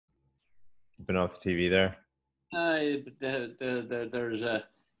been off the TV there. There's a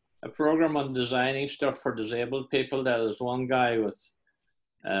program on designing stuff for disabled people. There's one guy with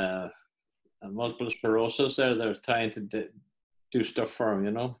multiple sclerosis there. They're trying to do stuff for him,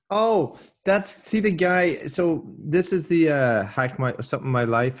 you know. Oh, see the guy. So this is the hack my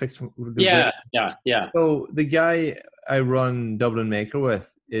life fix. Yeah. So the guy I run Dublin Maker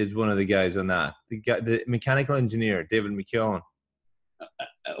with is one of the guys on that. The mechanical engineer, David McKeown.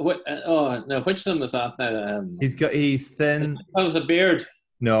 No, which of them is that now? He's thin. Oh, with a beard.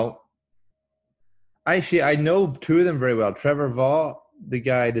 No. Actually, I know two of them very well. Trevor Vaugh, the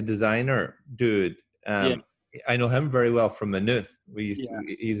guy, the designer dude. I know him very well from Maynooth. He's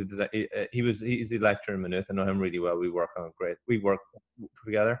a lecturer in Maynooth. I know him really well. We work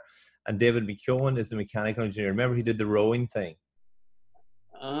together. And David McKeown is the mechanical engineer. Remember, he did the rowing thing.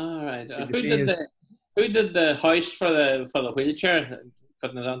 All right. Who did the hoist for the wheelchair?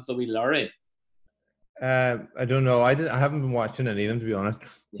 Putting it onto the wee lorry. I don't know. I haven't been watching any of them, to be honest.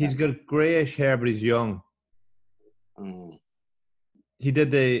 Yeah. He's got greyish hair, but he's young. Mm. He did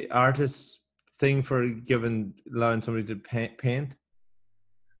the artist thing for allowing somebody to paint.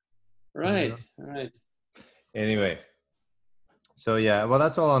 Right. Anyway, so yeah, well,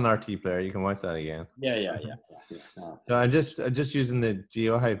 that's all on RT Player. You can watch that again. Yeah. So I'm just using the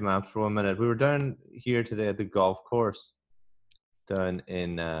GeoHive maps for 1 minute. We were down here today at the golf course. Down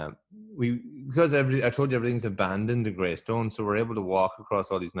in because I told you everything's abandoned in Greystone, so we're able to walk across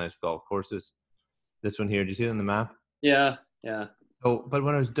all these nice golf courses. This one here, do you see it on the map? Yeah. So, but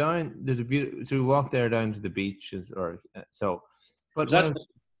when I was down, there's so we walked there down to the beach, Is that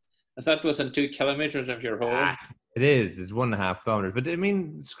within 2 kilometers of your home? It is. It's 1.5 kilometers. But I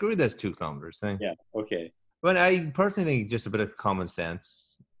mean, screw this 2 kilometers thing. Yeah. Okay. But I personally think just a bit of common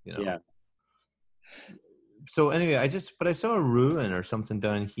sense, you know. Yeah. So anyway, I saw a ruin or something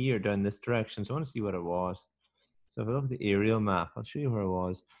down here, down this direction. So I want to see what it was. So if I look at the aerial map, I'll show you where it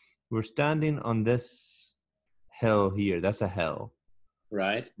was. We're standing on this hill here. That's a hill.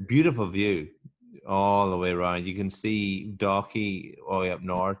 Right. Beautiful view all the way around. You can see Dalkey all the way up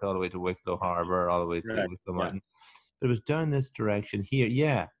north, all the way to Wicklow Harbour, all the way to Wicklow Mountain. But it was down this direction here.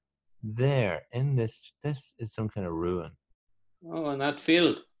 Yeah, there. In this is some kind of ruin. Oh, in that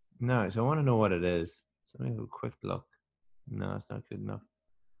field. No, so I want to know what it is. So let me have a quick look. No, it's not good enough.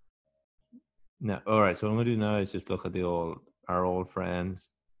 No, all right. So what I'm gonna do now is just look at our old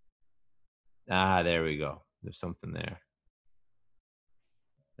friends. Ah, there we go. There's something there.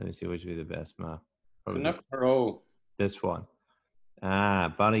 Let me see which would be the best map. This one.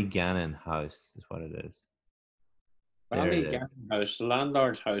 Ah, Ballygannon House is what it is. Ballygannon House, the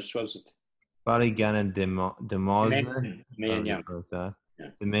landlord's house, was it? Ballygannon de Mosna.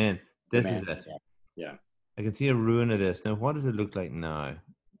 The main. This is it. Yeah. I can see a ruin of this. Now, what does it look like now?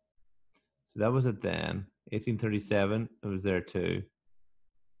 So that was it then. 1837, it was there too.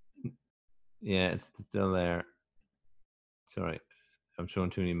 Yeah, it's still there. Sorry, I'm showing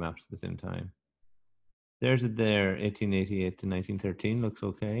too many maps at the same time. There's it there, 1888 to 1913, looks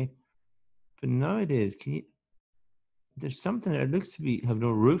okay. But nowadays, there's something that looks to have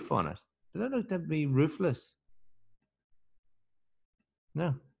no roof on it. Does that look to be roofless?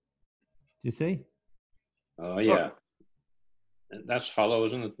 No. Do you see? Oh, yeah. That's hollow,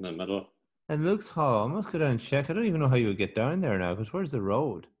 isn't it, in the middle? It looks hollow. I must go down and check. I don't even know how you would get down there now, because where's the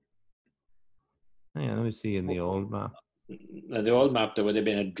road? Hang on, let me see in the old map. The old map, there would have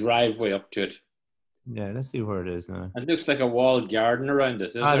been a driveway up to it. Yeah, let's see where it is now. It looks like a walled garden around it,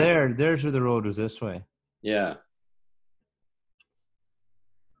 isn't it? There's where the road was this way. Yeah.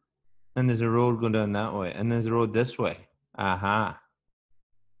 And there's a road going down that way. And there's a road this way. Aha.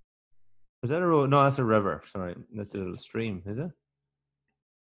 Is that a road? No, that's a river. Sorry, that's a little stream, is it?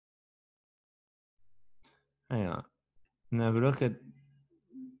 Hang on. Now, if we look at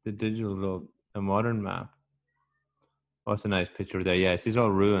the digital globe, a modern map. Oh, that's a nice picture there. Yes, it's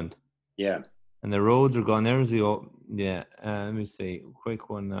all ruined. Yeah. And the roads are gone. There's the old. Yeah. Let me see. Quick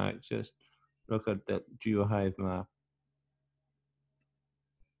one now. Just look at the GeoHive map.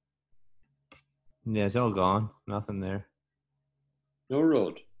 Yeah, it's all gone. Nothing there. No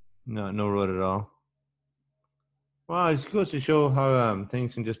road. No road at all. Well, it goes to show how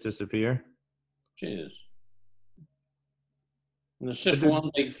things can just disappear. Jeez. And it's just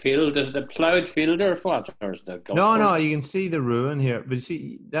one big field. Is it a ploughed field or what? Or is the golf course? No, you can see the ruin here. But you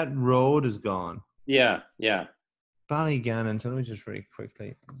see, that road is gone. Yeah. Ballygannon. So let me just very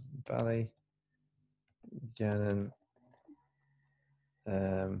quickly. Ballygannon.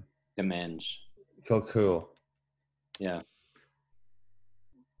 Demens. Cool. Yeah.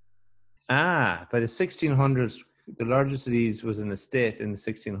 By the 1600s, the largest of these was an estate in the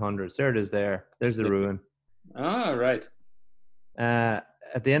 1600s. There it is. There's the ruin. Oh, right.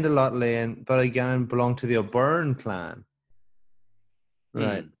 At the end of Lot Lane, Ballygannon belonged to the O'Byrne clan.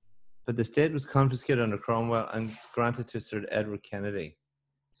 Right. But the estate was confiscated under Cromwell and granted to Sir Edward Kennedy.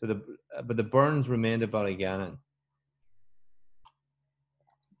 But the Byrnes remained at Ballygannon.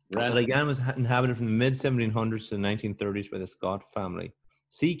 Right. Ballygannon was inhabited from the mid-1700s to the 1930s by the Scott family.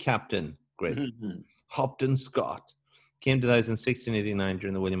 Sea Captain Hopton Scott came to the house in 1689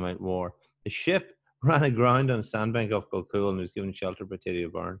 during the Williamite War. The ship ran aground on a sandbank off Gulcool and was given shelter by Teddy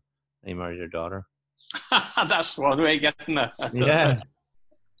O'Byrne. And he married her daughter. That's one way of getting that. Yeah.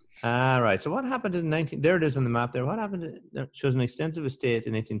 Right. So what happened in there it is on the map there. What happened? It shows an extensive estate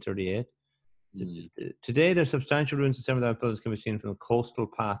in 1838. Today, there's substantial ruins of some of that buildings can be seen from the coastal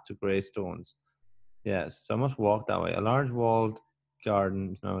path to Greystones. Yes. So I must walk that way. A large walled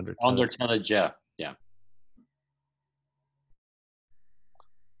garden is now under tillage, yeah.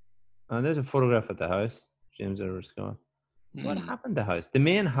 And there's a photograph of the house, James Edward Scott. What happened to the house? The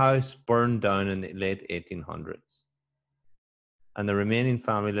main house burned down in the late 1800s. And the remaining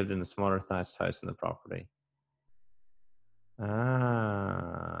family lived in a smaller thatched house on the property. Right.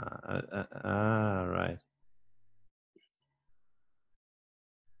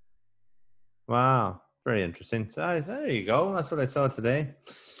 Wow. Very interesting. So there you go. That's what I saw today.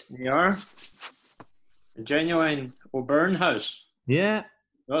 You are? A genuine O'Byrne house. Yeah.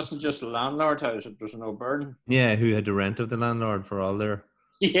 It wasn't just a landlord house, it was an O'Byrne. Yeah, who had the rent of the landlord for all their...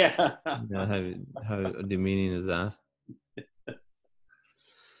 Yeah. How demeaning is that? But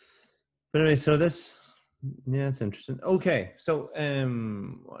anyway, so this... Yeah, it's interesting. Okay, so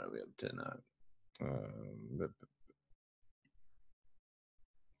what are we up to now? What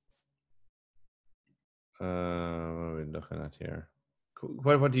are we looking at here?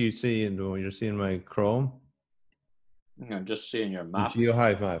 What do you see you're seeing my Chrome? I'm just seeing your map.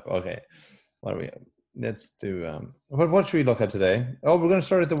 GeoHive map. Okay. What are we? Let's do. What should we look at today? Oh, we're going to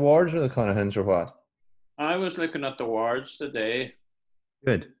start at the wards or the Connaghans or what? I was looking at the wards today.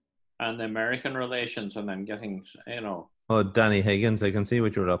 Good. And the American relations, and I'm getting, Oh, Danny Higgins. I can see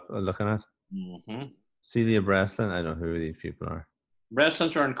what you're looking at. Mm-hmm. Celia Breslin. I don't know who these people are.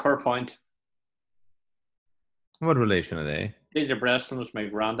 Breslins are in Kerrpoint. What relation are they? Celia Breslin was my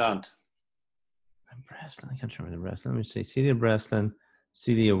grandaunt. Breslin. I can't remember the Breslin. Let me see. Celia Breslin,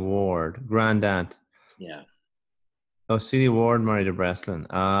 Celia Ward, grandaunt. Yeah. Oh, Celia Ward married a Breslin.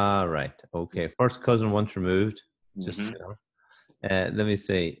 Ah, right. Okay. First cousin once removed. Just let me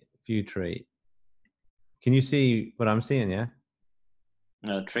see. View tree. Can you see what I'm seeing? Yeah.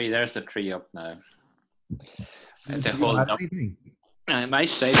 No tree. There's the tree up now. The whole up. My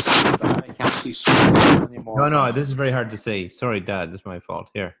sight's bad. I can't see anymore. No. This is very hard to see. Sorry, Dad. This is my fault.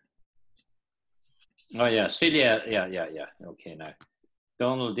 Here. Oh yeah, Celia. Yeah. Okay, now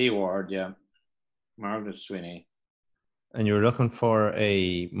Donald D. Ward. Yeah. Margaret Sweeney. And you were looking for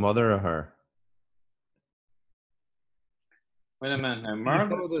a mother of her. Wait a minute now, Margaret. Can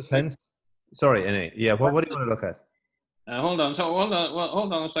you follow those hints? Sorry, Annie. Yeah. What do you want to look at? Hold on. So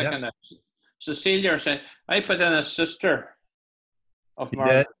hold on a second. Yeah. Cecilia said I put in a sister of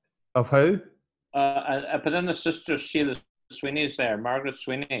Margaret. Of who? I put in a sister. Sheila Sweeney's there. Margaret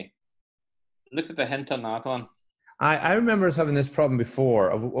Sweeney. Look at the hint on that one. I remember us having this problem before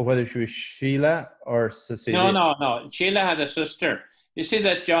of whether she was Sheila or Cecilia. No. Sheila had a sister. You see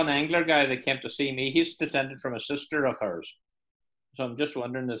that John Engler guy that came to see me? He's descended from a sister of hers. So I'm just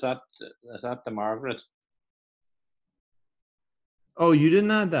wondering, is that the Margaret? Oh, you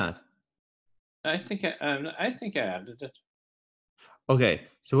didn't add that? I think I added it. Okay,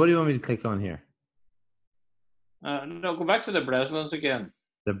 so what do you want me to click on here? No, go back to the Breslins again.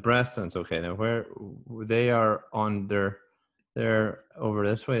 The Breslins, okay. Now where they are they're over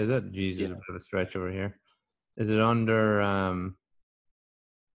this way, is it? Jesus, a bit of a stretch over here. Is it under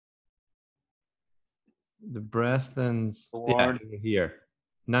the Breslins? Yeah, here.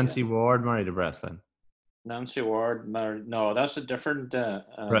 Nancy Ward married a Breslin. Nancy Ward married. No, that's a different.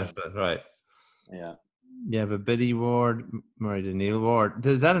 Breslin, right? Yeah. Yeah, but Biddy Ward married a Neil Ward.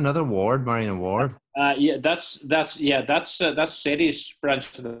 Is that another Ward marrying a Ward? Yeah, that's Sadie's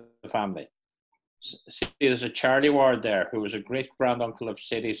branch of the family. There's a Charlie Ward there who was a great granduncle of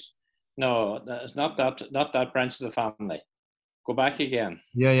Sadie's. No, it's not that branch of the family. Go back again.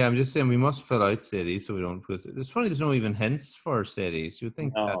 Yeah. I'm just saying we must fill out Sadie so we don't put it. It's funny. There's no even hints for Sadie's. You'd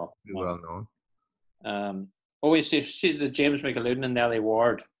think that would be well known. We see the James McAloon and Nellie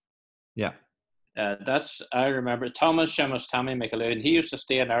Ward. Yeah. I remember Thomas Seamus Tammy McAloon. He used to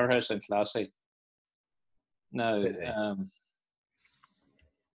stay in our house in Classy. Now,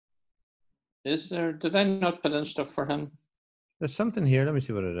 Is there? Did I not put in stuff for him? There's something here. Let me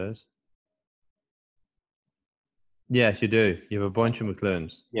see what it is. Yes, you do. You have a bunch of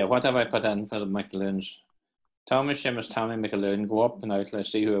McLuhans. Yeah, what have I put in for the McLuhans? Thomas, Seamus, Tommy McAloon. Go up and out.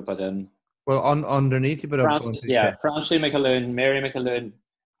 Let's see who I put in. Well, underneath you put a bunch of Francie McAloon, Mary McAloon,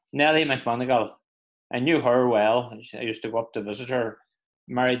 Nellie McMonigal. I knew her well. I used to go up to visit her.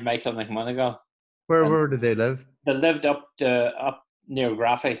 Married Michael McMonigal. Where did they live? They lived up near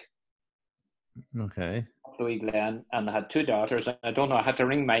Graffy. Okay. Up Louis Glen, and they had 2 daughters. I don't know. I had to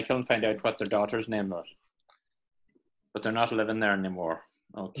ring Michael and find out what their daughter's name was. But they're not living there anymore.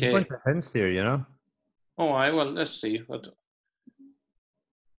 Okay. There's a bunch of hints here, you know. Oh, well, let's see. What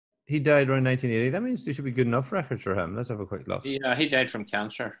he died around 1980. That means there should be good enough records for him. Let's have a quick look. Yeah, he died from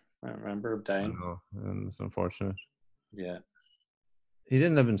cancer. I remember him dying. Oh, that's unfortunate. Yeah. He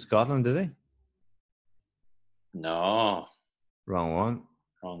didn't live in Scotland, did he? No. Wrong one.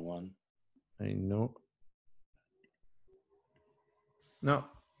 Wrong one. I know. No.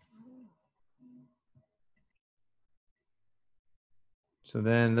 So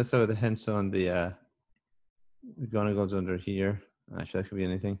then let's look at the hints on the McGonagall's under here. Actually, that could be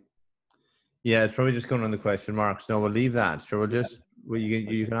anything. Yeah, it's probably just going on the question marks. No, we'll leave that. Sure,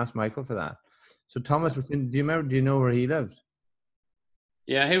 you can ask Michael for that. So Thomas, do you know where he lived?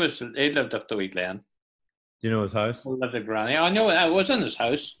 Yeah, he lived up the Wee Glen. Do you know his house? He lived at Granny. I know I was in his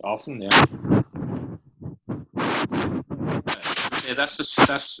house often, yeah.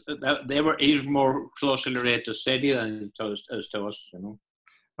 He's more closely related to Sadie than as to us, you know.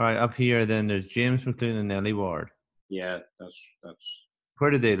 All right, up here then there's James McLuhan and Nellie Ward. Yeah, that's.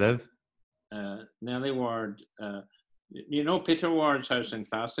 Where did they live? Nellie Ward, you know Peter Ward's house in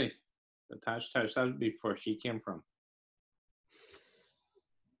Classy, the attached house. That would be where she came from.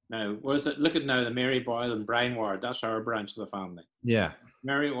 Now, look at now the Mary Boyle and Brian Ward. That's our branch of the family. Yeah.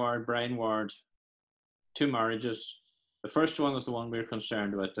 Mary Ward, Brian Ward, 2 marriages. The first one is the one we're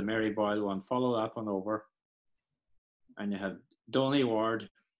concerned with, the Mary Boyle one. Follow that one over. And you have Donny Ward.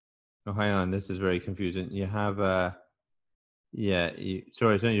 Oh, hang on. This is very confusing. You have sorry,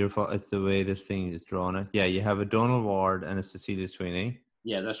 it's not your fault. It's the way this thing is drawn. Yeah, you have a Donald Ward and a Cecilia Sweeney.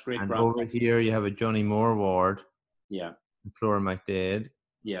 Yeah, that's great. And over here you have a Johnny Moore Ward. Yeah. And Flora McDade.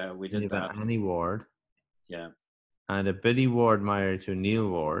 Yeah, we did that. An Annie Ward. Yeah. And a Billy Ward married to Neil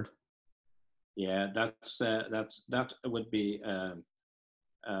Ward. Yeah, that would be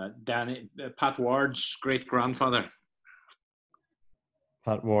Pat Ward's great grandfather.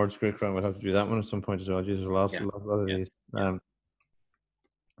 Pat Ward's great grandfather. We'll have to do that one at some point as well. There's a lot of these. Yeah.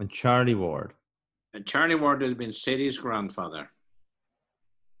 And Charlie Ward. And Charlie Ward would have been Sadie's grandfather.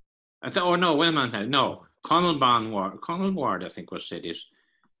 Oh no, wait a minute now. No, Connell Ward, I think, was Sadie's,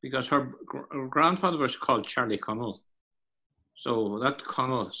 because her grandfather was called Charlie Connell. So that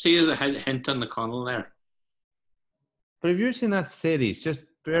Connell, see, there's a hint on the Connell there. But if you're saying that's Sadie's, just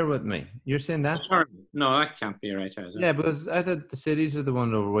bear with me. You're saying that's... No, that can't be right either. Yeah, because I thought the cities are the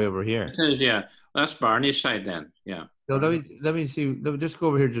one way over here. It is, yeah. That's Barney's side then, yeah. So let me see. Let me just go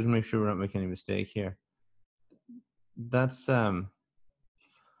over here just to make sure we're not making any mistake here. That's oh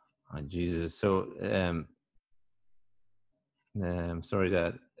Jesus. So sorry,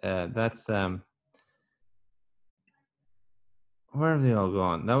 Dad. That's where have they all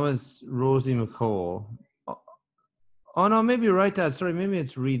gone? That was Rosie McCall. Oh no, maybe you're right, Dad. Sorry, maybe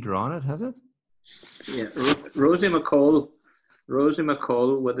it's redrawn it, has it? Yeah, Rosie McCall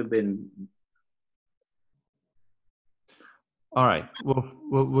would have been. All right,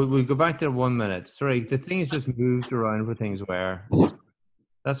 we'll go back there 1 minute. Sorry, the thing is just moved around where things were.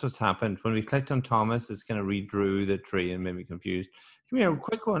 That's what's happened. When we clicked on Thomas, it's kind of redrew the tree and made me confused. Come here,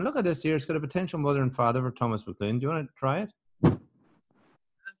 quick one. Look at this here. It's got a potential mother and father for Thomas McLean. Do you want to try it?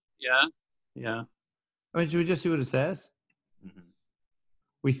 Yeah. I mean, should we just see what it says? Mm-hmm.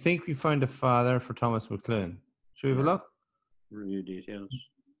 We think we found a father for Thomas McLuhan. Should we have a look? Review details.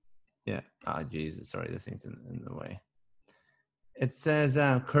 Yeah. Jesus. Sorry, this thing's in the way. It says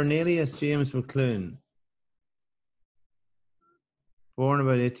Cornelius James McLuhan, born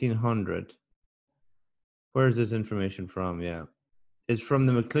about 1800. Where's this information from? Yeah. It's from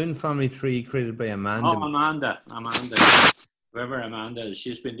the McLuhan family tree created by Amanda. Oh, Amanda. Whoever Amanda is,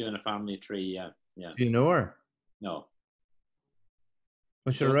 she's been doing a family tree, yeah. Do you know her? No.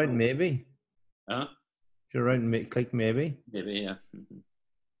 Well, should I write maybe? Huh? Should I write click maybe? Maybe, yeah. Mm-hmm.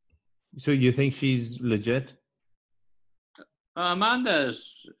 So you think she's legit? Amanda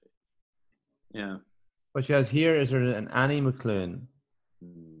is, yeah. What she has here is an Annie McLuhan.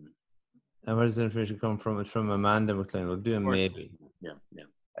 Mm. And where does the information come from? It's from Amanda McLuhan. We'll do a maybe. Yeah.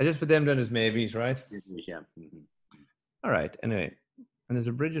 I just put them down as maybes, right? Yeah. Mm-hmm. All right. Anyway, And there's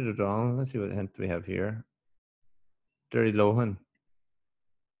a Bridget O'Donnell. Let's see what hint we have here. Derry Lohan.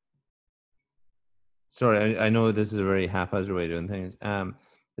 Sorry, I know this is a very haphazard way of doing things. I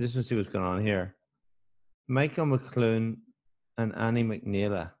just want to see what's going on here. Michael McClune and Annie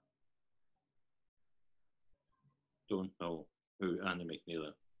McNeila. Don't know who Annie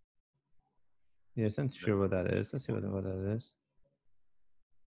McNeila. Yes, I'm not sure what that is. Let's see what that is.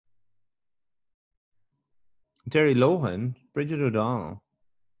 Derry Lohan, Bridget O'Donnell,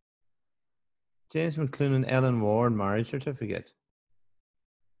 James McClune and Ellen Ward marriage certificate.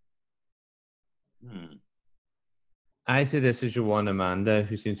 I say this is your one Amanda,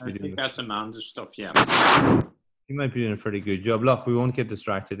 who seems to be doing. I think that's Amanda's stuff. Yeah. You might be doing a pretty good job. Look, we won't get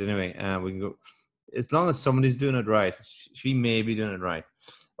distracted anyway. We can go as long as somebody's doing it right. She may be doing it right.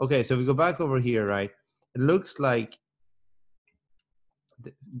 Okay, so if we go back over here, right? It looks like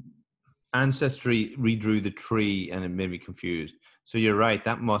Ancestry redrew the tree and it made me confused. So you're right.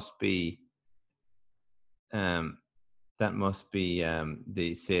 That must be the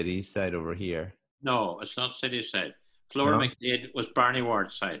Sadie side over here. No, it's not Sadie's side. Flora McDade was Barney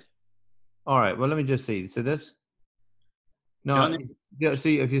Ward's side. All right. Well, let me just see. So this. No, yeah,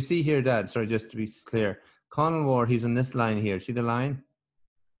 see, if you see here, Dad, sorry, just to be clear, Conal Ward, he's on this line here. See the line?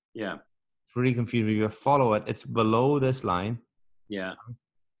 Yeah. It's really confusing. If you follow it, it's below this line. Yeah.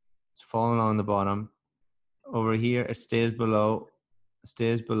 It's falling on the bottom. Over here, it stays below,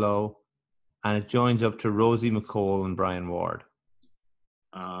 and it joins up to Rosie McCall and Brian Ward.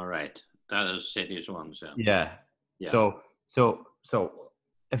 All right. That is Sadie's ones, yeah. Yeah. So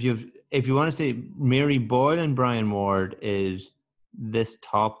if you want to say Mary Boyle and Brian Ward is this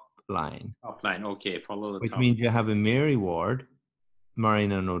top line. Top line, okay, follow the which top. Means you have a Mary Ward,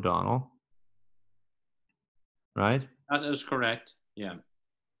 Marion and O'Donnell. Right? That is correct. Yeah.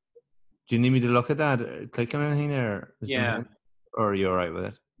 Do you need me to look at that? Click on anything there? Yeah. Or are you all right with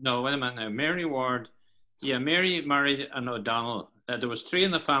it? No, wait a minute now. Mary Ward. Yeah, Mary married an O'Donnell. There was three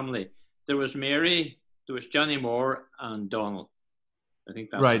in the family. There was Mary, there was Johnny Moore, and Donald. I think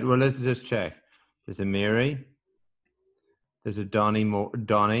that's right. Well, let's just check. There's a Mary. There's a Donnie.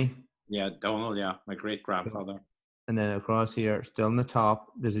 Yeah, Donald. Yeah, my great grandfather. And then across here, still on the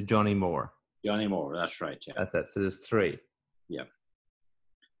top, there's a Johnny Moore. Johnny Moore. That's right. Yeah. That's it. So there's three. Yeah.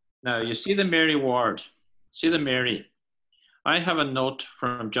 Now you see the Mary Ward. See the Mary. I have a note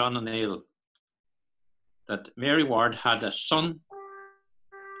from John O'Neill that Mary Ward had a son,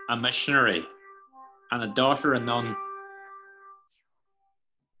 a missionary, and a daughter, a nun.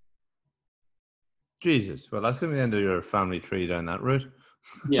 Jesus. Well, that's going to be the end of your family tree down that route.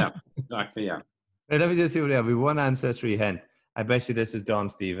 Yeah, exactly, yeah. Right, let me just see what we have. We have one ancestry hint. I bet you this is Don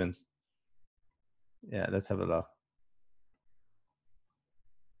Stevens. Yeah, let's have a look.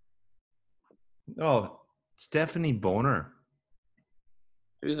 Oh, Stephanie Boner.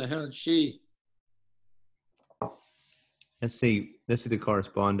 Who the hell is she? Let's see the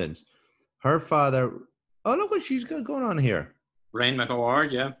correspondence. Her father, oh, look what she's got going on here. Brian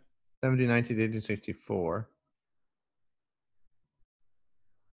McAward, yeah. 1790 to 1864.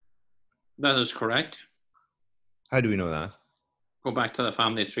 That is correct. How do we know that? Go back to the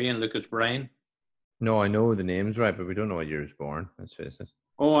family tree and look at Brian. No, I know the name's right, but we don't know what year he was born. Let's face it.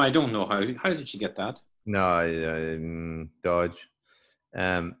 Oh, I don't know how. How did she get that? No, dodge.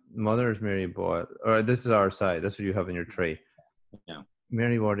 Mother is Mary Boyle. Or this is our side. That's what you have in your tree. Yeah.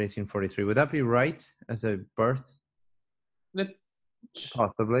 Mary Ward, 1843. Would that be right as a birth?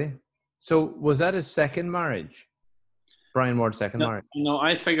 Possibly. So was that his second marriage? Brian Ward's second marriage? No,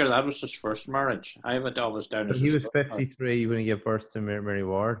 I figured that was his first marriage. I have it always down as he was 53 when he gave birth to Mary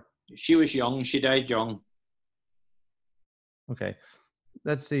Ward. She was young. She died young. Okay.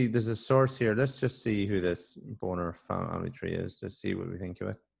 Let's see. There's a source here. Let's just see who this Boner family tree is. Just see what we think of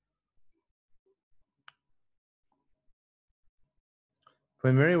it.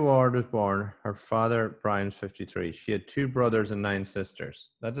 When Mary Ward was born, her father, Brian, was 53. She had 2 brothers and 9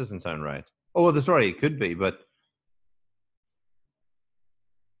 sisters. That doesn't sound right. Oh, sorry, it could be, but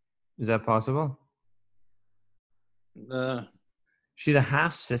is that possible? She had a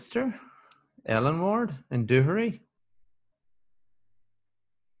half-sister, Ellen Ward, in Doohery.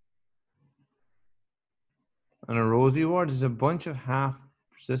 And a Rosie Ward. There's a bunch of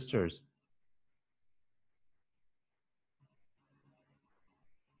half-sisters.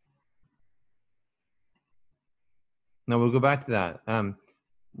 No, we'll go back to that.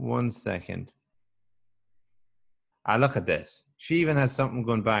 1 second. Look at this. She even has something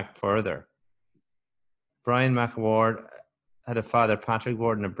going back further. Brian McAward had a father, Patrick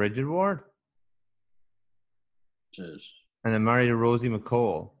Ward, and a Bridget Ward. Jeez. And then married a Rosie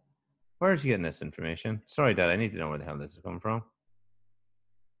McCall. Where is she getting this information? Sorry, Dad, I need to know where the hell this is coming from.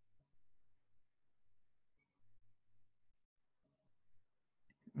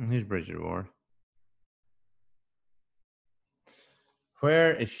 Here's Bridget Ward.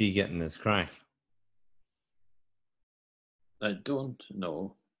 Where is she getting this crack? I don't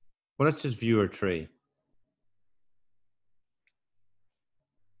know. Well, let's just view her tree.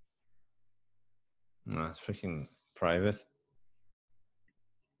 No, it's freaking private.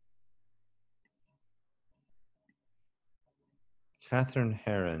 Catherine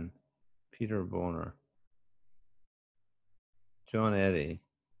Heron, Peter Boner, John Eddy.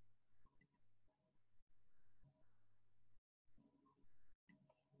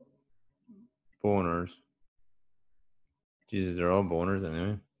 Boners. Jesus, they're all boners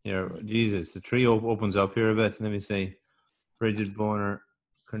anyway. Yeah, Jesus, the tree opens up here a bit. Let me see. Bridget Boner,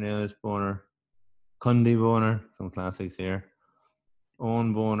 Cornelius Boner, Cundy Boner, some classics here.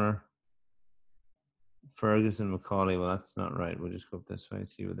 Owen Boner, Ferguson Macaulay. Well, that's not right. We'll just go up this way and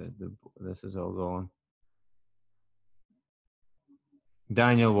see where this is all going.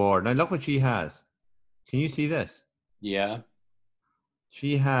 Daniel Ward. Now look what she has. Can you see this? Yeah.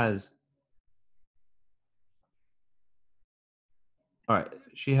 She has. All right.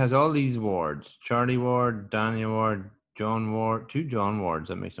 She has all these wards: Charlie Ward, Daniel Ward, John Ward, 2 John Wards.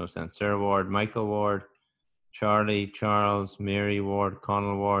 That makes no sense. Sarah Ward, Michael Ward, Charlie, Charles, Mary Ward,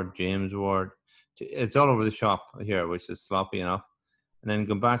 Connell Ward, James Ward. It's all over the shop here, which is sloppy enough. And then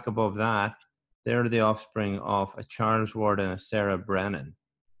go back above that. They're the offspring of a Charles Ward and a Sarah Brennan.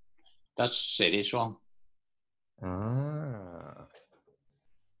 That's City's one. Ah.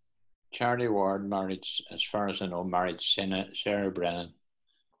 Charlie Ward married, as far as I know, married Sarah Brennan.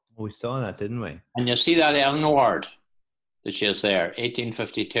 We saw that, didn't we? And you see that Ellen Ward that she has there,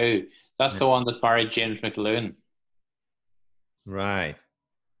 1852. That's the one that married James McLuhan. Right.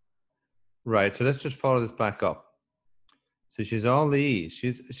 Right. So let's just follow this back up. So she's all these.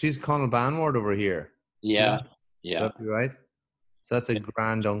 She's Conall Banward over here. Yeah. Yeah. That'd be right. So that's a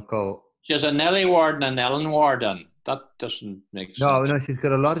grand uncle. She has a Nellie Ward and an Ellen Ward, and that doesn't make sense. No, she's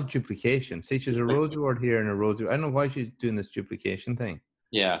got a lot of duplication. See, she's a Rosie Ward here and a Rosie. I don't know why she's doing this duplication thing.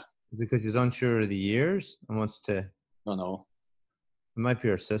 Yeah. Is it because she's unsure of the years and wants to? I don't know. It might be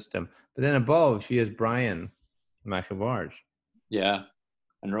her system. But then above, she has Brian McAvarge. Yeah.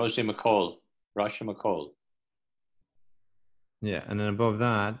 And Rosie McCall, Russia McCall. Yeah, and then above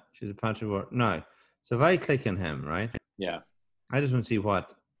that, she's a Patrick Ward. No. So if I click on him, right? Yeah. I just want to see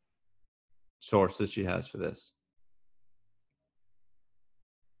what sources she has for this.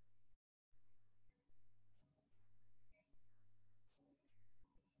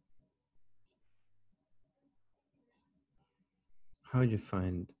 How would you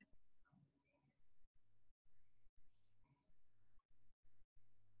find?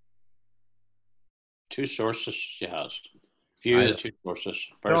 Two sources she has. View the 2 sources.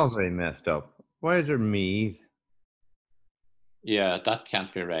 They're all very messed up. Why is there Meath? Yeah, that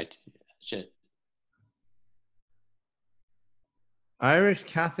can't be right. Irish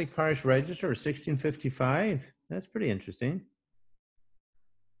Catholic Parish Register, 1655. That's pretty interesting.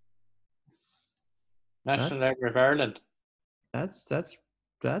 National Library of Ireland. That's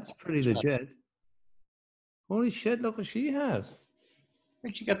pretty legit. Holy shit, look what she has.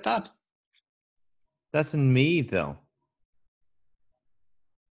 Where'd you get that? That's in Meath, though.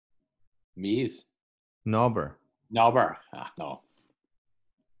 Meath. Nobber. Ah, no.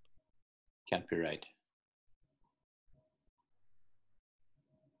 Can't be right.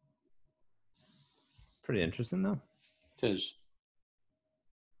 Pretty interesting, though. It is.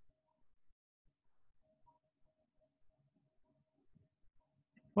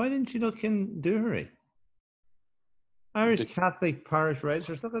 Why didn't you look in Dewry? Irish Catholic Parish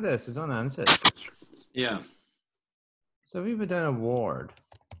Registers. Look at this. It's on ANSYS. Yeah. So we put down a ward.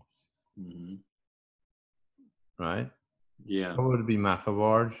 Mm-hmm. Right? Yeah. What would it be,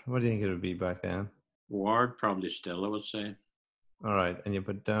 McAvarge? What do you think it would be back then? Ward, probably still, I would say. All right. And you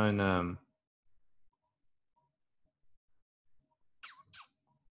put down...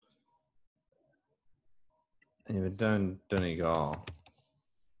 and you put down Donegal.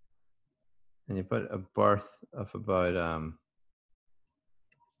 And you put a birth of about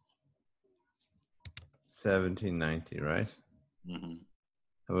 1790, right? Mm-hmm.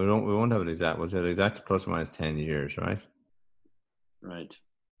 We won't have it exact. We'll say the exact plus or minus 10 years, right? Right.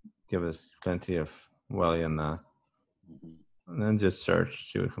 Give us plenty of welly on that. Mm-hmm. And then just search,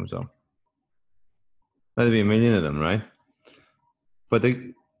 see what comes up. That'd be a million of them, right? But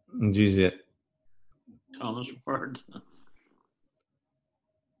geez, yeah. Thomas Ward.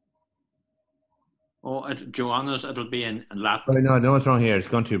 Oh, Joanna's, it'll be in Latin. Oh, no, what's wrong here? It's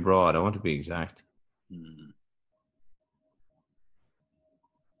gone too broad. I want to be exact. Mm-hmm.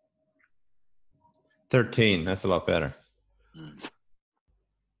 13, that's a lot better. Mm.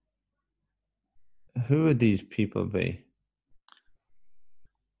 Who would these people be?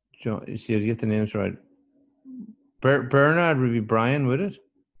 John, you see, I get the names right. Bernard would be Brian, would it?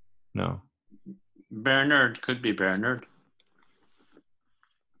 No. Bernard could be Bernard.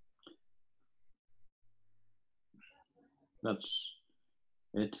 That's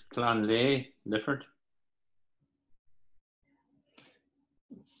it. Clanley, Lifford.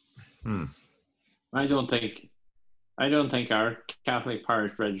 I don't think our Catholic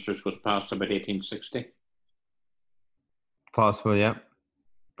parish registers was passed about 1860. Possible, yeah.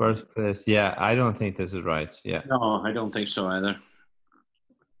 Birthplace, yeah. I don't think this is right. Yeah. No, I don't think so either.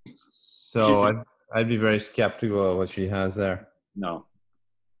 So I'd be very skeptical of what she has there. No.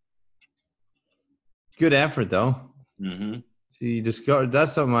 Good effort, though. Mm-hmm. She discovered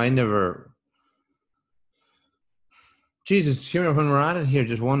that's something I never. Jesus, Humor, when we're at it here,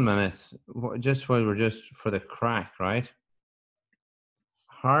 just 1 minute, just while we're just for the crack, right?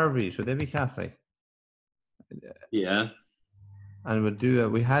 Harvey, should they be Catholic? Yeah. And we'll do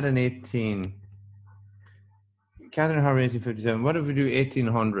we had an 18. Catherine Harvey, 1857. What if we do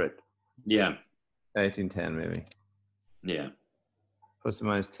 1800? Yeah. 1810, maybe. Yeah. Plus or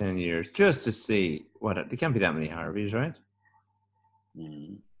minus 10 years, just to see what. There can't be that many Harveys, right?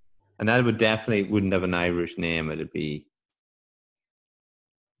 Mm. And that would definitely wouldn't have an Irish name. It'd be.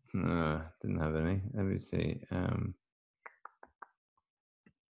 Didn't have any. Let me see.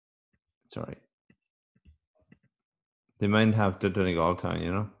 Sorry. They might have the Donegal town,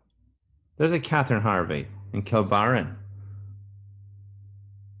 you know. There's a Catherine Harvey in Kilbarron.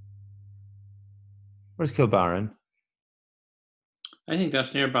 Where's Kilbarron? I think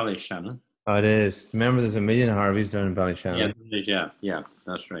that's near Ballyshannon. Oh, it is. Remember, there's a million Harveys down in Ballyshannon. Yeah,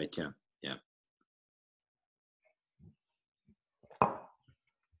 that's right. Yeah.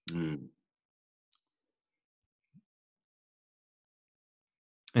 Mm.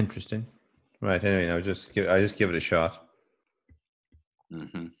 Interesting. Right. Anyway, I just give it a shot.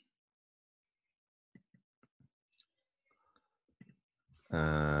 Mm-hmm.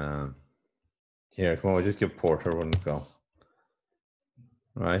 Here, come on. We'll just give Porter one go.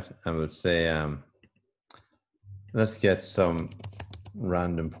 Right. I would say, let's get some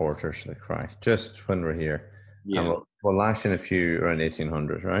random porters for the crack just when we're here. Yeah. And we'll lash in a few around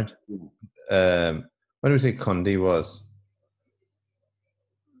 1800, right? Yeah. What do we say Cundy was?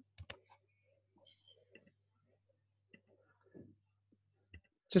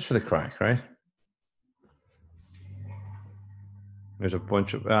 Just for the crack, right? There's a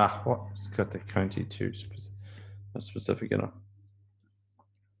bunch of what? It's got the county too. Not specific enough.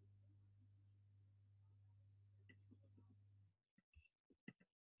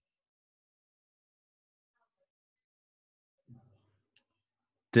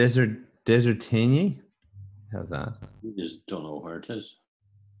 Desertini? How's that? You just don't know where it is.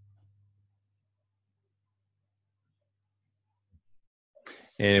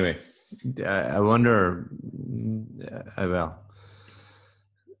 Anyway, I wonder. Well,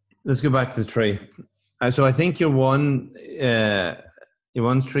 let's go back to the tree. So I think your one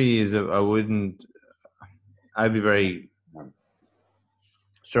tree is I'd be very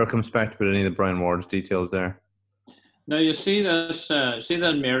circumspect with any of the Brian Ward's details there. Now you see this. See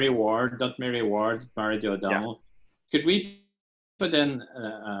that Mary Ward married to O'Donnell. Yeah. Could we put in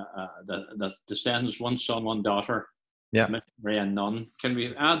the descendants, one son, one daughter? Yeah. Mary and none. Can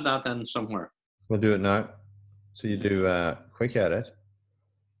we add that in somewhere? We'll do it now. So you do quick edit,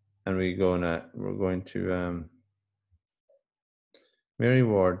 and we're going to Mary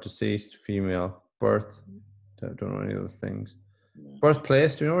Ward, deceased, female, birth. Don't know any of those things. Yeah.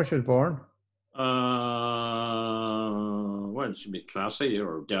 Birthplace. Do you know where she was born? Well, it should be Classy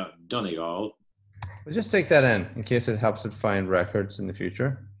or Donegal. We'll just take that in case it helps it find records in the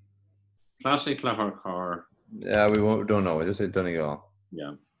future. Classy, Clappercar. Yeah, don't know. We just say Donegal.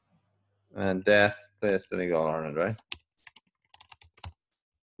 Yeah. And death, place, Donegal, Ireland, right?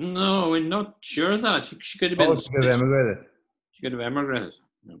 No, we're not sure of that. She could have been. She could have emigrated. She could have emigrated.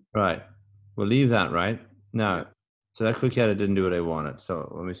 Yeah. Right. We'll leave that, right? Now, so that quick edit didn't do what I wanted. So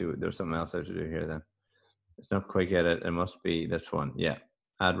let me see. There's something else I have to do here then. It's not quick edit. It must be this one. Yeah.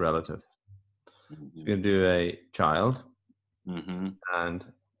 Add relative. Mm-hmm. So we're going to do a child. Mm-hmm. And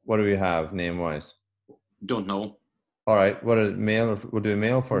what do we have name-wise? Don't know. All right. What is male? We'll do a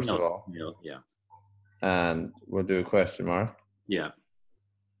male first of all. Male, yeah. And we'll do a question mark. Yeah.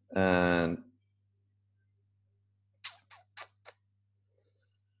 And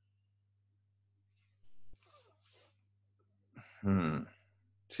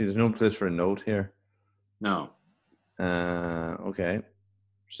see, there's no place for a note here. No. Okay.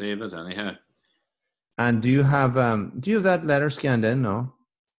 Save it anyhow. And do you have that letter scanned in? No.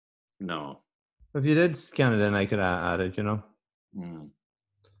 No. If you did scan it in, I could add it, you know. Mm.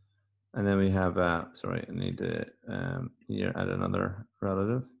 And then we have, sorry, I need to here add another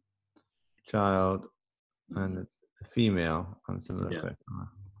relative, child, and it's a female on similar question.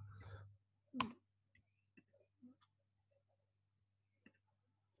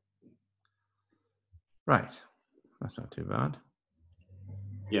 Right, that's not too bad.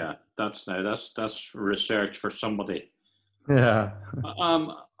 Yeah, that's research for somebody. Yeah.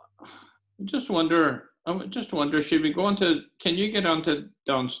 Just wonder. Should we go into? Can you get onto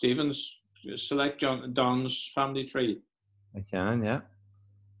Don Stevens? Select Don's family tree. I can, yeah.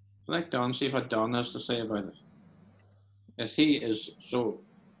 Select Don. See what Don has to say about it. Yes, he is so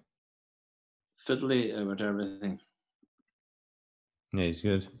fiddly with everything. Yeah, he's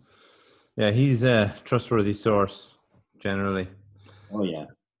good. Yeah, he's a trustworthy source generally. Oh yeah.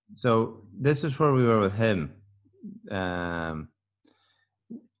 So this is where we were with him.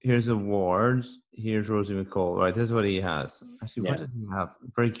 Here's awards. Here's Rosie McCall. Right, this is what he has. Actually, what does he have?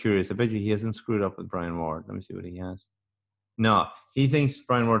 I'm very curious. I bet you he hasn't screwed up with Brian Ward. Let me see what he has. No, he thinks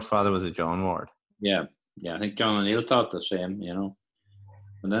Brian Ward's father was a John Ward. Yeah. I think John O'Neill thought the same, you know.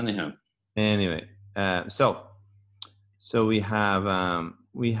 But anyhow. Anyway, so we have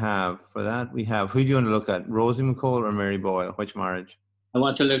for that we have, who do you want to look at? Rosie McCall or Mary Boyle? Which marriage? I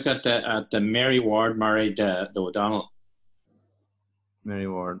want to look at the Mary Ward married the O'Donnell. Mary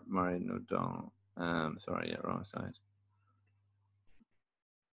Ward married O'Donnell. Sorry, yeah, wrong side.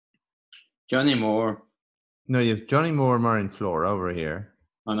 Johnny Moore. No, you have Johnny Moore marrying Flora over here.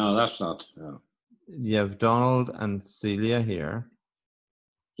 Oh no, that's not. No. You have Donald and Celia here.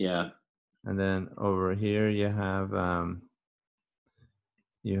 Yeah. And then over here you have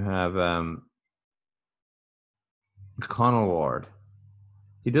Connell Ward.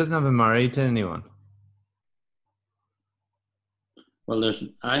 He doesn't have a married to anyone. Well,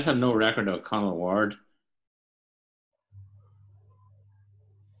 I have no record of Connell Ward.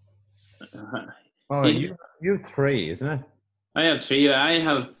 Oh, you have three, isn't it? I have three. I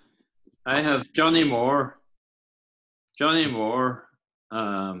have Johnny Moore, Donald,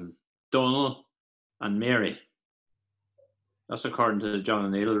 and Mary. That's according to the John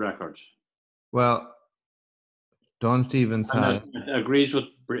O'Neill records. Well, Don Stevens agrees with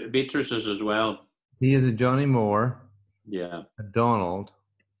Beatrice's as well. He is a Johnny Moore, yeah, a Donald,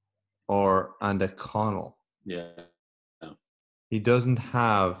 and a Connell. Yeah. He doesn't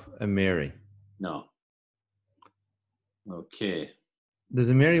have a Mary. No. Okay. There's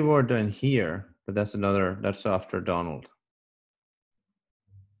a Mary Ward down here, but that's after Donald.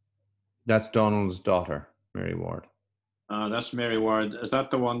 That's Donald's daughter, Mary Ward. That's Mary Ward. Is that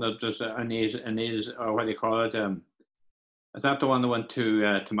the one that just Anise, or what do you call it? Is that the one that went to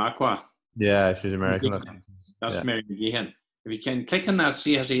Tamaqua? Yeah, she's American. That's Mary McGeehan. If you can click on that,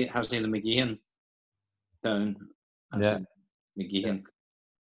 see has he the McGeehan down? Yeah. McGeehan.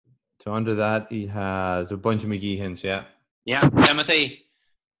 So under that, he has a bunch of McGeehans. Yeah. Yeah, Timothy,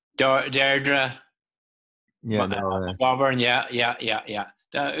 Deirdre. Yeah, McGovern.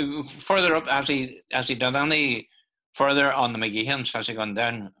 Yeah. Further up, has he done any further on the McGeehans? Has he gone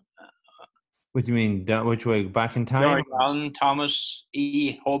down? What do you mean? Which way? Back in time? Allen, Thomas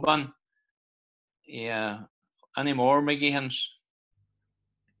E. Hoban. Yeah. Any more McGeehans?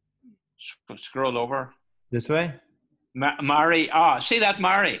 Scroll over. This way? Mary. See that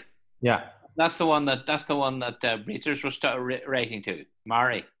Mary? Yeah. That's the one that Breachers was writing to.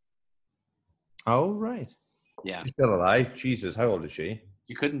 Mary. Oh, right. Yeah. She's still alive. Jesus, how old is she?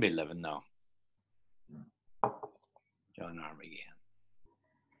 She couldn't be living now. John R. McGeehan.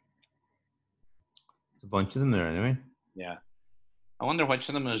 There's a bunch of them there anyway. Yeah. I wonder which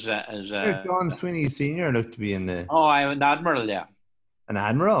of them is John Sweeney Sr. looked to be in the... Oh, I'm an admiral, yeah. An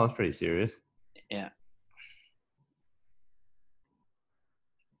admiral? That's pretty serious. Yeah.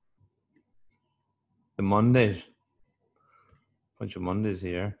 The Mondays. Bunch of Mondays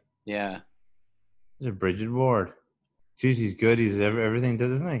here. Yeah. There's a Bridget Ward. Jeez, he's good. He's everything,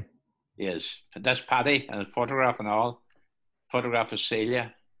 doesn't he? He is. That's Paddy, and a photograph and all. Photograph of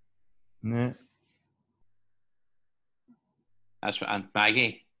Celia. Yeah. That's Aunt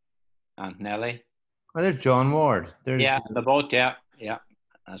Maggie, Aunt Nellie. Oh, there's John Ward. Yeah, the boat. Yeah.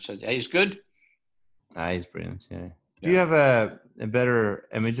 That's it. He's good. He's brilliant. Yeah. Do you have a better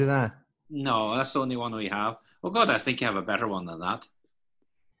image of that? No, that's the only one we have. Oh God, I think you have a better one than that.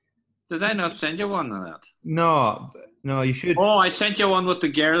 Did I not send you one of that? No, you should. Oh, I sent you one with the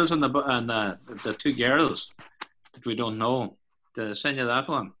girls and the two girls. If we don't know, did I send you that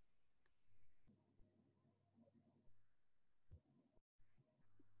one?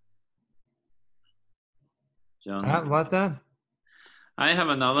 John. What that? I have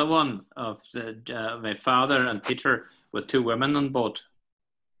another one of my father and Peter with two women on boat.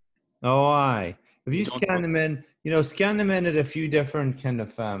 Oh, aye. If you You don't scan know. them in, scan them in at a few different kind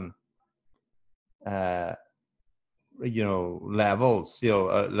of uh, levels,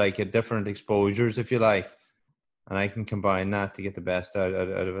 like at different exposures, if you like, and I can combine that to get the best out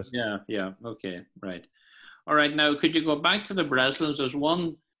of it. Yeah. Okay, right. All right. Now, could you go back to the Breslins? There's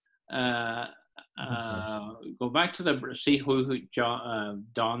one. Go back to see who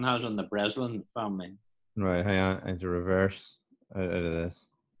Don has on the Breslin family. Right. Hang on. I have to reverse out of this.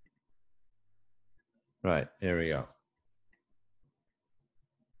 Right. Here we go.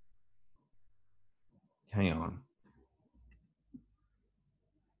 Hang on.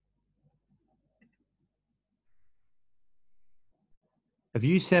 If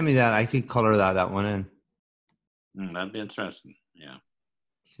you send me that, I could color that one in. That'd be interesting. Yeah.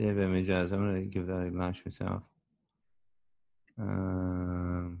 Save images. I'm going to give that a launch myself.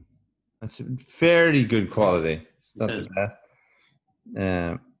 That's fairly good quality. It's not the best.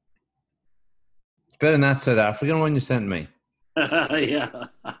 It's better than that South African one you sent me. Yeah.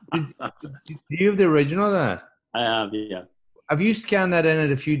 Do you have the original of that? I have, yeah. Have you scanned that in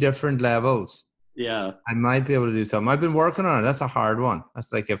at a few different levels? Yeah. I might be able to do something. I've been working on it. That's a hard one.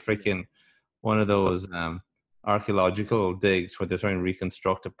 That's like a freaking one of those archaeological digs where they're trying to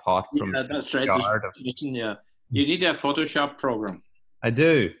reconstruct a pot from that's right. Yeah. You need a Photoshop program. I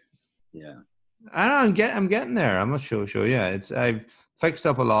do. Yeah. I'm getting there. I'm not sure. Yeah, I've fixed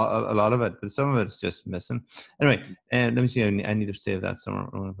up a lot of it, but some of it's just missing. Anyway, let me see. I need to save that somewhere.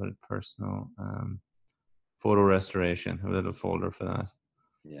 I want to put it personal photo restoration. A little folder for that.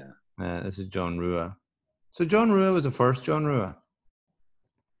 Yeah. This is John Rua. So John Rua was the first John Rua.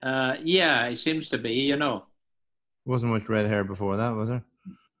 Yeah, it seems to be. Wasn't much red hair before that, was there?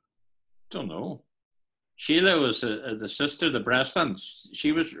 Don't know. Sheila was the sister of the Breslins.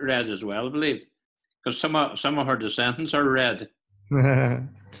 She was red as well, I believe, because some of her descendants are red.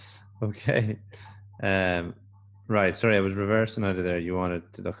 Okay. Right. Sorry, I was reversing out of there. You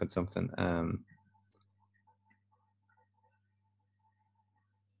wanted to look at something.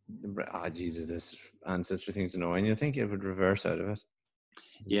 Jesus, this ancestor thing's annoying. You think it would reverse out of it?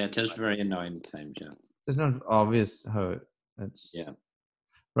 Yeah, it is very annoying at times. Yeah. It's not obvious how it's. Yeah.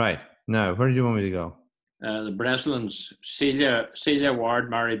 Right. Now, where did you want me to go? The Breslins. Celia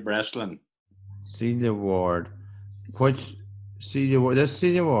Ward married Breslin. Celia Ward. Which Celia Ward? That's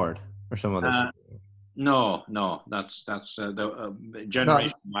Celia Ward or some other. No, that's the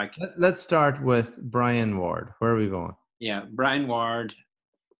generation back. Let's start with Brian Ward. Where are we going? Yeah, Brian Ward,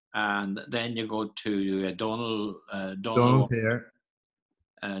 and then you go to Donald. Donald's here,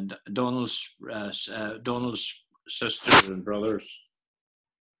 and Donald's sisters and brothers.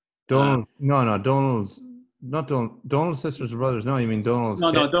 Donald, no, Donald's not Donald's sisters and brothers. No, you mean Donald's.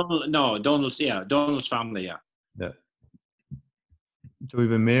 Donald's family. Yeah. Yeah. So we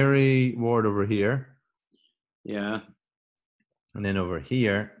have a Mary Ward over here. Yeah. And then over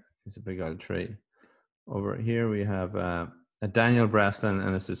here is a big old tree. Over here we have a Daniel Breslin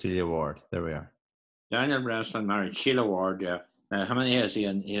and a Cecilia Ward. There we are. Daniel Breslin married Sheila Ward. Yeah. How many has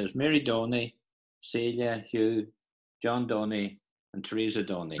he? He has Mary Doney, Celia, Hugh, John Doney, and Teresa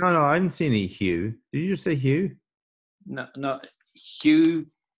Doney. No, I didn't see any Hugh. Did you just say Hugh? No, Hugh.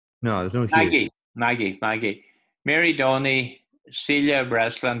 No, there's no Hugh. Maggie. Mary Doney, Celia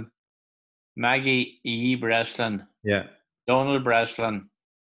Breslin, Maggie E. Breslin. Yeah. Donald Breslin,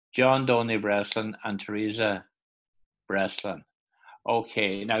 John Doney Breslin, and Teresa Breslin.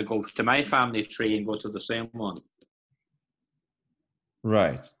 Okay, now go to my family tree and go to the same one.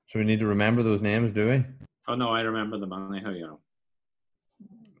 Right. So we need to remember those names, do we? Oh no, I remember them anyhow.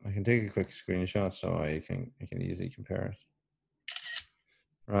 I can take a quick screenshot so I can easily compare it.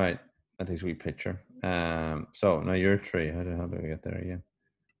 Right. That takes a wee picture. So now your tree. How do I get there again?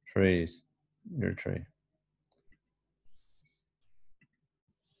 Trees. Your tree.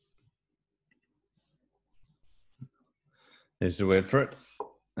 There's the wait for it.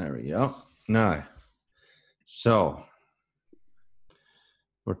 There we go. Now, so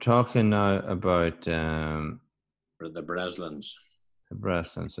we're talking now about for the Breslins. The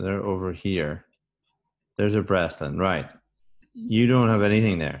Breslin. So they're over here. There's a Breslin, right? You don't have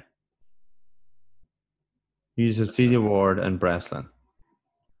anything there. You use Cecilia Ward and Breslin.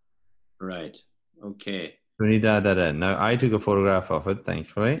 Right. Okay. We need to add that in. Now, I took a photograph of it,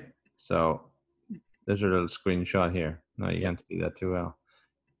 thankfully. So there's a little screenshot here. No, you can't see that too well.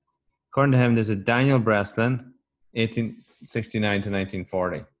 According to him, there's a Daniel Breslin, 1869 to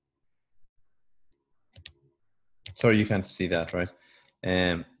 1940. Sorry, you can't see that, right?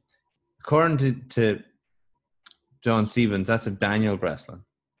 According to John Stevens. That's a Daniel Breslin.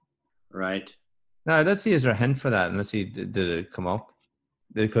 Right. Now, let's see, is there a hint for that? And let's see, did it come up?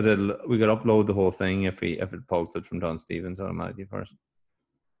 Because we could upload the whole thing if it pulls it from John Stevens automatically first.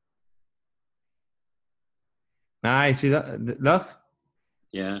 I see that. Look.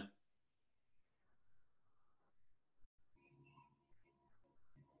 Yeah.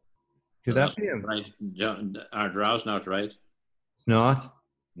 Could that be him? Right. Ardrow's not right. It's not.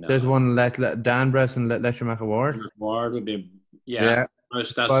 No. There's one Dan Breslin, Letcher McAward. Ward would be, Yeah.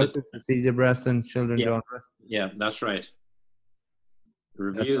 That's it. Cecilia Breslin, children John Breslin. Yeah, that's right.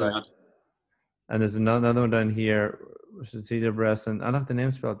 Review that. Right. And there's another one down here, Cecilia Breslin. I look, the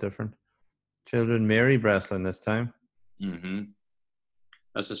name spelled different. Children Mary Breslin this time. Mm-hmm.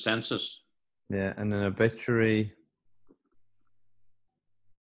 That's a census. Yeah, and an obituary.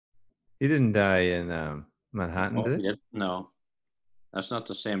 He didn't die in Manhattan, did he? No, that's not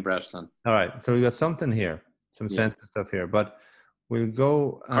the same Breslin. All right, so we got something here, some census stuff here, but we'll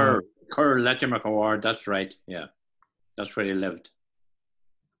go. Kerr Letcher McAward, that's right. Yeah, that's where he lived.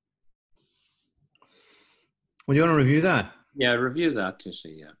 Well, you want to review that? Yeah, review that. You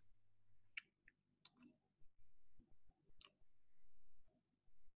see, yeah.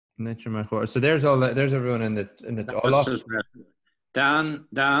 Letcher McAward. So there's all that. There's everyone in the.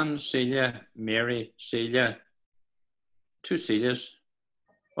 Dan, Celia, Mary, Celia, 2 Celias.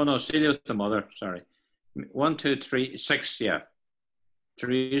 Oh no, Celia's the mother. Sorry, 1, 2, 3, 6. Yeah,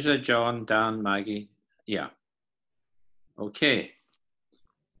 Teresa, John, Dan, Maggie. Yeah. Okay.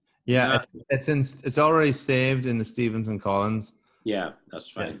 Yeah, it's already saved in the Stevens and Collins. Yeah, that's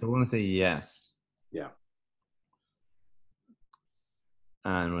fine. Yeah, so I want to say yes. Yeah.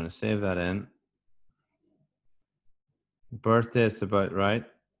 And I'm going to save that in. Birthday, it's about right.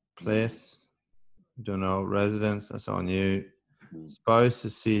 Place, don't know. Residence, that's on you. Mm-hmm. Spouse,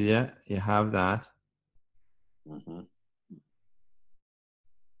 Cecilia, you have that. Mm-hmm.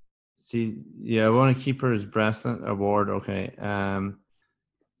 See, yeah, I want to keep her as Breslin Award. Okay.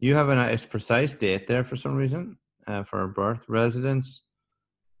 You have a precise date there for some reason for her birth. Residence,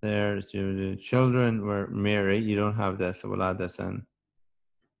 there's your children were Mary. You don't have this, so we'll add this in.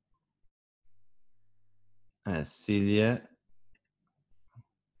 Celia.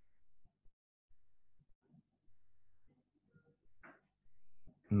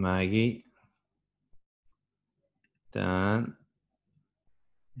 Maggie. Dan.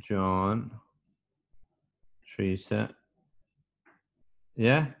 John. Teresa.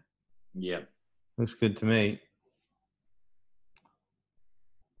 Yeah? Yeah. Looks good to me.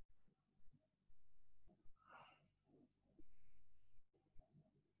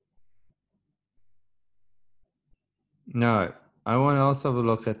 Now, I want to also have a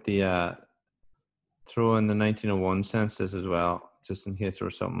look at the throw in the 1901 census as well, just in case there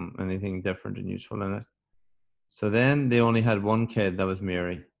was anything different and useful in it. So then they only had one kid, that was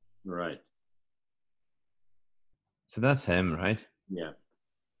Mary. Right. So that's him, right? Yeah.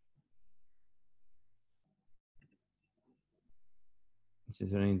 Is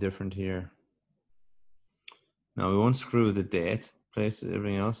there anything different here? No, we won't screw with the date. Place,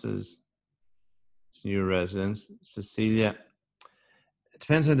 everything else is new residence. Cecilia. It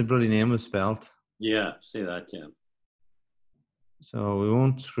depends how the bloody name was spelled. Yeah, see that, yeah. So we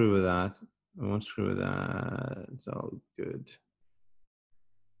won't screw with that. We won't screw with that. It's all good.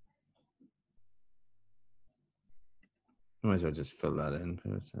 Might as well just fill that in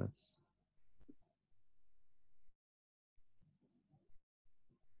because that's.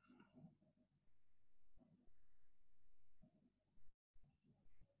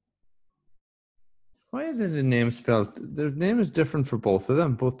 Why is the name spelled? Their name is different for both of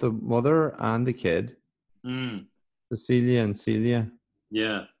them, both the mother and the kid. Cecilia and Celia.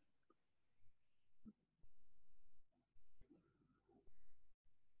 Yeah.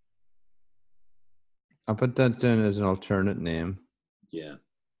 I'll put that down as an alternate name. Yeah.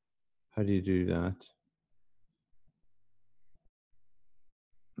 How do you do that?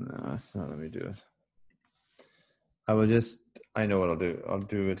 No, that's not. Let me do it. I know what I'll do. I'll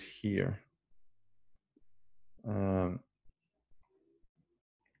do it here.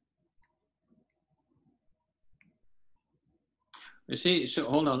 You see, so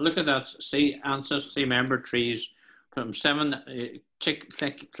hold on, look at that. See ancestry member trees from 7.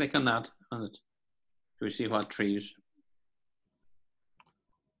 Click on that. On it. Do we see what trees?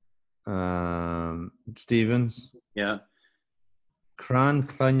 Stevens. Yeah. Cran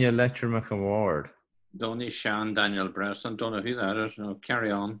Clanya Letcher McAward. Donny Shan Daniel Breslin. Don't know who that is. No, carry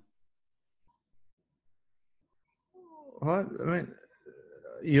on. What? I mean,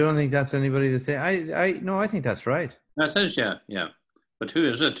 you don't think that's anybody to say? No, I think that's right. That is, yeah. But who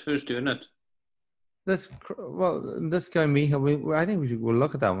is it? Who's doing it? this guy Michael. I think we'll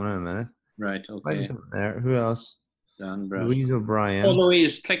look at that one in a minute. Right. Might be Okay. something there. Who else? Dan Breast. Louise O'Brien. Oh,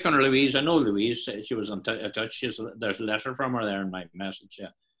 Louise. Click on Louise. I know Louise. She was in touch. There's a letter from her there in my message. Yeah.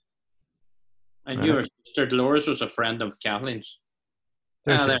 I knew her sister Dolores was a friend of Kathleen's.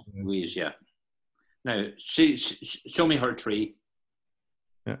 There's Louise. Yeah. Now, show me her tree.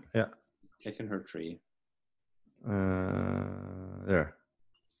 Yeah. Click on her tree. There.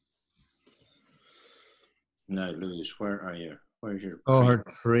 No, Louise, where are you? Where's your tree? Oh, her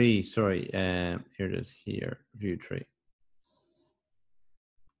tree. Sorry. Here it is. Here, view tree.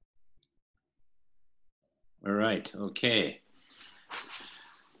 All right. Okay.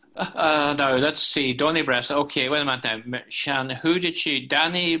 Now let's see. Donny Breslin. Okay, wait a minute now. Shan, who did she?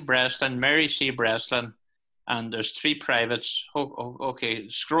 Danny Breslin, Mary C. Breslin, and there's 3 privates. Okay,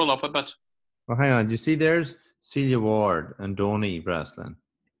 scroll up a bit. Well, hang on. Do you see there's Celia Ward and Donny Breslin?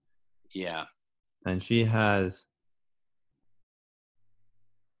 Yeah. And she has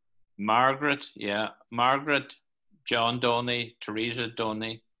Margaret. Yeah, Margaret, John Donny, Teresa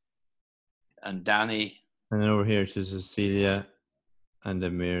Donny, and Danny. And then over here she's Cecilia and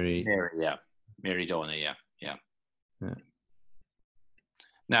then Mary. Yeah. Mary Donny. Yeah.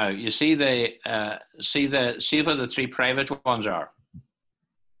 Now you see see where the 3 private ones are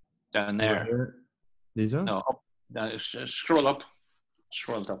down there. These ones? No, scroll up.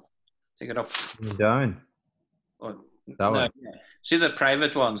 Take it up. Down. Oh, that way. Yeah. See the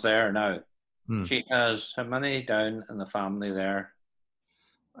private ones there now. She has how many down in the family there?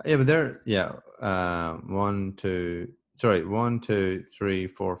 Yeah, but they're 1, 2, 3,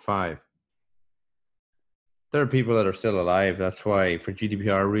 4, 5. There are people that are still alive. That's why, for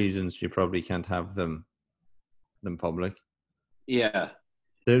GDPR reasons, you probably can't have them public. Yeah.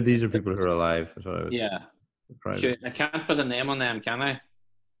 These are people who are alive. That's what I would I can't put a name on them, can I?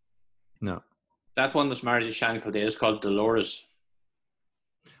 No. That one that's married to Shan Kildare is called Dolores.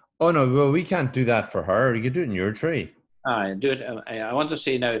 Oh, no. Well, we can't do that for her. You can do it in your tree. Do it. I want to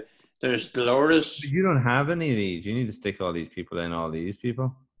see now. There's Dolores. But you don't have any of these. You need to stick all these people in, all these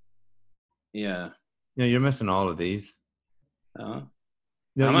people. Yeah. No, you're missing all of these. Oh.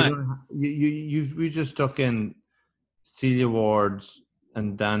 No, we just stuck in Celia Ward's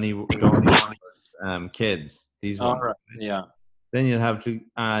and Donny kids. These ones. Right. Yeah. Then you'll have to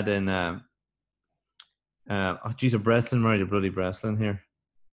add in. A Breslin married a bloody Breslin here.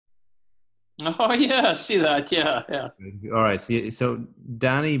 Oh yeah, see that? Yeah. All right. So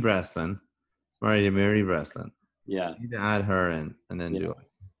Danny Breslin married a Mary Breslin. Yeah. So you need to add her in and then do it.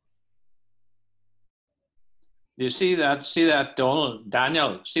 Do you see that? See that,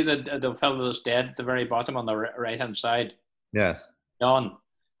 Daniel? See the fellow that's dead at the very bottom on the right hand side? Yes. Don.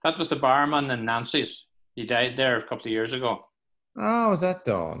 That was the barman in Nancy's. He died there a couple of years ago. Oh, was that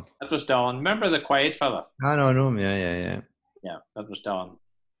Don? That was Don. Remember the quiet fella? I know him. Yeah. Yeah, that was Don.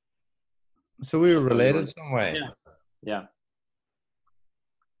 So we were related some way. Yeah.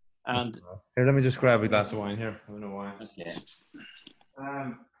 And here, let me just grab a glass of wine here. I don't know why. Okay.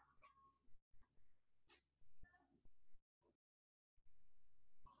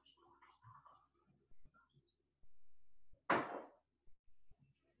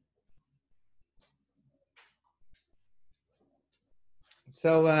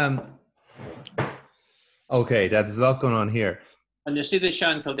 So, okay, there's a lot going on here. And you see the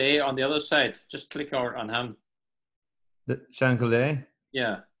Shan Kildare on the other side. Just click on him. The Shan Kildare?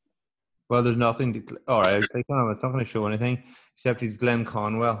 Yeah. Well, there's nothing to. All right, I'll click on him. It's not going to show anything except he's Glenn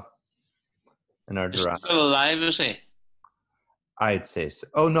Conwell in our draft. Still alive, is he? I'd say so.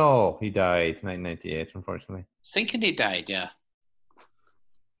 Oh no, he died in 1998, unfortunately. Thinking he died, yeah.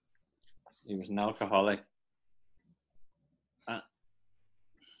 He was an alcoholic.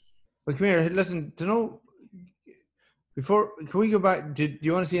 But come here, listen. Before, can we go back? Do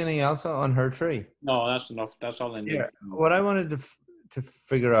you want to see anything else on her tree? No, that's enough. That's all I need. Yeah. What I wanted to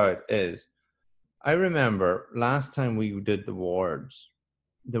figure out is, I remember last time we did the wards,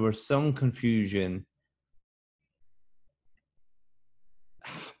 there was some confusion.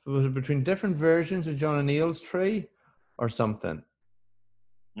 Was it between different versions of John O'Neill's tree or something?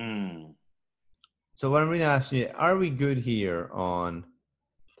 So what I'm really asking you, are we good here on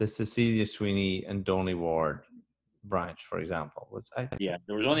the Cecilia Sweeney and Donny Ward branch, for example? Yeah,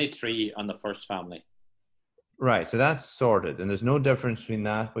 there was only 3 on the first family. Right, so that's sorted, and there's no difference between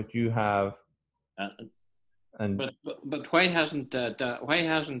that. But you have, but why hasn't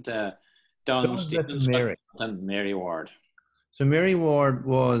Don Stevens and Mary Ward? So Mary Ward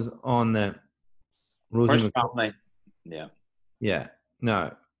was on the Rosie first family. Yeah. Yeah.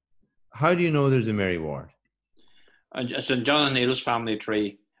 Now, how do you know there's a Mary Ward? It's in John O'Neill's family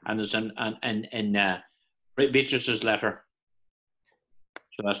tree. and is in Beatrice's letter.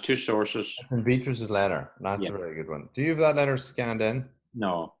 So that's two sources. In Beatrice's letter. That's a very good one. Do you have that letter scanned in?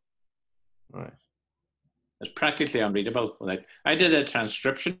 No. Right. It's practically unreadable. Like, I did a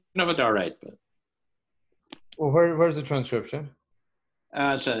transcription of it, all right. But well, where's the transcription?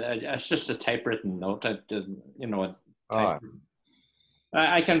 It's just a typewritten note. I didn't, Right.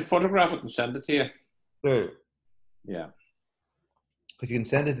 I can photograph it and send it to you. Dude. Yeah. But you can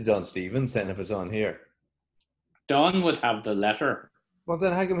send it to Don Stevens then if it's on here. Don would have the letter. Well,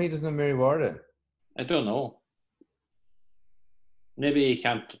 then how come he doesn't have Mary Warden? I don't know. Maybe he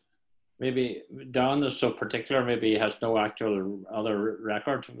can't. Maybe Don is so particular. Maybe he has no actual other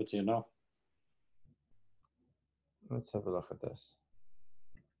record of it. Let's have a look at this.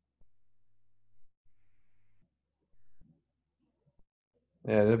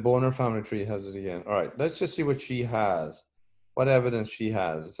 Yeah, the Bonner family tree has it again. All right, let's just see what she has. What evidence she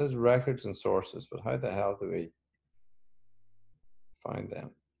has. It says records and sources, but how the hell do we find them?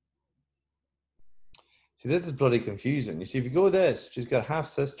 See, this is bloody confusing. You see, if you go with this, she's got half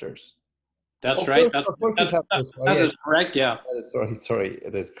sisters. That's right. That is correct, yeah. Sorry,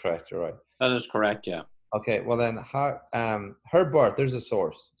 it is correct, you're right. That is correct, yeah. Okay, well then, her birth, there's a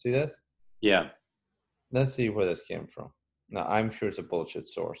source. See this? Yeah. Let's see where this came from. Now, I'm sure it's a bullshit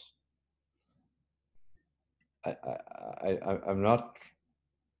source. I'm not.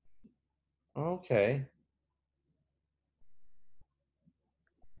 Okay.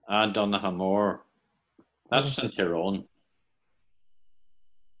 Donahan Moore. That's St. Tyrone.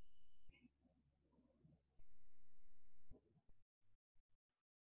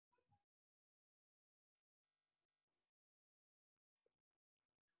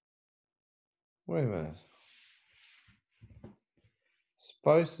 Wait a minute.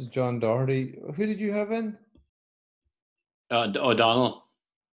 Spouse is John Doherty. Who did you have in? O'Donnell.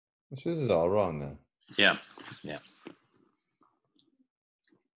 This is all wrong then. Yeah, yeah.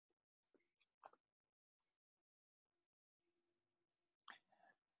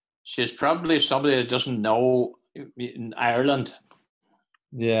 She's probably somebody that doesn't know in Ireland.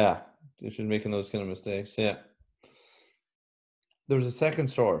 Yeah, she's making those kind of mistakes. Yeah. There was a second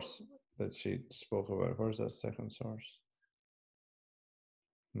source that she spoke about. Where's that second source?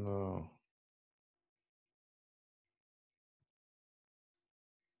 No.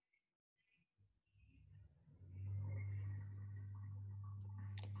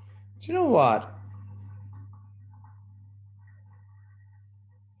 Do you know what?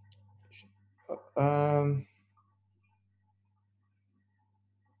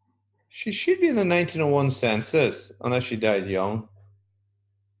 She should be in the 1901 census, unless she died young.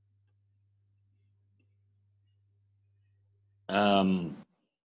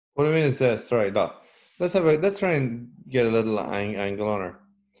 What I mean is this. Sorry, look. Let's try and get a little angle on her.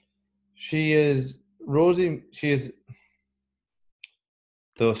 She is Rosie. She is.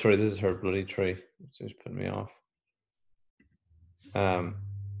 Oh, sorry. This is her bloody tree. It's just putting me off.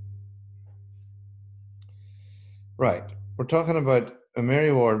 Right. We're talking about a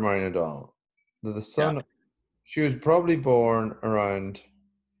Mary Ward Marion O'Donnell. The son. Yeah. She was probably born around.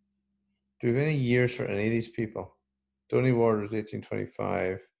 Do we have any years for any of these people? Donny Ward was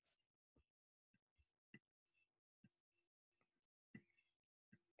 1825.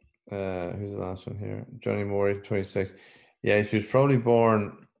 Who's the last one here? Johnny Moore, 26. Yeah, she was probably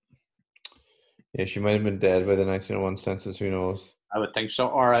born. Yeah, she might have been dead by the 1901 census. Who knows? I would think so,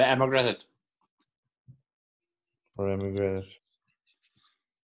 or emigrated.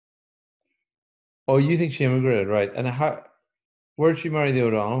 Oh, you think she immigrated, right? And where did she marry the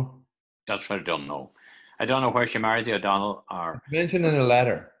O'Donnell? That's what I don't know. I don't know where she married the O'Donnell. Or mentioned in a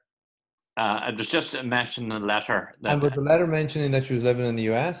letter. It was just mentioned in a letter. And was the letter mentioning that she was living in the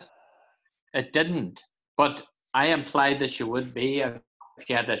US? It didn't, but I implied that she would be if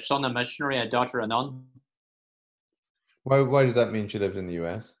she had a son a missionary, a daughter a nun. Why did that mean she lived in the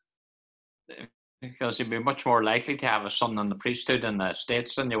US? Because you'd be much more likely to have a son in the priesthood in the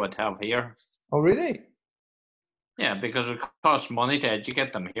States than you would have here. Oh, really? Yeah, because it costs money to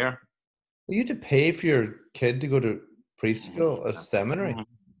educate them here. You had to pay for your kid to go to priest school, a seminary.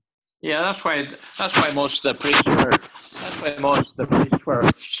 Yeah, that's why most of the priests were. That's why most of the priests were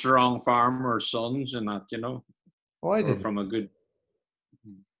strong farmer sons, and that Oh, I didn't. From a good.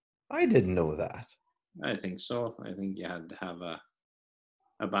 I didn't know that. I think so. I think you had to have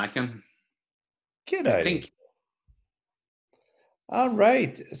a backing. Get out. I think. All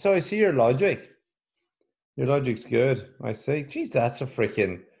right. So I see your logic. Your logic's good. I say, geez, that's a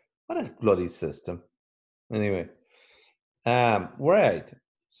freaking, what a bloody system. Anyway, right.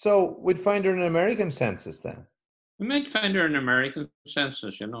 So we'd find her in an American census then. We might find her in American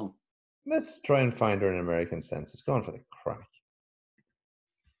census, you know. Let's try and find her in American census. Going for the crack.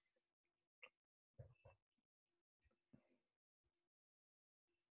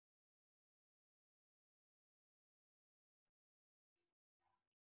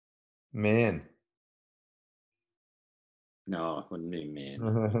 Man. No, it wouldn't be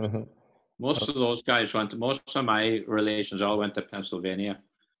Maine. Most of those guys most of my relations all went to Pennsylvania.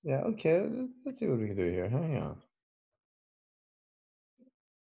 Yeah, okay. Let's see what we can do here. Hang on.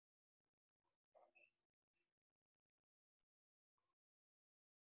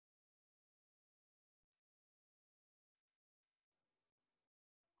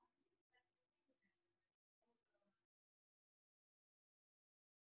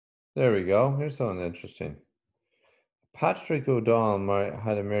 There we go. Here's something interesting. Patrick O'Donnell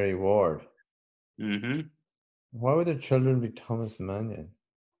had a Mary Ward. Mm-hmm. Why would their children be Thomas Mannion?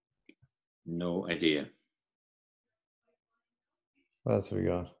 No idea. What else have we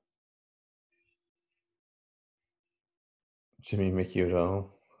got? Jimmy Mickey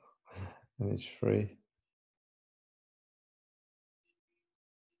O'Donnell. And it's free.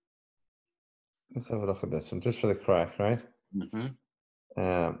 Let's have a look at this one, just for the crack, right?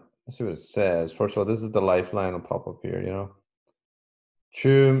 Mm-hmm. Let's see what it says. First of all, this is the lifeline will pop up here, you know.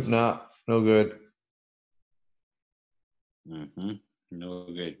 Choom, nah, no good. Mm-hmm. No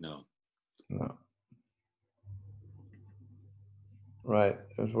good, no. No. Right,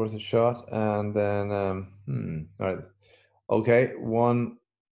 it was worth a shot. And then, all right. Okay, one,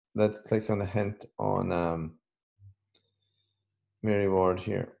 let's click on the hint on Mary Ward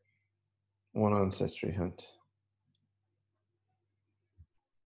here. One ancestry hint.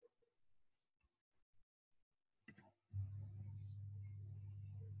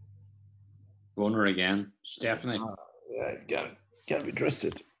 Boner again. Stephanie. Yeah, can't be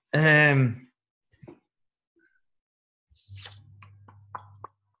trusted. Let's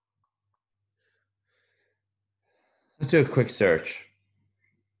do a quick search.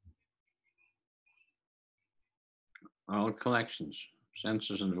 All collections,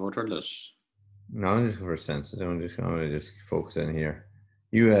 census and voter lists. No, I'm just for census. I'm going to just focus in here.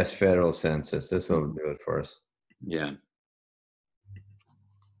 U.S. federal census. This will do it for us. Yeah.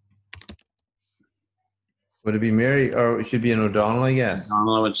 Would it be Mary, or it should be an O'Donnell, I guess?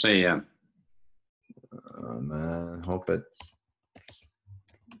 O'Donnell, I would say, yeah. Oh, man. Hope it's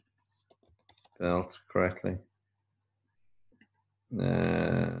spelled correctly.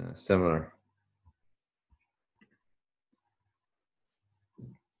 Similar.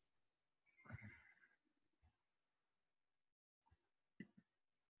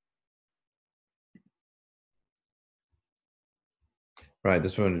 Right,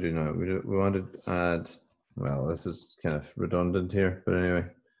 this one to do now. We want to add, well, this is kind of redundant here, but anyway.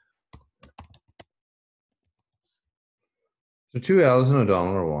 So two L's in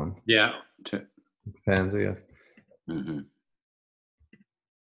O'Donnell or one? Yeah. Depends, I guess. Mm-hmm.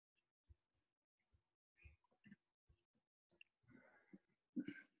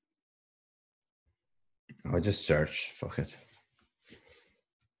 I'll just search. Fuck it.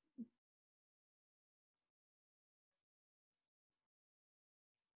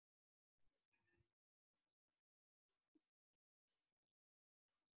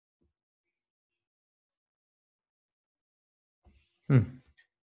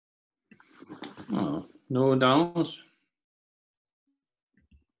 Oh, no O'Donnells.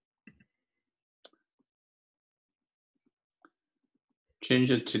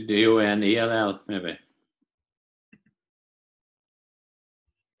 Change it to Donell, maybe.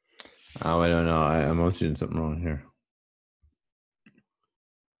 Oh, I don't know. I must be doing something wrong here.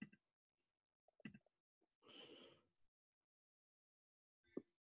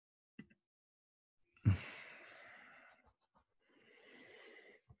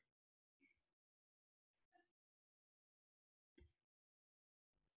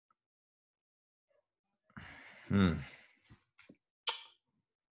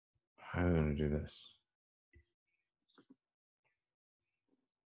 How am I going to do this?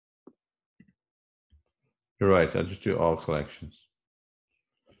 You're right. I'll just do all collections.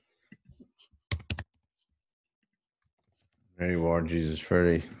 Mary Ward, Jesus,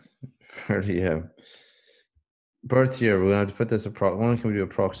 fairly. Birth year, we're going to have to put this when can we do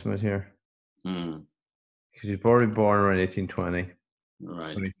approximate here? Because he's probably born around 1820.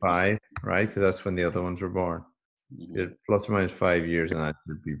 Right. 25, right? Because that's when the other ones were born. Mm-hmm. Plus or minus 5 years, and that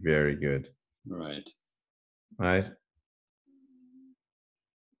would be very good. Right. Right?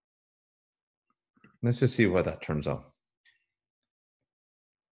 Let's just see what that turns out.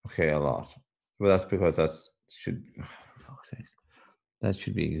 Okay, a lot. Well, that's because that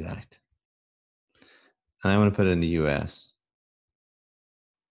should be exact. And I want to put it in the US.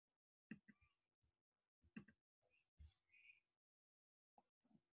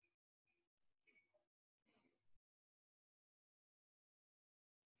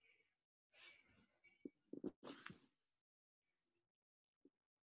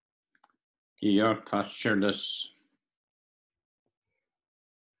 Your cultureless.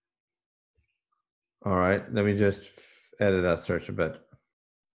 All right, let me just edit that search a bit.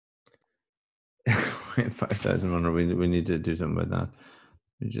 5,000 we need to do something about that.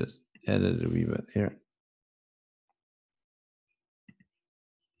 We just edit it a wee bit here.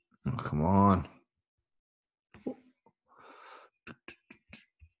 Oh, come on.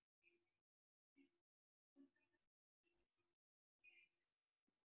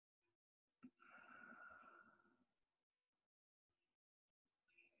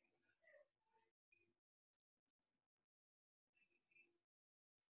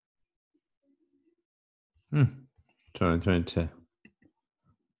 Sorry, I'm trying to.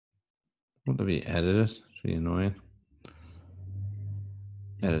 What do we edit it? It's really annoying.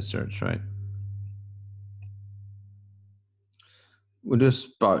 Edit search, right? We'll do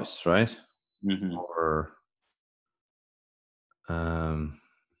spouse, right? Mm-hmm. Or not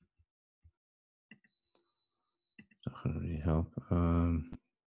gonna really help.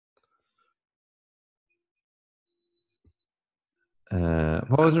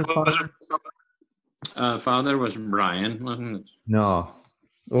 What was her father? Father was Brian, wasn't it? No.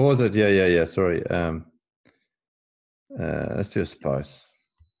 What was it? Yeah. Sorry. Let's do a spouse.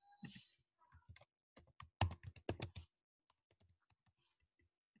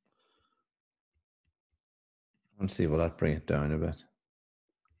 Let's see, will that bring it down a bit?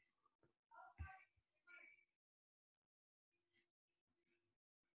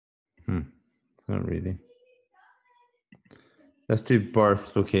 Not really. Let's do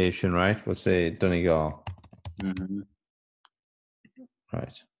birth location, right? We'll say Donegal. Mm-hmm.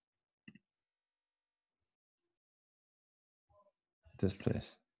 Right. This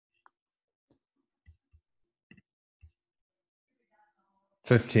place.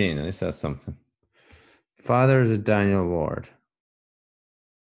 15, at least that's something. Father is a Daniel Ward.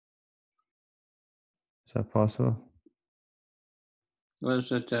 Is that possible?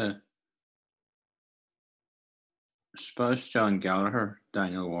 Was it spouse John Gallagher,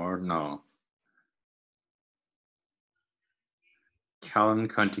 Daniel Ward? No. Callan,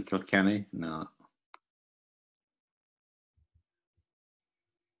 County Kilkenny? No.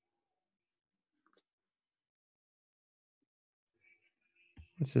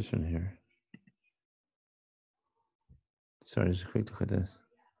 What's this one here? Sorry, just a quick look at this.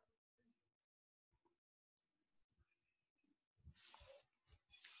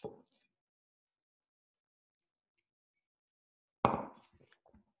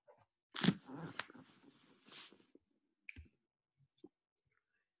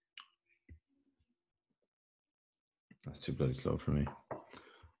 That's too bloody slow for me.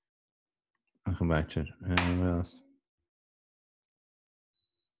 I'll come back to it. What else?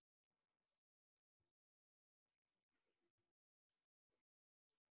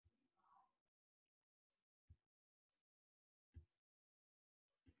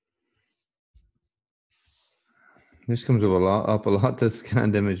 This comes up a lot, this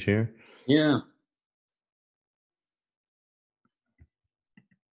scanned image here. Yeah.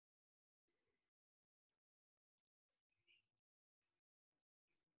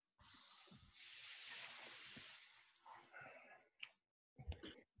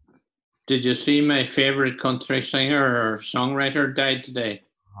 Did you see my favorite country singer or songwriter died today?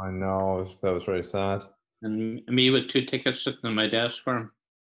 I know, that was very sad. And me with 2 tickets sitting on my desk for him.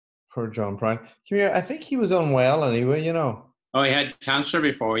 Poor John Prine. Come here, I think he was unwell anyway, you know. Oh, he had cancer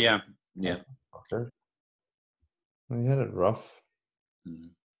before, yeah. Yeah. He had it rough. Mm-hmm.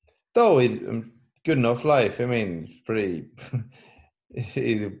 Though he good enough life. I mean, it's pretty.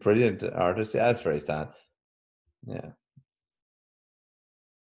 He's a brilliant artist. Yeah, that's very sad. Yeah.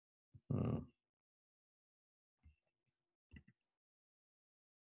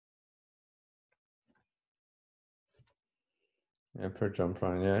 Yeah, poor John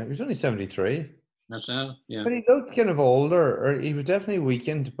Prine. Yeah, he was only 73. That's it. Yeah. But he looked kind of older, or he was definitely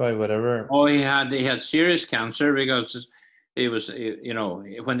weakened by whatever. Oh, he had serious cancer because he was, you know,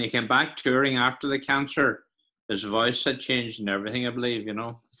 when he came back touring after the cancer, his voice had changed and everything, I believe, you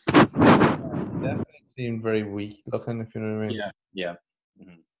know. Definitely seemed very weak looking, if you know what I mean. Yeah.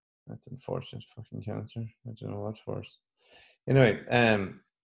 Mm-hmm. That's unfortunate. Fucking cancer. I don't know what's worse. Anyway,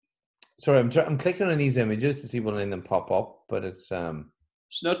 sorry, I'm clicking on these images to see one of them pop up, but it's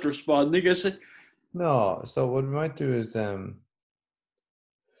not responding, is it? no. So what we might do is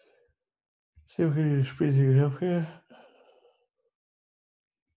See if we can speed it up here.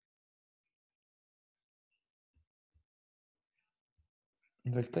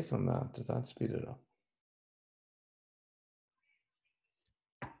 If I click on that, does that speed it up?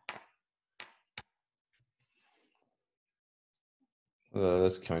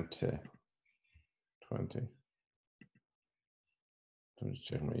 Let's count to 20. I'm just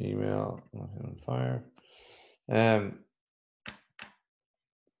checking my email. Nothing on fire.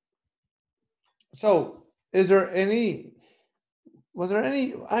 So, was there any?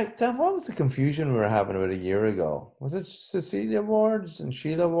 Dan, what was the confusion we were having about a year ago? Was it Cecilia Awards and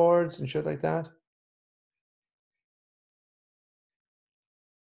Sheila Awards and shit like that?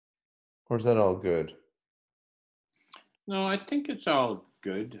 Or is that all good? No, I think it's all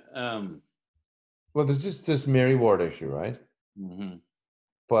good. Well, there's just this Mary Ward issue, right? Mm-hmm.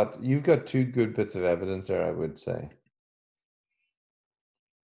 But you've got two good bits of evidence there, I would say.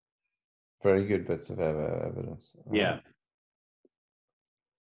 Very good bits of evidence. Yeah.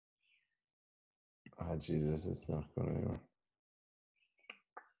 Jesus, it's not going anywhere.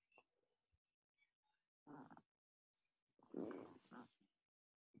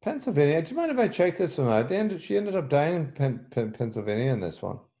 Pennsylvania. Do you mind if I check this one out? She ended up dying in Pennsylvania in this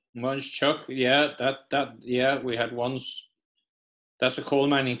one. One's Chuck. Yeah, yeah, we had ones. That's a coal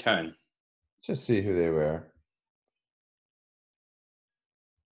mining town. Just see who they were.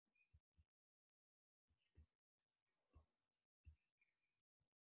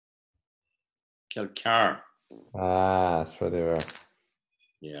 Kilcar. Ah, that's where they were.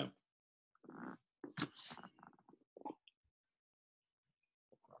 Yeah.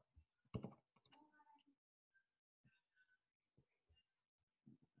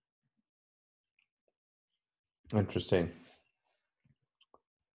 Interesting.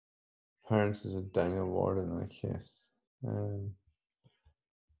 Parents is a dang award in that case.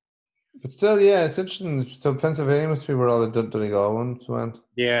 But still, yeah, it's interesting. So Pennsylvania must be where all the Donegal ones went.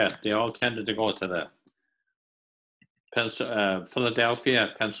 Yeah, they all tended to go to the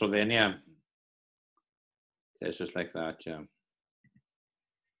Philadelphia, Pennsylvania, places like that. Yeah.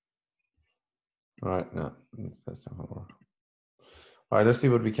 All right, no, that's not gonna work. All right, let's see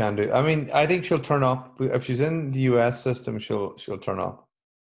what we can do. I mean, I think she'll turn up if she's in the US system. She'll turn up.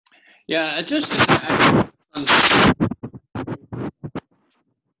 Yeah, it just.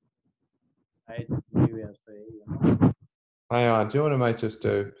 Hang on, do you know what I might just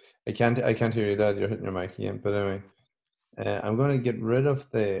do? I can't hear you, Dad. You're hitting your mic again. But anyway, I'm going to get rid of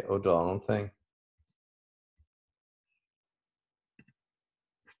the O'Donnell thing.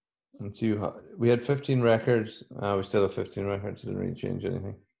 And see we had 15 records. We still have 15 records. It didn't really change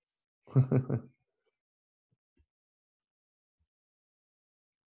anything.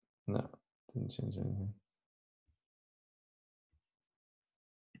 No, didn't change anything.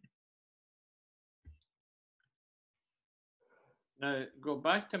 Now go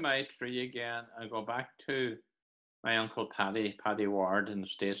back to my tree again and go back to my uncle Paddy Ward in the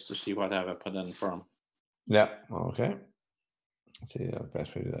States to see what I put in for him. Yeah, okay. Let's see, the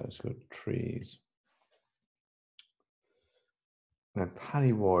best way to do that is go to trees. Now,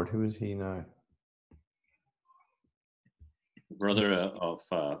 Paddy Ward, who is he now? Brother of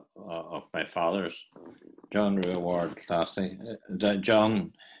my father's, John Rue Ward, classy.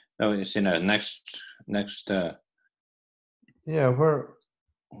 John, no, you see now, next. Yeah,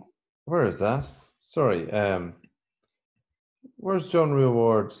 where is that? Sorry, where's John Rue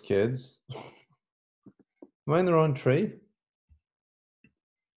Ward's kids? Am I in the wrong tree?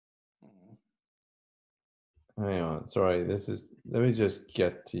 Hang on, sorry, let me just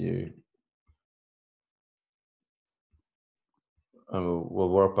get to you. And we'll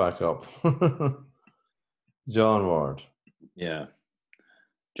work back up. John Ward. Yeah.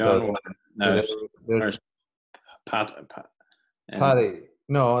 John Ward. No, there's Paddy.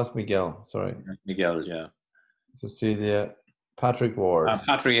 No, that's Miguel. Sorry. Miguel, yeah. Cecilia. Patrick Ward.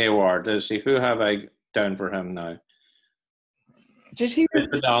 Patrick A. Ward. Let's see, who have I down for him now? Did he? Grace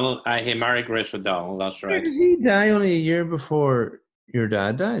O'Donnell. He married Grace O'Donnell. That's right. Did he die only a year before your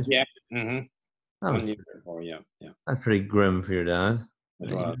dad died? Yeah. Mm-hmm. 1 year before. Yeah. That's pretty grim for your dad.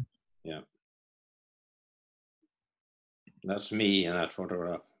 It was. Yeah. That's me in that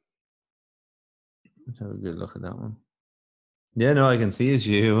photograph. Let's have a good look at that one. Yeah, no, I can see it's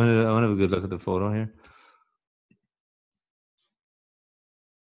you. I want to have a good look at the photo here.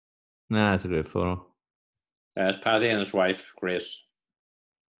 Nah, it's a great photo. It's Paddy and his wife, Grace.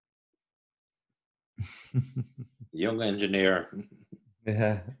 Young engineer.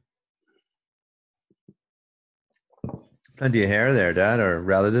 Yeah. Plenty of hair there, Dad, or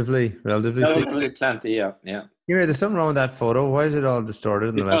relatively. Plenty, yeah. Here, there's something wrong with that photo. Why is it all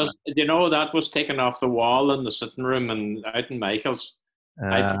distorted in the left? Because, that was taken off the wall in the sitting room and out in Michael's.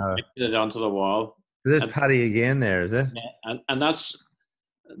 I projected it onto the wall. So there's Paddy again there, is it? Yeah, and that's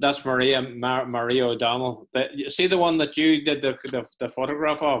Maria O'Donnell. See the one that you did the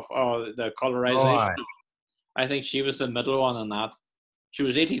photograph of, the colorization? Oh, I think she was the middle one in that. She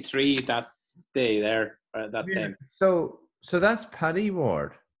was 83 that day there, that time. So that's Paddy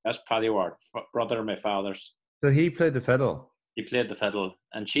Ward. That's Paddy Ward, brother of my father's. So he played the fiddle. He played the fiddle,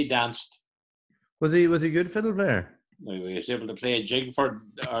 and she danced. Was he a good fiddle player? He was able to play a jig for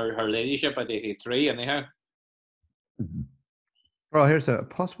her ladyship at 83, anyhow. Oh, here's a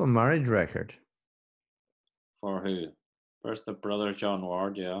possible marriage record. For who? First the brother John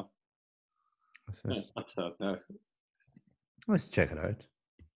Ward, yeah. I thought no. Let's check it out.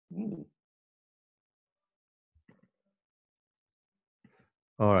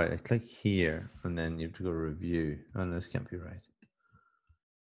 All right, I click here, and then you have to go review. Oh, no, this can't be right.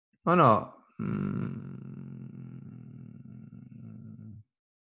 Oh, no.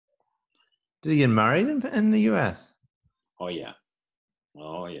 Did he get married in the US? Oh, yeah.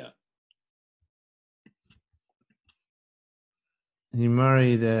 Oh, yeah. He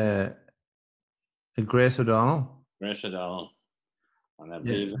married Grace O'Donnell? Grace O'Donnell. And I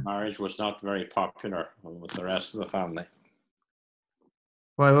believe the marriage was not very popular with the rest of the family.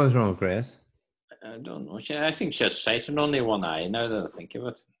 Why, what was wrong with Grace? I don't know. I think she has sight in only one eye, now that I think of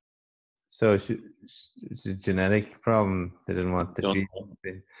it. So it's a genetic problem. They didn't want the gene.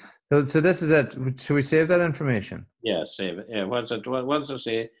 So this is it. Should we save that information? Yeah, save it. Yeah, what's it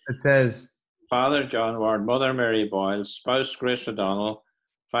say? It says Father John Ward, Mother Mary Boyle, spouse Grace O'Donnell,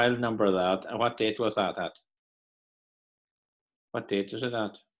 file number that. And what date was that at? What date is it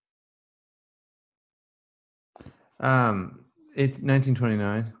at? It's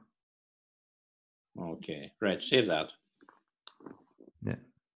 1929. Okay, right. Save that. Yeah.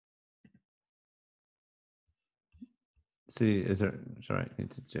 See, is there? Sorry, I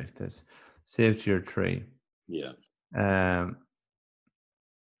need to check this. Save to your tree. Yeah. No,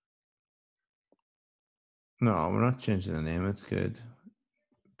 we're not changing the name. It's good.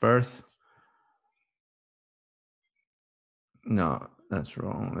 Birth. No, that's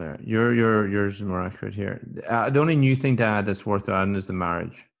wrong there. Yours is more accurate here. The only new thing to add that's worth adding is the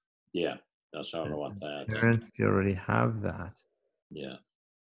marriage. Yeah, that's all I want to add. Parents, you already have that. Yeah.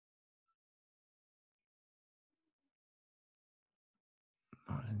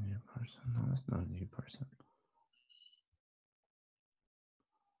 Not a new person. No, that's not a new person.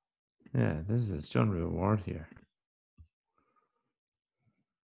 Yeah, this is John Real Ward here.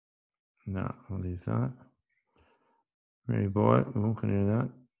 No, we'll leave that. Mary Boy, we won't hear that.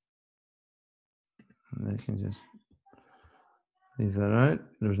 And they can just leave that out.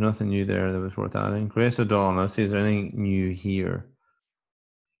 There was nothing new there that was worth adding. Grace O'Donnell, let's see, is there anything new here?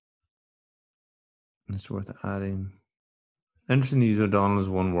 It's worth adding. Interesting to use O'Donnell as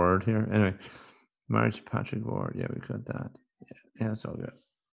one word here. Anyway, marriage to Patrick Ward. Yeah, we got that. Yeah, that's all good.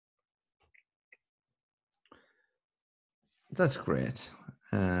 That's great.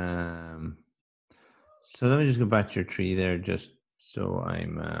 So let me just go back to your tree there, just so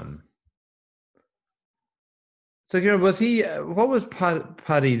I'm. So, Kieran, was he? What was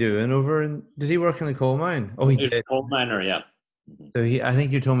Paddy doing over in? Did he work in the coal mine? Oh, he did. Coal miner, yeah. So I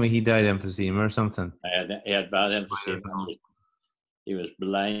think you told me he died of emphysema or something. He had bad emphysema. He was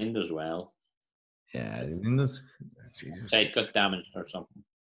blind as well. Yeah, I mean that's. Sight got damaged or something.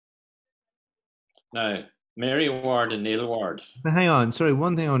 Now, Mary Ward and Neil Ward. Now, hang on, sorry.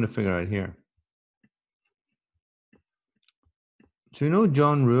 One thing I want to figure out here. So you know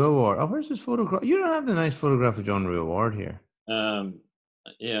John Rua Ward. Oh, where's his photograph? You don't have the nice photograph of John Rua Ward here.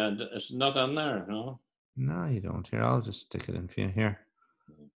 Yeah, it's not on there, no. No, you don't. Here, I'll just stick it in for you here.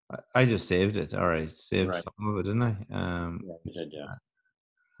 I just saved it. All right, saved some of it, didn't I? Yeah, you did, yeah.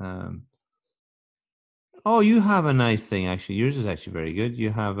 Oh, you have a nice thing actually. Yours is actually very good.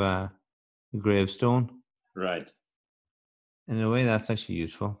 You have a gravestone. Right. In a way, that's actually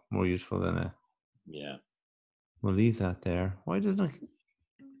useful. More useful than a. Yeah. We'll leave that there. Why doesn't it?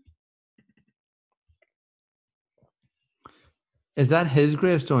 Is that his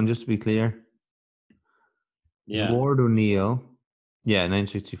gravestone? Just to be clear. Yeah. Ward O'Neill. Yeah,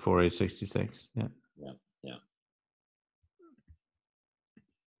 964, 866. Yeah. Yeah. Yeah.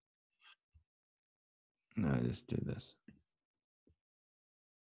 No, just do this.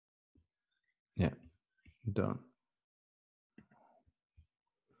 Yeah. Done.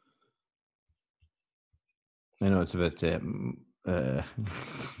 I know it's a bit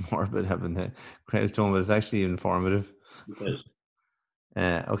morbid having the gravestone, but it's actually informative. It is.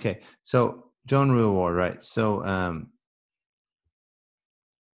 Okay, so John Rule Award, right? So,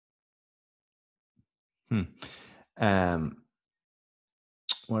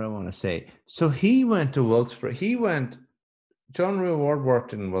 what I want to say. So he went to Wilkes-Barre. John Rule Ward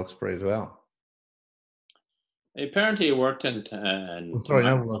worked in Wilkes-Barre as well. Apparently, he worked in Sorry,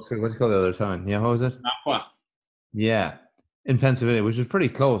 not Wilkes-Barre. What's it called the other town? Yeah, what was it? Aqua. Yeah, in Pennsylvania, which was pretty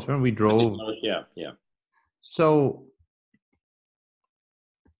close. Remember, we drove. Yeah. So,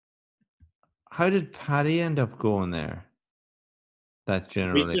 how did Paddy end up going there? That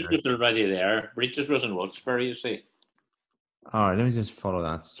generally. Breaches was already there. Breaches was in Wilkes-Barre, you see. All right, let me just follow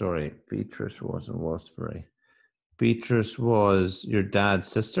that story. Beatrice was in Wilkes-Barre. Beatrice was your dad's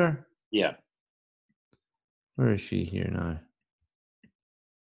sister? Yeah. Where is she here now?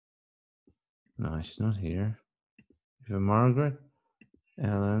 No, she's not here. You have Margaret,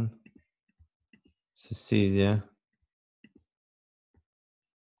 Ellen, Cecilia.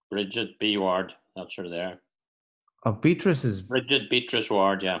 Bridget B. Ward. That's her there. Oh, Beatrice is... Beatrice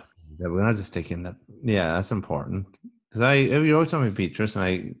Ward, yeah. Yeah, we're not just sticking that. Yeah, that's important. Because you always tell me Beatrice, and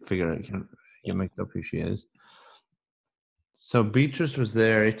I figure I can get mixed up who she is. So Beatrice was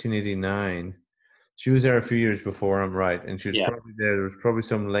there 1889. She was there a few years before, I'm right. And she was probably there. There was probably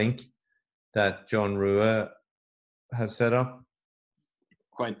some link that John Rua had set up.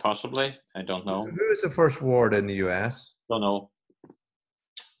 Quite possibly. I don't know. Who was the first ward in the US? Don't know.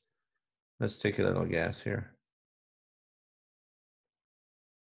 Let's take a little guess here.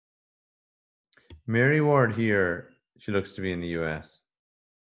 Mary Ward here, she looks to be in the US.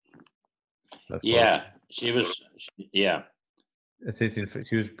 Yeah, she was, yeah. It's 1850.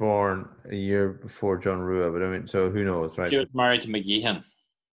 She was born a year before John Rua, but I mean, so who knows, right? She was married to McGeehan.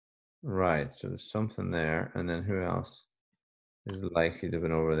 Right, so there's something there. And then who else is likely to have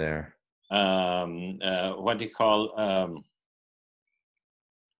been over there? What do you call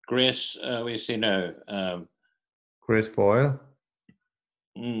Grace? We see now. Grace Boyle?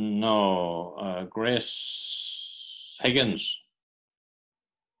 No, Grace Higgins.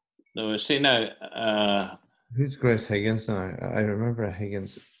 No, we see now. Who's Grace Higgins now? I remember a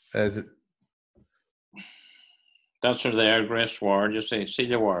Higgins. Is it? That's her there, Grace Ward. You see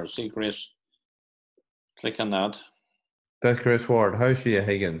Celia Ward. See Grace. Click on that. That's Grace Ward. How is she a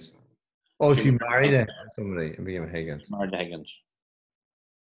Higgins? Oh, she married somebody and became a Higgins. Married a Higgins.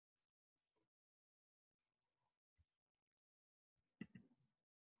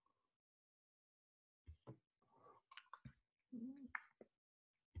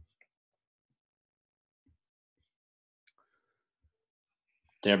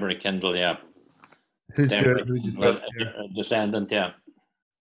 Deborah Kendall, yeah. Who's the descendant, yeah.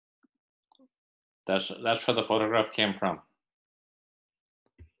 That's where the photograph came from.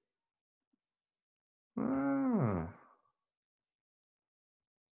 Ah.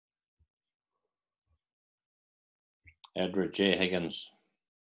 Edward J. Higgins.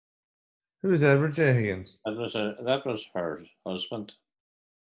 Who is Edward J. Higgins? That was her husband.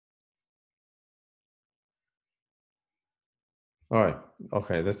 All right.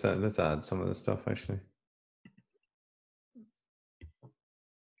 Okay. Let's add some of the stuff actually.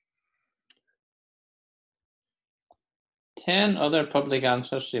 Ten other public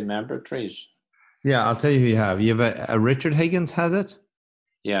ancestry member trees. Yeah, I'll tell you who you have. You have a Richard Higgins has it.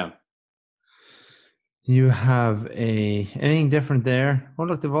 Yeah. You have anything different there? Oh,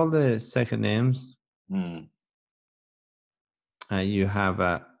 look, they've all the second names. Mm. You have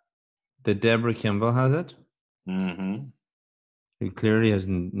the Deborah Kimball has it. Mm-hmm. Who clearly has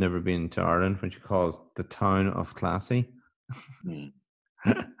never been to Ireland, when she calls the town of Classy. Mm.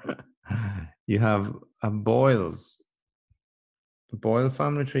 You have a Boyle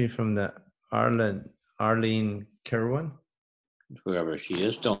family tree from the Arlene Kirwan. Whoever she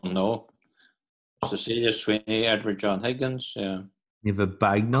is, don't know. Cecilia Sweeney, Edward John Higgins. Yeah. You have a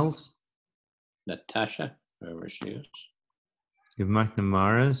Bagnalls. Natasha, whoever she is. You have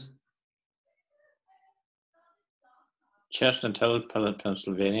McNamara's. Chestnut Hill,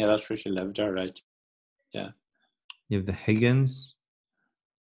 Pennsylvania. That's where she lived, all right. Yeah. You have the Higgins.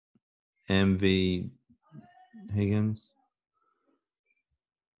 M.V. Higgins.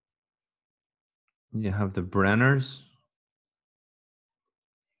 You have the Brenners.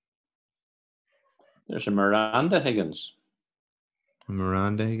 There's a Miranda Higgins.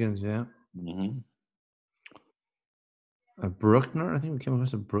 Miranda Higgins, yeah. Mm-hmm. A Bruckner, I think we came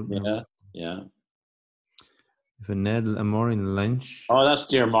across a Bruckner. Yeah. A Maureen Lynch. Oh, that's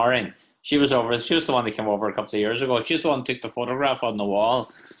dear Maureen. She was the one that came over a couple of years ago. She's the one who took the photograph on the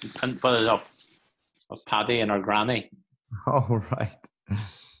wall and put it up of Paddy and her granny. Oh, right.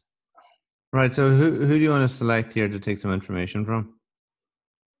 Right, so who do you want to select here to take some information from?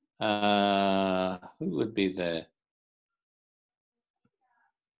 Who would be the?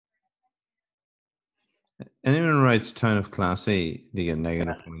 Anyone writes Town of Classy, they get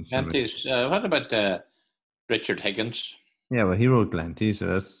negative points. What about Richard Higgins? Yeah, well, he wrote Glenty, so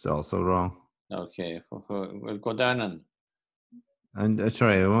that's also wrong. Okay, we'll go down and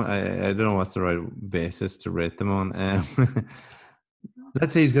sorry, I don't know what's the right basis to rate them on.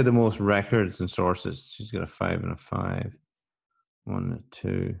 Let's say he's got the most records and sources. He's got a 5 and a 5, 1 and a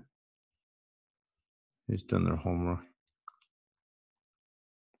 2. Who's done their homework?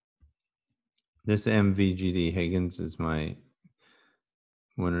 This MVGD Higgins is my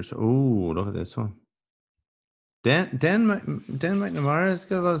winner. So, oh, look at this one. Dan McNamara's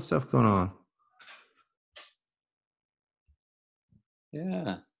got a lot of stuff going on.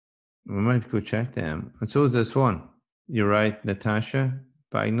 Yeah. We might go check them. And so is this one. You're right, Natasha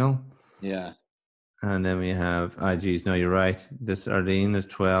Bagnall. Yeah. And then we have, geez, no, you're right. This Arlene is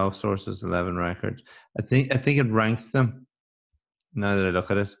 12 sources, 11 records. I think it ranks them. Now that I look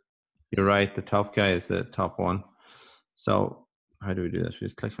at it, you're right. The top guy is the top one. So how do we do this? We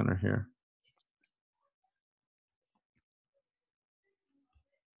just click on her here.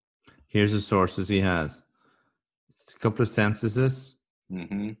 Here's the sources he has. It's a couple of censuses,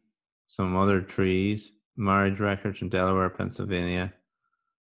 some other trees, marriage records from Delaware, Pennsylvania.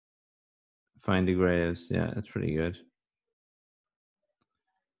 Find the graves. Yeah, that's pretty good.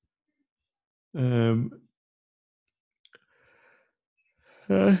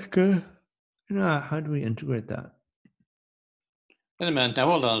 Good. How do we integrate that? Wait a minute. Now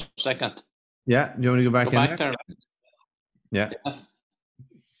hold on a second. Yeah, do you want to go back in there? Yeah. Death.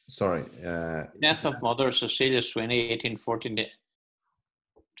 Sorry. Death of Mother Cecilia Sweeney, 1814.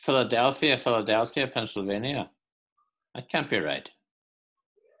 Philadelphia, Pennsylvania. That can't be right.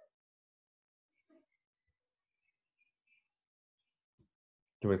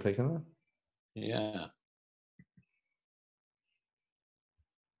 Do we click on that? Yeah.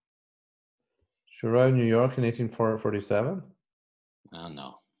 She arrived in New York in 1847? Oh,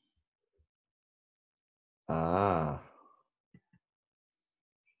 no.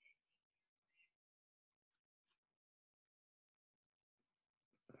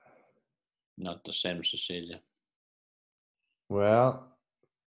 Not the same Cecilia. Well,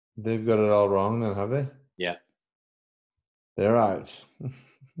 they've got it all wrong then, have they? Yeah. They're out.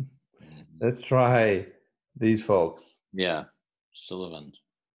 Let's try these folks. Yeah. Sullivan.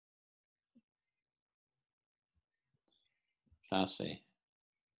 Classy.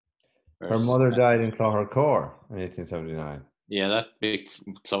 Her mother died in Cloghercore in 1879. Yeah, that'd be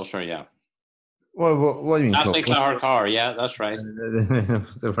closer, yeah. Well, what do you mean? Classic Cloghercore, yeah, that's right.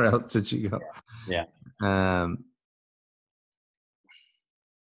 So where else did she go? Yeah.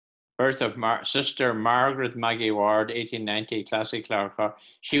 Birth of Sister Margaret Maggie Ward, 1890, Classic Cloghercore.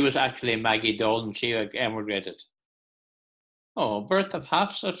 She was actually Maggie Dolan. She emigrated. Oh, birth of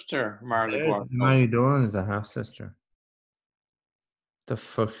half-sister Margaret Ward. Maggie Dolan is a half-sister. What the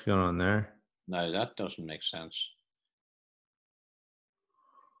fuck's going on there? No, that doesn't make sense.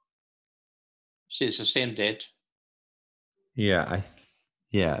 See, it's the same date. Yeah,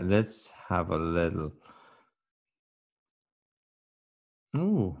 let's have a little.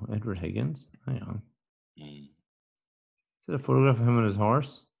 Oh, Edward Higgins. Hang on. Is it a photograph of him and his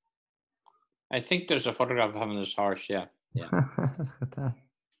horse? I think there's a photograph of him and his horse, yeah. Yeah. Look at that.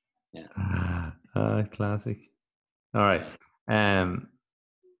 Yeah. Classic. All right. Yeah.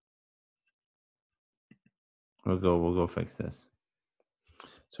 We'll go fix this.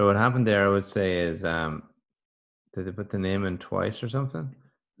 So what happened there, I would say, is did they put the name in twice or something?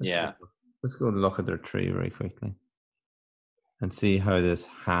 Let's go look at their tree very quickly and see how this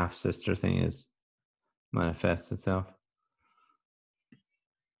half-sister thing manifests itself.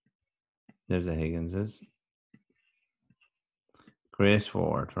 There's the Higginses. Grace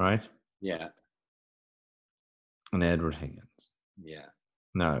Ward, right? Yeah. And Edward Higgins. Yeah.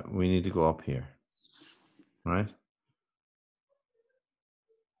 Now, we need to go up here, right?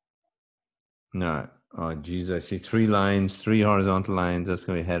 No. Oh, geez, I see 3 lines, 3 horizontal lines. That's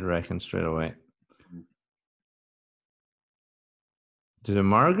going to be head wrecking straight away. There's a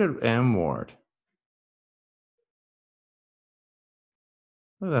Margaret M. Ward.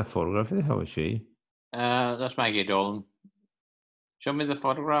 Look at that photograph. Who the hell is she? That's Maggie Dolan. Show me the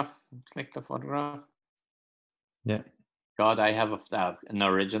photograph. Click the photograph. Yeah. God, I have an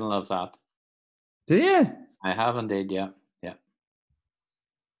original of that. Do you? I have indeed, yeah. Yeah.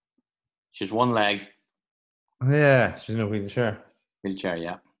 She's one leg. Oh, yeah, she's in a wheelchair. Wheelchair,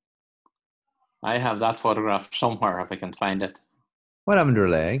 yeah. I have that photograph somewhere if I can find it. What happened to her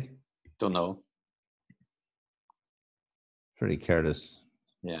leg? Don't know. Pretty careless.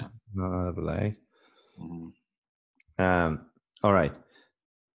 Yeah. Not have a leg. Mm-hmm. All right.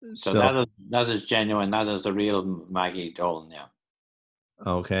 So that is genuine. That is the real Maggie Dolan. Yeah.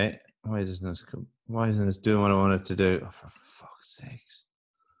 Okay. Why isn't this doing what I want it to do? Oh, for fuck's sakes.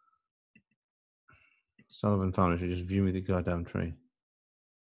 Sullivan Foundation, just view me the goddamn tree.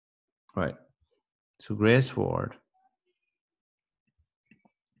 Right. So Grace Ward.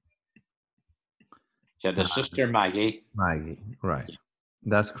 Yeah, the sister Maggie. Maggie, right. Yeah.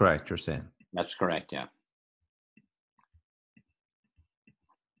 That's correct, you're saying. That's correct, yeah.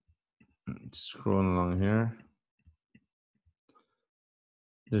 Scrolling along here.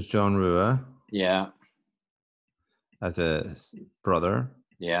 There's John Rua. Yeah. As a brother.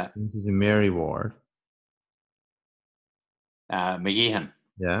 Yeah. This is a Mary Ward. McGeehan.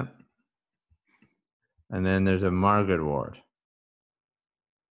 Yeah. And then there's a Margaret Ward.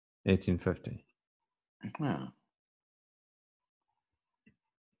 1850. Yeah.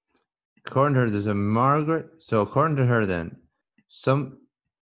 According to her, there's a Margaret. So according to her, then, some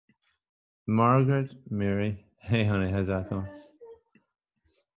Margaret, Mary. Hey, honey, how's that going?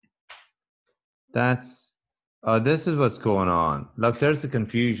 This is what's going on. Look, there's the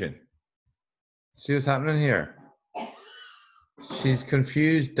confusion. See what's happening here? She's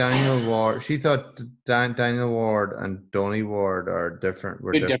confused Daniel Ward. She thought Daniel Ward and Donny Ward are different.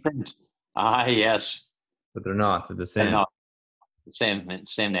 We're different. Ah, yes. But they're not. They're the same. They're not.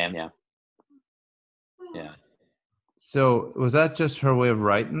 Same name, yeah. Yeah. So was that just her way of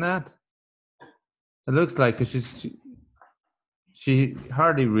writing that? It looks like because she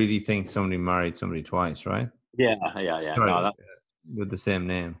hardly really thinks somebody married somebody twice, right? Yeah. Sorry, with the same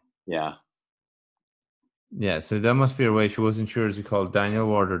name. Yeah. Yeah, so that must be her way. She wasn't sure is he called Daniel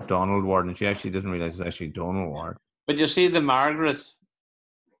Ward or Donald Ward, and she actually doesn't realize it's actually Donald Ward. But you see the Margaret.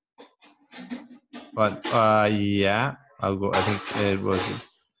 But yeah, I'll go. I think it was.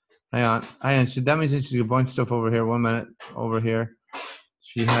 Hang on. So that means she's a bunch of stuff over here. 1 minute over here.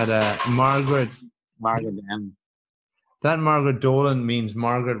 She had a Margaret. Margaret M. That Margaret Dolan means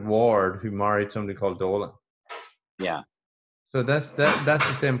Margaret Ward, who married somebody called Dolan. Yeah. So that's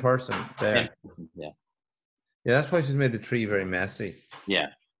the same person there. Yeah. Yeah, that's why she's made the tree very messy. Yeah.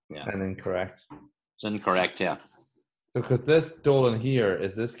 And incorrect. It's incorrect, yeah. Because this Dolan here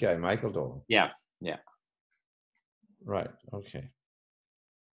is this guy, Michael Dolan. Yeah. Right, okay.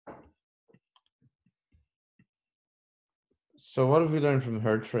 So what have we learned from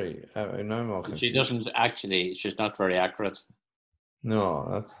her tree? Now I'm all confused. She doesn't actually, she's not very accurate.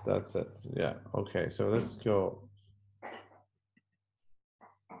 No, that's it. Yeah, okay, so let's go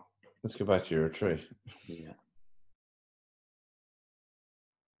back to your tree. Yeah.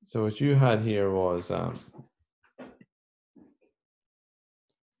 So what you had here was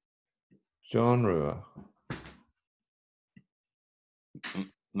John Rua.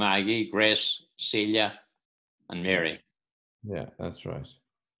 Maggie, Grace, Celia, and Mary. Yeah, that's right.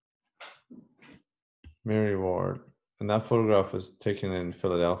 Mary Ward. And that photograph was taken in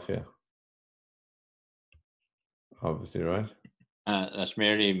Philadelphia. Obviously, right? That's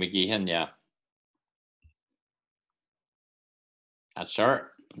Mary McGeehan, yeah. That's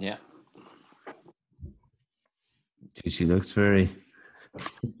her, yeah. She looks very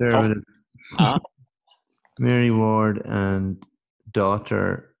conservative. Mary Ward and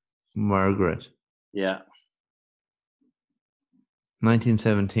daughter Margaret. Yeah.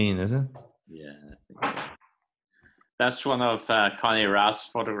 1917, is it? Yeah, I think so. That's one of Connie Rath's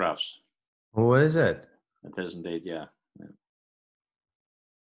photographs. Oh, is it? It is indeed, yeah.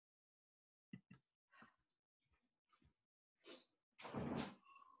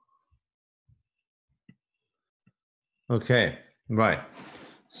 Okay, right.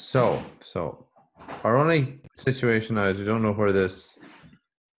 So our only situation now is we don't know where this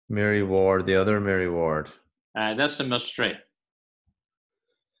Mary Ward, the other Mary Ward. That's a mystery.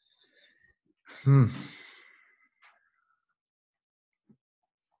 Mind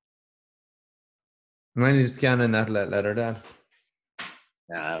you scan in that letter, Dad?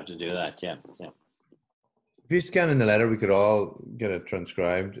 Yeah, I have to do that, yeah. If you scan in the letter, we could all get it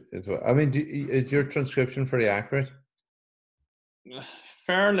transcribed as well. I mean, is your transcription pretty accurate?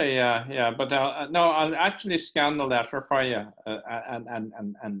 Fairly, yeah. But no, I'll actually scan the letter for you, and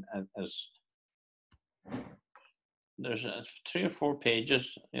as there's 3 or 4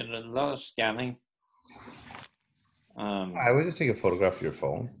 pages, a lot of scanning. I would just take a photograph of your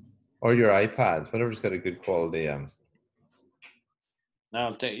phone or your iPad, whatever's got a good quality. No,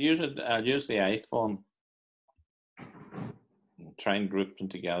 I'll use the iPhone. Try and group them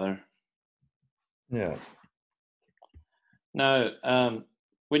together. Yeah. Now,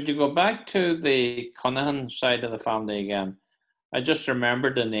 would you go back to the Connaghan side of the family again? I just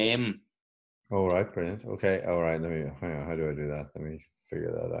remembered the name. All right, brilliant. Okay, all right. Let me hang on. How do I do that? Let me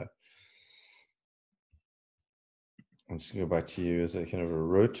figure that out. I'm just gonna go back to you as a kind of a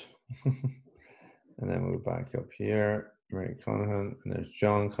route, and then we'll back up here. Mary Connaghan, and there's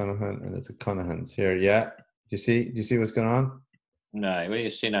John Connaghan, and there's a Connaghans here. Yeah. Do you see? Do you see what's going on? No, what do you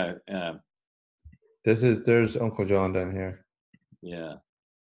see now? There's Uncle John down here. Yeah.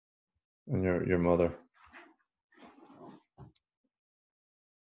 And your mother.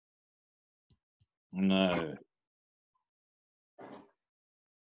 No.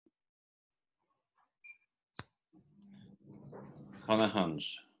 Connaghans.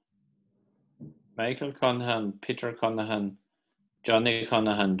 Michael Connaghan, Peter Connaghan, Johnny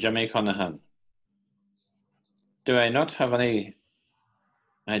Connaghan, Jimmy Connaghan. Do I not have any?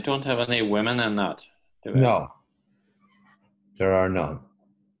 I don't have any women in that. Do I? No. There are none.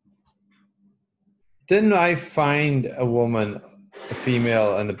 Didn't I find a woman, a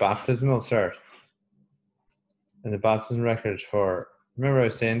female, in the baptismal cert? In the baptism records for, remember I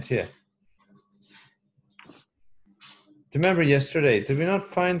was saying to you? Do you remember yesterday? Did we not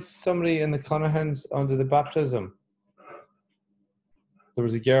find somebody in the Connaghans under the baptism? There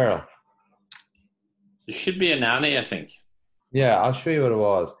was a girl. There should be a nanny, I think. Yeah, I'll show you what it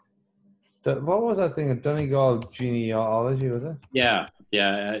was. What was that thing? A Donegal genealogy, was it? Yeah,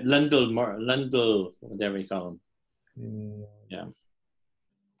 yeah. Lindell, whatever you call him. Yeah.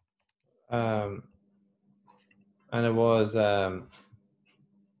 And it was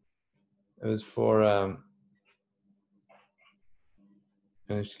for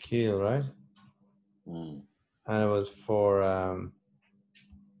Keel, right? Mm. And it was for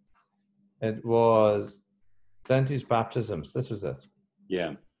it was Plenty's baptisms. This was it.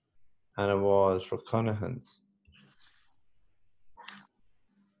 Yeah. And it was for Connaghans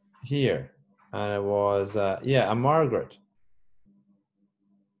here. And it was a Margaret.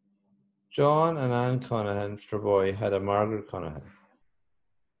 John and Anne Connaghan, Straboy, had a Margaret Connaghan.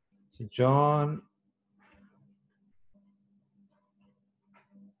 So John,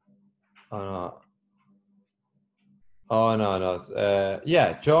 oh no,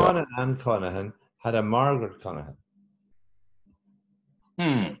 John and Anne Connaghan had a Margaret Connaghan.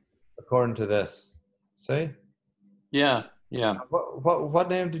 According to this, see? Yeah, yeah. What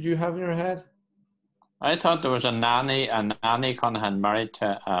name did you have in your head? I thought there was a nanny Connaghan married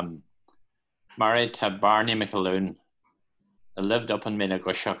to Barney McAloon. They lived up in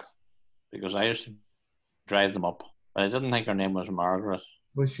Menagushuk because I used to drive them up. But I didn't think her name was Margaret.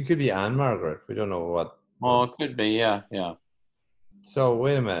 Well, she could be Anne Margaret. We don't know what. Oh, it could be, yeah. So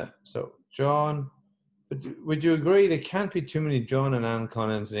wait a minute. So John, but would you agree there can't be too many John and Anne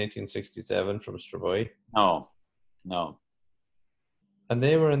Connaghans in 1867 from Straboy? No. And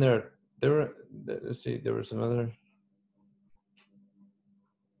they were in there. Let's see, there was another.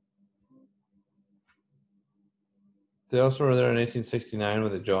 They also were there in 1869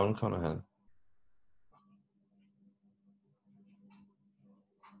 with a John Connaghan.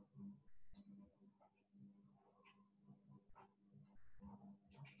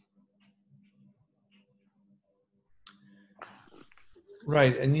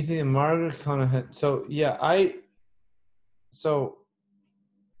 Right, and you think Margaret Connaghan. So yeah, I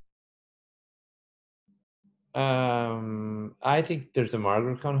think there's a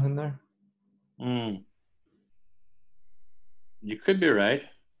Margaret Connaghan there. You could be right.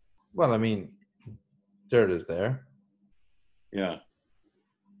 Well, I mean, there it is there. Yeah.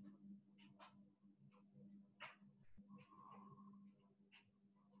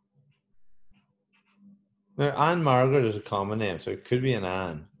 Now, Anne Margaret is a common name, so it could be an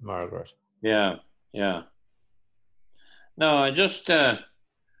Anne Margaret. Yeah. No, I just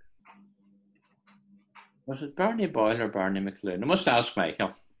was it Barney Boyle or Barney McLean? I must ask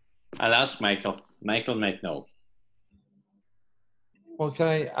Michael. I'll ask Michael. Michael might know. Well, can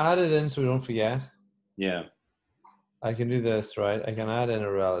I add it in so we don't forget? Yeah. I can do this, right? I can add in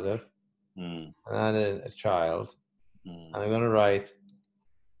a relative and add in a child. And I'm going to write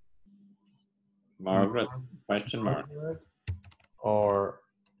Margaret, question mark. Or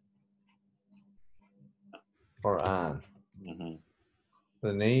Anne.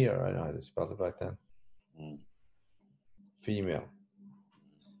 With an E, or I don't know how they spelled it back then. Female.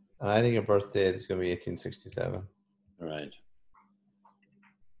 And I think her birth date is going to be 1867. Right.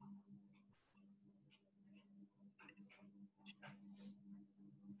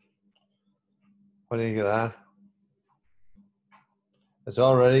 What do you think of that? It's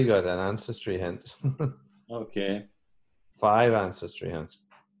already got an ancestry hint. Okay. 5 ancestry hints.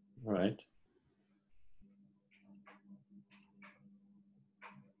 All right.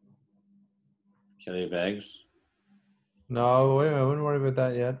 Killybegs. No, wait a minute, I wouldn't worry about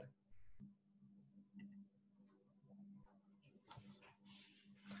that yet.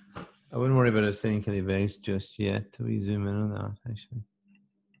 I wouldn't worry about it saying Killybegs just yet till we zoom in on that, actually.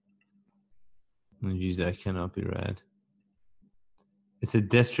 Oh, geez, that cannot be read. It's a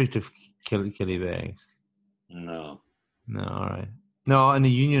district of Killybegs. No. No, all right. No, in the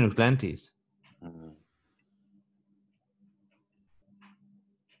Union of Glenties.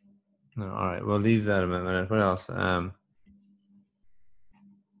 No, all right. We'll leave that a minute. What else?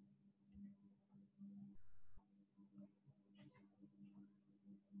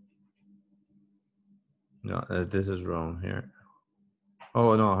 No, this is wrong here.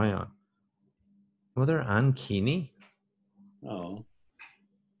 Oh, no, hang on. Mother Ann Keeney? Oh.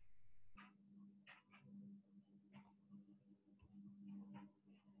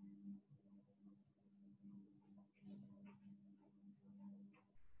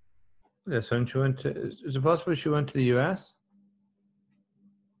 Yes, when she went to, is it possible she went to the US?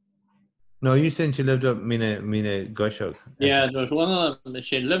 No, you said she lived up Mina Gushuk. Yeah, there was one of them.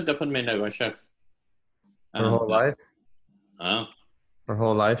 She lived up in Minagoshuk. Her whole life? Huh? Her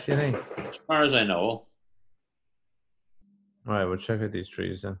whole life, you think? As far as I know. All right, we'll check out these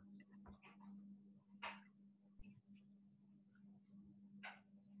trees then.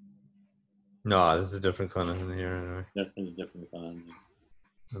 No, this is a different Connaghan here anyway. Definitely different Connaghan.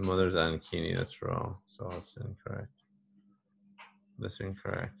 The mother's Ann Keeney, that's wrong. So it's incorrect. That's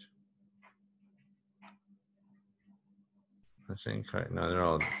incorrect. That's incorrect. No, they're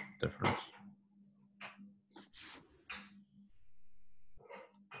all different.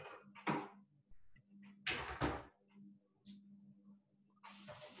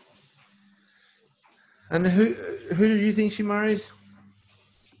 And who do you think she marries?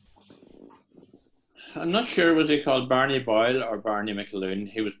 I'm not sure, was he called Barney Boyle or Barney McAloon?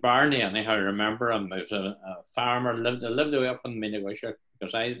 He was Barney, anyhow. I remember him. He was a farmer, lived way up in Minagoshuk,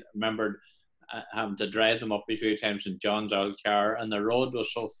 because I remembered having to drive them up a few times in John's old car, and the road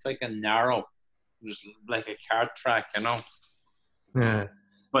was so thick and narrow. It was like a cart track, you know. Yeah.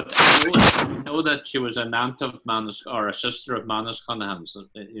 But I know that she was an aunt of Manus, or a sister of Manus Connaghans,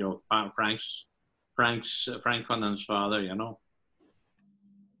 you know, Frank Connaghan's father, you know.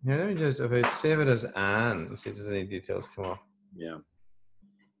 Yeah, let me just, if I save it as Anne, see if there's any details come up. Yeah.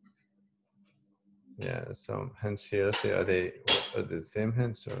 Yeah, so hints here. See, are they the same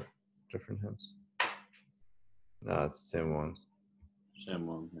hints or different hints? No, it's the same ones. Same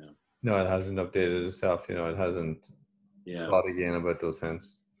one, yeah. No, it hasn't updated itself. You know, it hasn't thought again about those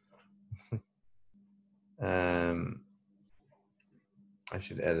hints. I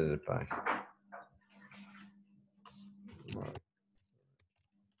should edit it back.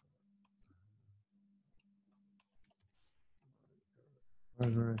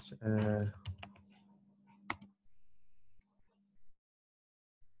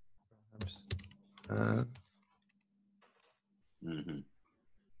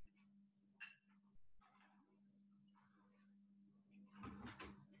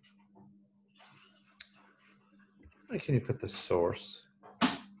 Where can you put the source?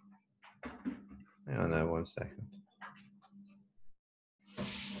 Hang on now, 1 second.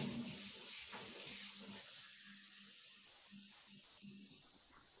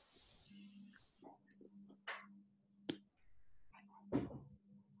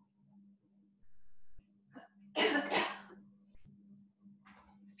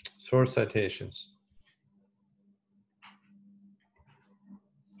 Source citations.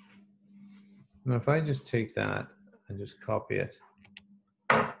 Now, if I just take that and just copy it,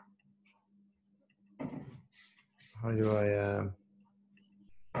 how do I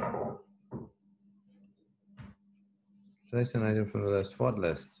select an item from the list? What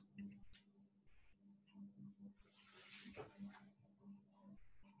list?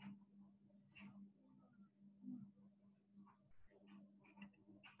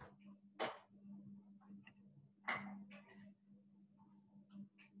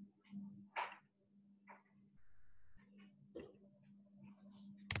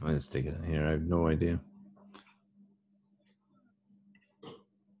 I'll just stick it in here. I have no idea.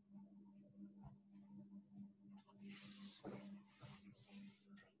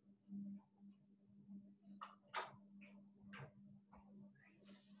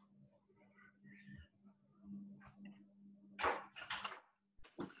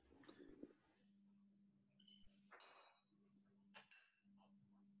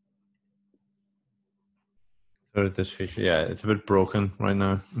 So this feature, yeah, it's a bit broken right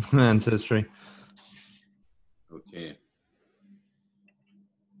now. Ancestry. Okay.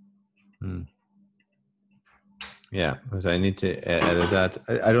 Yeah, because I need to edit that.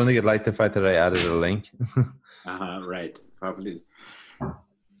 I don't think it liked the fact that I added a link. Right. Probably.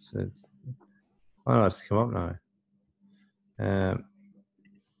 It's oh, it's come up now.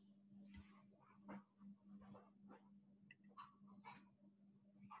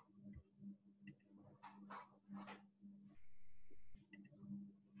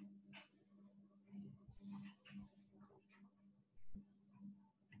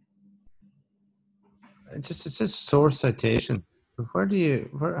 It says source citation. But how do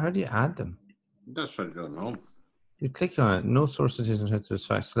you add them? That's what I don't know. You click on it. No source citation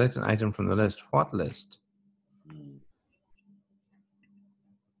satisfied. Select an item from the list. What list?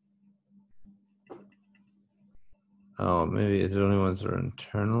 Oh, maybe it's the only ones that are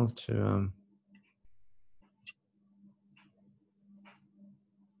internal to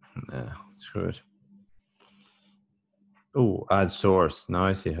Nah, screw it. Oh, add source. Now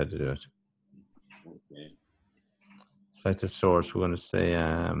I see how to do it. Okay. Select the source. We're going to say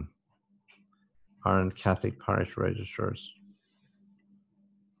Ireland Catholic Parish Registrars.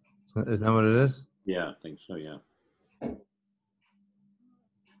 Is that what it is? Yeah, I think so, yeah.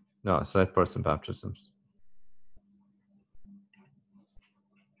 No, select births and baptisms.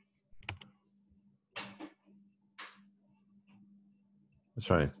 That's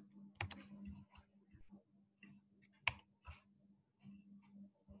right.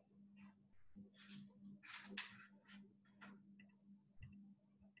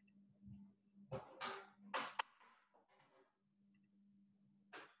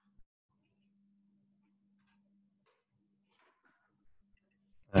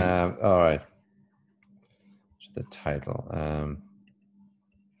 All right. The title.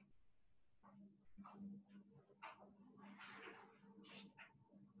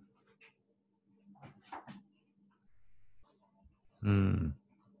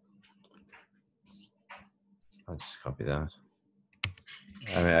 I'll just copy that.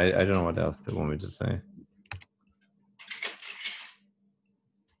 I mean, I don't know what else they want me to say.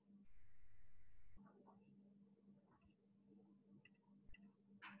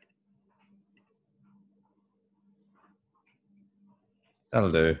 That'll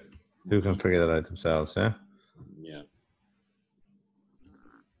do. Who can figure that out themselves, yeah?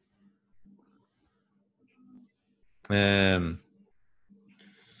 Yeah.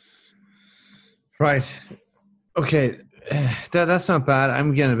 Right. Okay. That's not bad.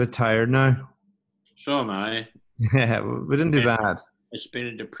 I'm getting a bit tired now. So am I. Yeah, we didn't do bad. It's been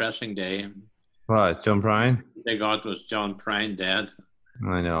a depressing day. What, John Prine? They got was John Prine dead.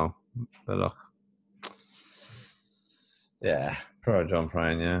 I know. But look. Yeah, poor John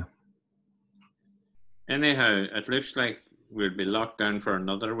Prine, yeah. Anyhow, it looks like we'll be locked down for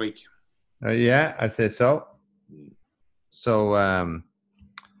another week. Yeah, I'd say so. So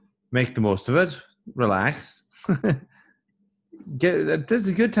make the most of it. Relax. This is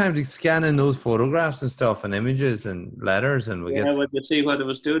a good time to scan in those photographs and stuff and images and letters, and we Well, you see, what I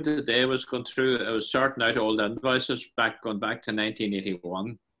was doing today was going through. I was sorting out old invoices going back to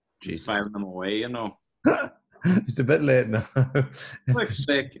 1981. Jesus. Filing them away, you know. It's a bit late now.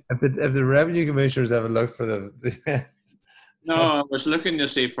 If the revenue commissioners haven't looked for them. No, I was looking to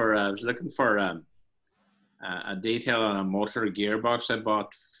see for. I was looking for a detail on a motor gearbox I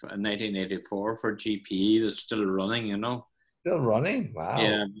bought in 1984 for GPE that's still running, you know. Still running? Wow.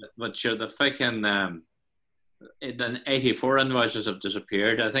 Yeah, but sure, the fucking the 84 invoices have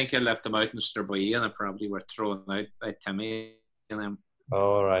disappeared. I think I left them out in Straboy and I probably were thrown out by Timmy and them.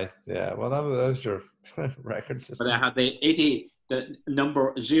 Oh, right. Yeah. Well, that was your record system. But I had the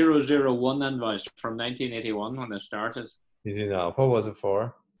number 001 invoice from 1981 when I started. Did you know? What was it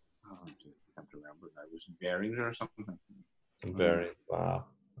for? Oh, I can't remember. I was in bearings or something. Some bearings. Wow.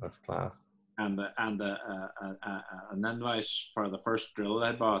 That's class. And an invoice for the first drill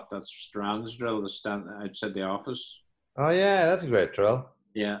I bought. That's Strand's drill that's stand outside the office. Oh yeah, that's a great drill.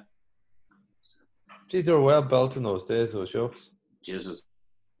 Yeah. Geez, they were well built in those days, those yokes. Jesus,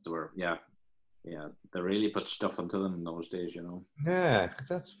 they were. Yeah. They really put stuff into them in those days, you know. Yeah, because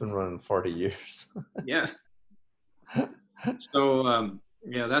that's been running 40 years. Yeah. So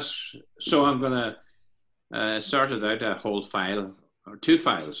that's so I'm gonna sorted out a whole file or two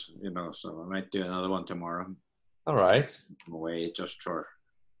files, you know, so I might do another one tomorrow. All right. I'm away just for.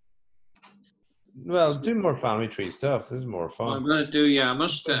 Well, do more family tree stuff. This is more fun. Well, I'm gonna do. Yeah, I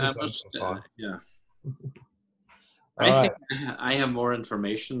must. Yeah. I think I have more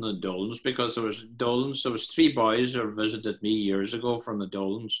information than Dolan's because there was three boys who visited me years ago from the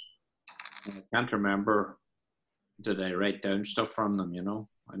Dolans. I can't remember. Did I write down stuff from them? You know,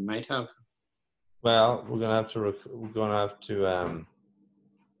 I might have. Well, we're gonna have to.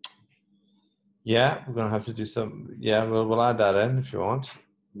 Yeah, we're gonna have to do some. Yeah, we'll add that in if you want.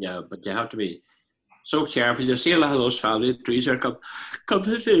 Yeah, but you have to be. So careful. You see a lot of those family trees are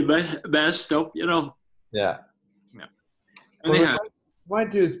completely messed up, you know. Yeah. Yeah. Well, Anyhow, what I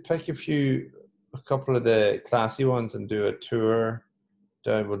might do is pick a couple of the classy ones and do a tour.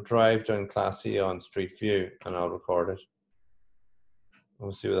 We'll drive down Classy on Street View and I'll record it.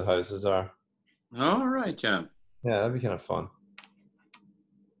 We'll see where the houses are. all right, yeah. Yeah, that'd be kind of fun.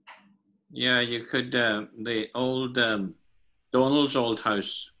 Yeah, you could, the old Donald's old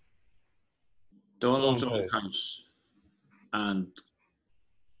house. Donald's old house. And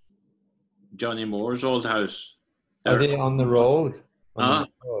Johnny Moore's old house. Are they on the road? Are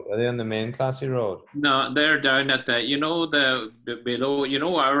they on the main Classy road? No, they're down at the, you know, the below, you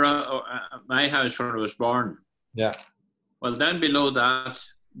know, our my house when I was born. Yeah. Well, then below that,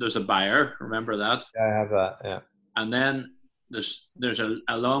 there's a byre. Remember that? Yeah, I have that. Yeah. And then there's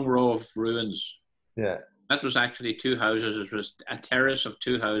a long row of ruins. Yeah. That was actually two houses. It was a terrace of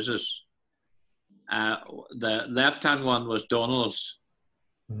two houses. The left-hand one was Donald's,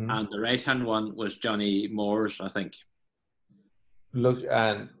 and the right-hand one was Johnny Moore's, I think. Look,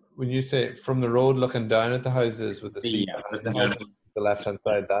 and when you say from the road looking down at the houses with the sea behind the house, the left-hand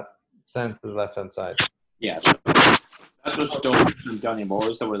side, that sense to the left-hand side. Yeah, that was Donald's and Johnny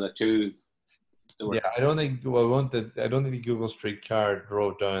Moore's. There were the two. Yeah, I don't think the Google Street Card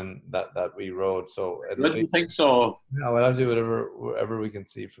drove down that wee road. So I don't think so. No, we'll have to do whatever we can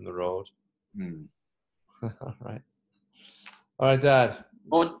see from the road. All right, Dad.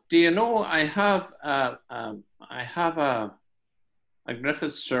 Oh, do you know I have a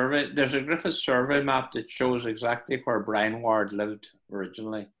Griffith survey. There's a Griffith survey map that shows exactly where Brian Ward lived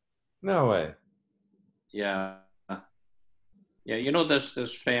originally. No way. Yeah. Yeah, you know this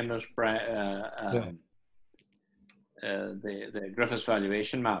famous the Griffiths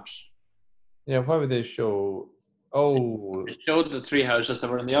valuation maps. Yeah, why would they show? Oh, it showed the three houses that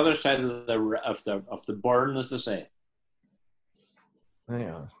were on the other side of the burn, as they say. Hang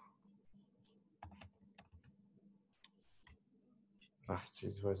on. Ah,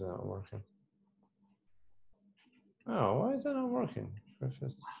 jeez, why is that not working? Oh, why is that not working?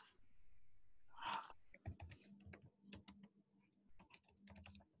 Griffiths.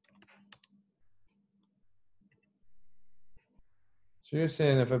 So you're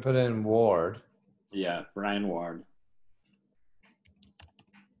saying if I put in Ward? Yeah, Brian Ward.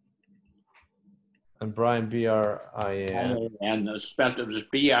 And Brian, B-R-I-A-N. And it was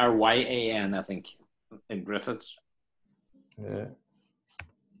B-R-Y-A-N, I think, in Griffiths. Yeah.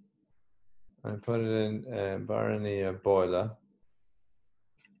 I put it in Barony Boiler.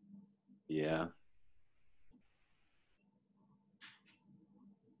 Yeah.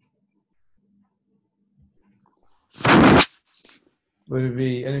 Would it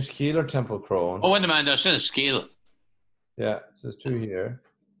be Inniskeel or Temple Crone? Oh, wait a minute, there's Inniskeel. Yeah, so there's two here.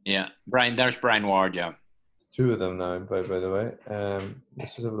 Yeah, there's Brian Ward, yeah. Two of them now, by the way.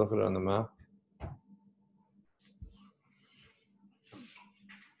 Let's just have a look at it on the map.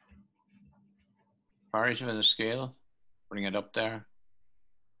 Parish of Inniskeel. Bring it up there.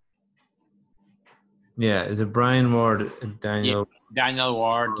 Yeah, is it Brian Ward, Daniel? Yeah, Daniel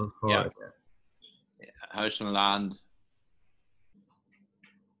Ward, yeah. House and land.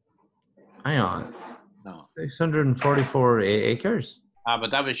 Hang on. No. 644 acres?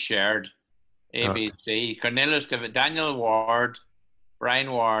 But that was shared. ABC. Cornelius, Daniel Ward, Brian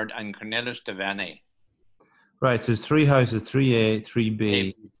Ward, and Cornelius Devaney. Right, so there's three houses, 3A,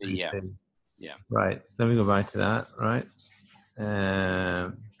 3B. ABC, yeah. Right, let me go back to that, right?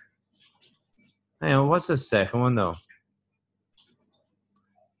 Hang on, what's the second one, though?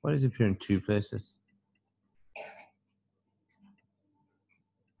 Why does it appear in two places?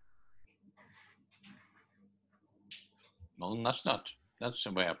 No, that's not. That's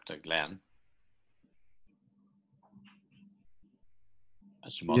the way up to Glen.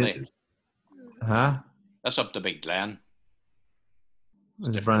 That's money. Huh? That's up to Big Glen.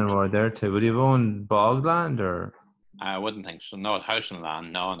 There's a Brian Ward there too. Would he have owned bogland or? I wouldn't think so. No, house and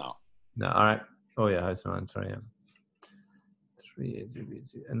land. No. No, all right. Oh yeah, house and land. Sorry, yeah. 3A,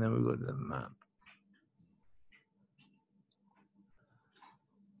 3B, and then we go to the map.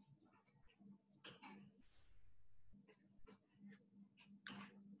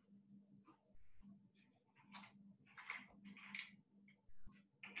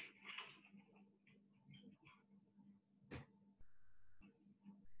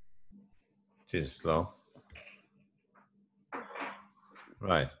 Just slow.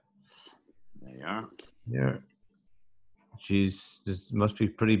 Right. There you are. Yeah. Geez, this must be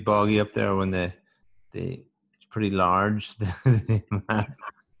pretty boggy up there when it's pretty large. The map.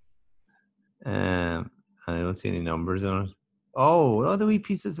 I don't see any numbers on it. Oh, the wee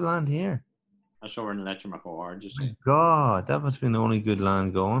pieces of land here. That's over in Letchermacor, you My see. God, that must have been the only good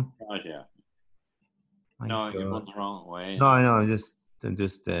land going. Oh, yeah. My No, you're God. going the wrong way. No, I know. I'm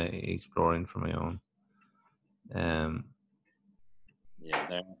just exploring for my own. Yeah,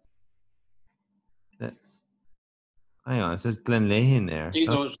 there. That, hang on, it says Glenlane there. See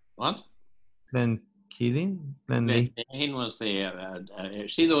No, those? What? Glen Keeling? Glenlane? Glen was the.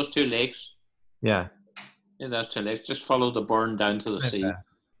 See those two lakes? Yeah. Yeah, that's two lakes. Just follow the burn down to the sea.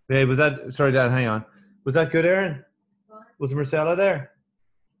 Hey, was that? Sorry, Dad. Hang on. Was that good, Aaron? Was Marcella there?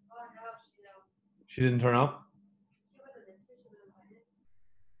 She didn't turn up.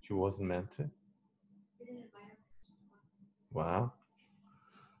 She wasn't meant to. Wow.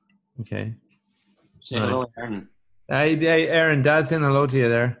 Okay. Say hello, Aaron. Hey, Aaron. Dad's saying hello to you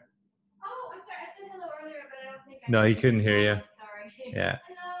there. Oh, I'm sorry. I said hello earlier, but I don't think No, he couldn't hear you. Sorry. Yeah.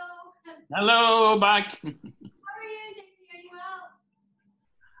 Hello, back. How are you, JP? Are you well?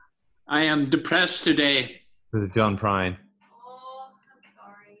 I am depressed today. This is John Prine. Oh, I'm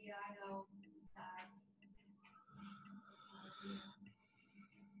sorry. Yeah, I know. Sad.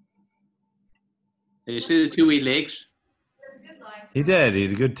 Did you see the two wee lakes? It was a good life. He did. He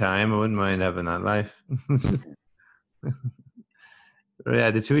had a good time. I wouldn't mind having that life.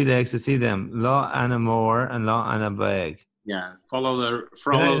 Yeah, the two lakes. I see them. Loch Anamore and Loch Anabeg. Yeah. Follow the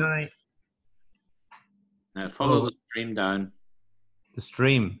stream down. The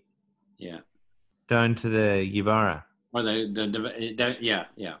stream. Yeah. Down to the Gibara. Or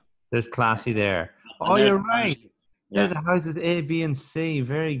yeah. There's classy there. Oh, you're right. Yeah. There's the houses A, B, and C.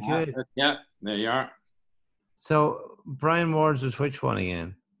 Very good. Yeah, there you are. So Brian Ward's was which one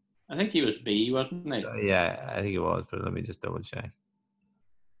again? I think he was B, wasn't he? Yeah, I think it was, but let me just double check.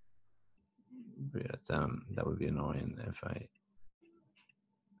 Yes, that would be annoying if I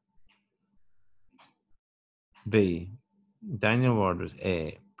B. Daniel Ward was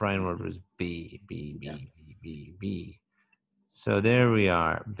A. Brian Ward was B. B. So there we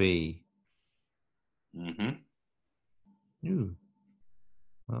are. B. Ooh.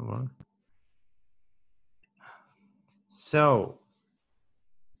 That worked. So.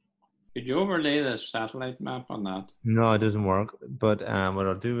 Could you overlay the satellite map on that? No, it doesn't work. But what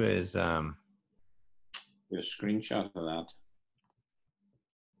I'll do is do a screenshot of that.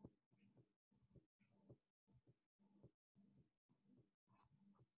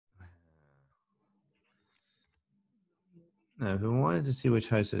 Now, if we wanted to see which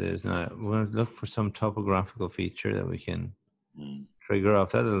house it is, now we're going to look for some topographical feature that we can trigger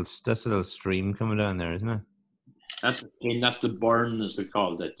off. That's a little stream coming down there, isn't it? That's the burn, as they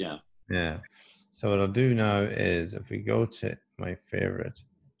called it. Yeah. Yeah. So what I'll do now is, if we go to my favorite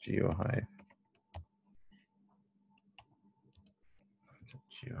GeoHive,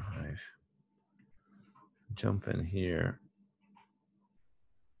 jump in here.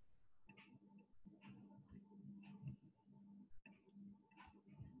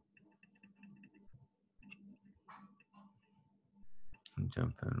 And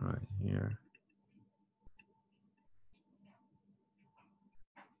jump in right here.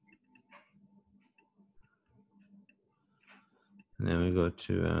 And then we go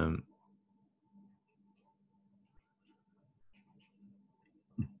to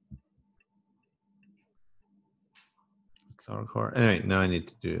Chlorocore. Anyway, now I need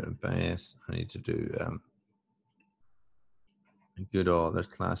to do a bias. I need to do good all. There's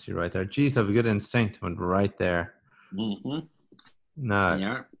classy right there. Geez, I have a good instinct. Went right there. Now,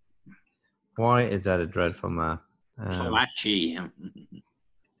 yeah. Why is that a dreadful map? Flashy.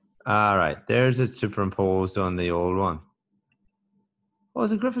 All right, there's it superimposed on the old one. Oh,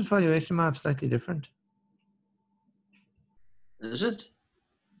 is the Griffiths valuation map slightly different? Is it?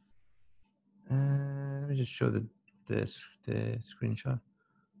 Let me just show the screenshot.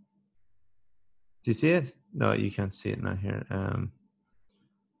 Do you see it? No, you can't see it now here.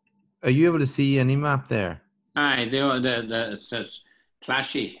 Are you able to see any map there? Aye, it says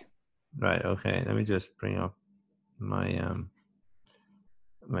flashy. Right. Okay. Let me just bring up my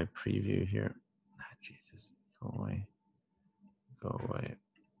my preview here. Jesus, go away. Go away.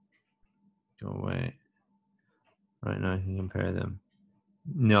 Go away. Right now I can compare them.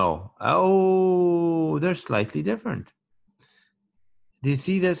 No. Oh, they're slightly different. Do you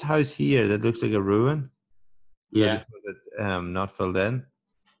see this house here that looks like a ruin? Yeah. Not filled in.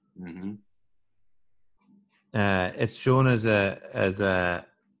 Mm-hmm. It's shown as a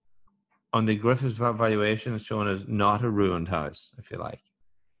on the Griffiths valuation. It's shown as not a ruined house, if you like.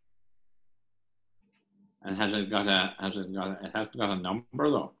 And it hasn't got a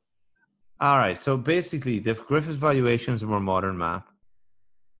number though. All right. So basically, the Griffiths valuation is a more modern map.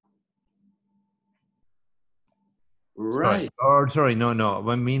 Right. Sorry, no.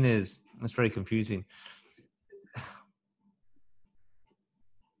 What I mean is, That's very confusing.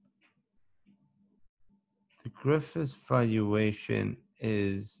 The Griffiths valuation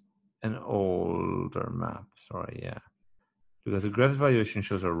is an older map. Sorry, yeah. Because the Griffiths valuation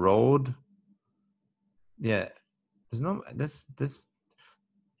shows a road. Yeah. There's no this.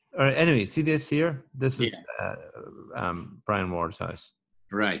 All right, anyway, see this here? This is Brian Ward's house.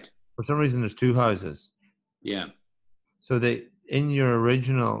 Right. For some reason there's two houses. Yeah. So they in your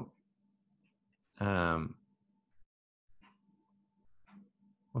original oh,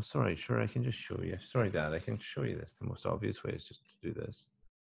 sorry, sure, I can just show you. Sorry, Dad, I can show you this. The most obvious way is just to do this.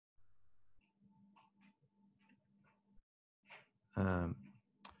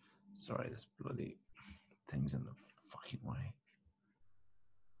 Sorry, this bloody thing's in the fucking way.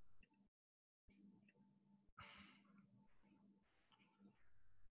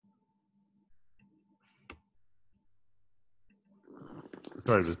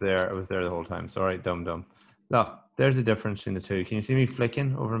 Sorry, I was there the whole time. Sorry, dumb. Look, there's a difference in the two. Can you see me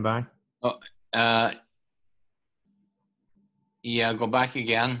flicking over and back? Oh, yeah, go back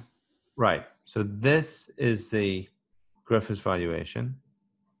again. Right. So this is the Griffiths valuation.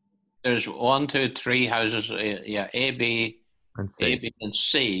 There's 1, 2, 3 houses. Yeah, A, B, and C. A, B, and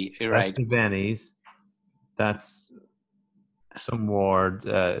C. You're That's right. the Bennies. That's some Ward,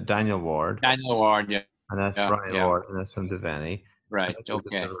 Daniel Ward. Daniel Ward, yeah. And that's Brian Ward, and that's some Devaney. Right. There's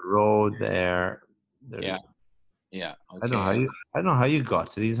Okay. a road there. There's, Yeah. Okay. I don't know how you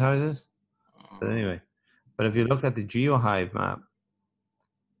got to these houses. But anyway, but if you look at the GeoHive map,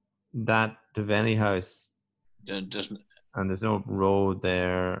 that Devaney house doesn't, and there's no road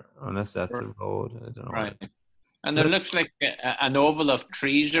there unless that's a road. I don't know. Right. And there looks like an oval of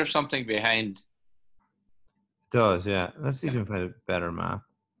trees or something behind. It does, yeah. Let's see if we can find a better map.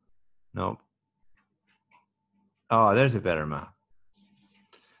 Nope. Oh, there's a better map.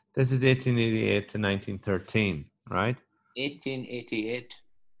 This is 1888 to 1913, right? 1888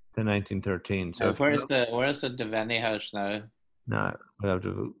 to 1913. So where's the Devaney house now? No, now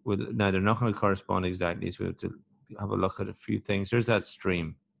they're not going to correspond exactly. So we have to have a look at a few things. There's that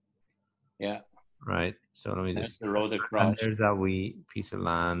stream. Yeah. Right. So let me There's just. the road across. And there's that wee piece of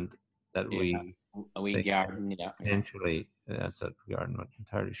land that a wee garden. Yeah. Potentially, that's that garden. I'm not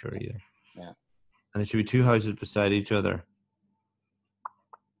entirely sure either. Yeah. And there should be two houses beside each other.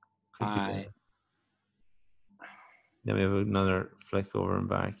 Aye. Then we have another flick over and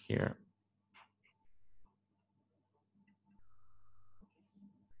back here.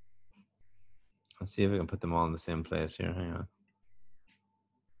 Let's see if we can put them all in the same place here. Hang on.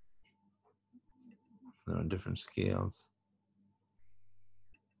 They're on different scales.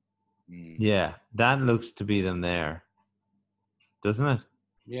 Yeah, that looks to be them there. Doesn't it?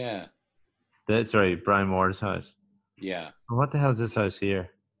 Yeah. Sorry, Brian Moore's house. Yeah. What the hell is this house here?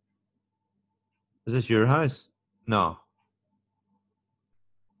 Is this your house? No.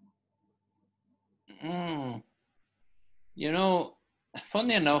 You know,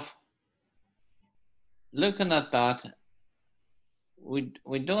 funny enough, looking at that, we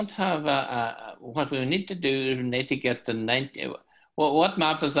don't have what we need to do is we need to get the 90. What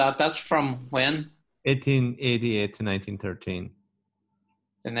map is that? That's from when? 1888 to 1913.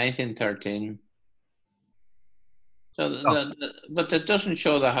 The 1913. So, but it doesn't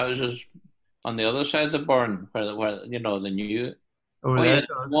show the houses on the other side of the burn, where you know the new. Over there. Yeah,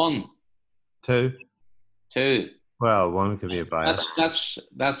 one. Two. Well, one could be a buyer.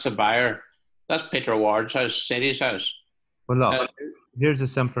 That's a buyer. That's Peter Ward's house, City's house. Well, look, here's a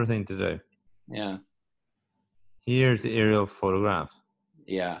simpler thing to do. Yeah. Here's the aerial photograph.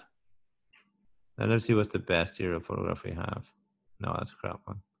 Yeah. Now let's see what's the best aerial photograph we have. No, that's a crap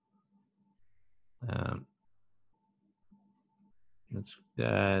one. That's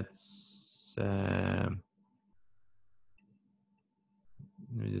let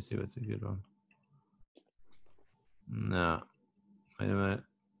me just see what's a good one. No. Wait a minute.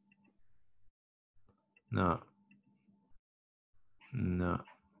 No.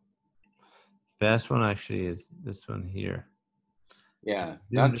 Best one actually is this one here. Yeah,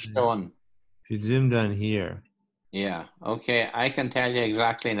 that's showing. If you zoom down here. Yeah. Okay, I can tell you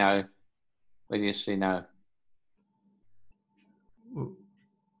exactly now. What do you see now? Wait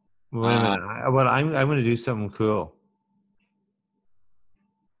a minute. I'm going to do something cool.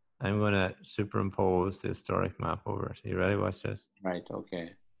 I'm going to superimpose the historic map over it. You ready? Watch this. Right.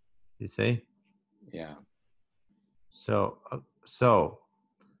 Okay. You see? Yeah. So.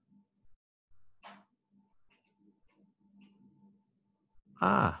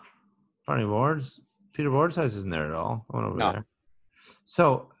 Peter Ward's house isn't there at all. One over there.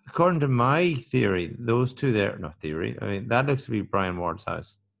 So, according to my theory, those two there, not theory, I mean, that looks to be Brian Ward's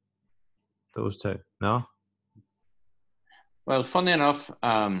house. Those two, no? Well, funny enough,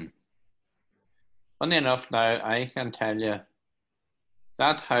 now I can tell you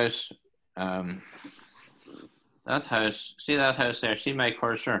that house, see that house there, see my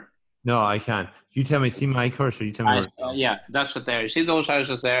cursor? No, I can't. You tell me, see my cursor, you tell me where it's going. Yeah, that's it there. See those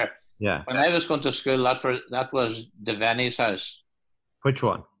houses there? Yeah. When I was going to school, that was Devaney's house. Which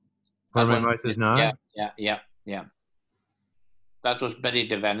one? Where my mouse is now? Yeah. That was Betty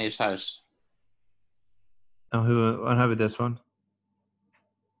Devaney's house. Oh, what about this one?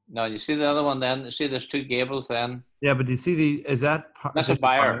 No, you see the other one then? You see there's two gables then? Yeah, but do you see is that... That's a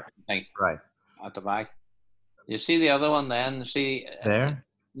buyer, I think. Right. At the back. You see the other one then? See... There?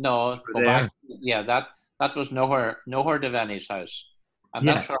 No, go there. back. Yeah, that was nowhere Devaney's house. And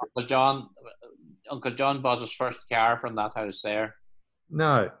that's where Uncle John bought his first car from that house there.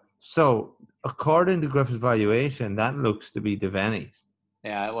 No. So, according to Griffith's valuation, that looks to be Devaney's.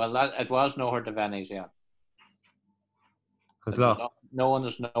 Yeah, well, it was nowhere Devaney's, yeah. Because look, no one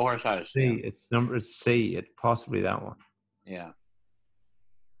is nowhere's house. C, yeah. it's number C. It's possibly that one. Yeah.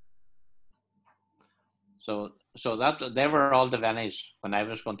 So that they were all Devaney's when I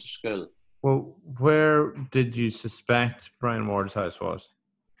was going to school. Well, where did you suspect Brian Ward's house was?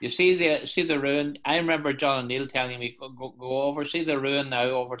 You see the ruin. I remember John O'Neill telling me go over, see the ruin now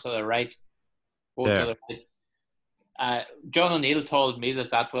over to the right. Go there. to the right. John O'Neill told me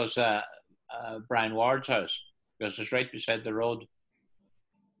that was Brian Ward's house because it's right beside the road.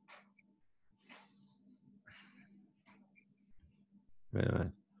 Wait a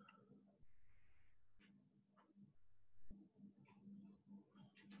minute.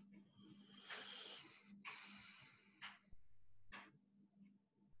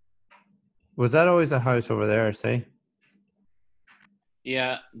 Was that always a house over there, see?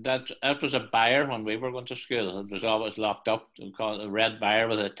 Yeah, that was a buyer when we were going to school. It was always locked up. It was called a red buyer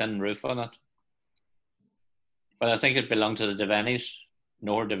with a tin roof on it. But I think it belonged to the Devaney's,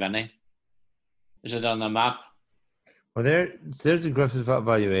 Nor Devaney. Is it on the map? Well, there's the Griffith's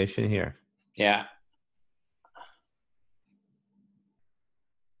valuation here. Yeah.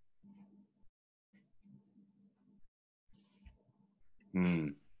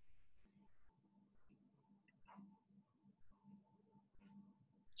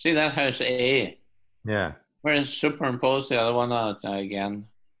 See that house A? Yeah. Where is superimpose the other one on it again?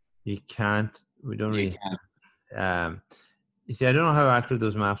 You can't. We don't really. You see, I don't know how accurate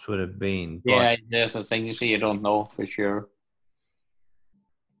those maps would have been. But, yeah, that's the thing. You see, you don't know for sure.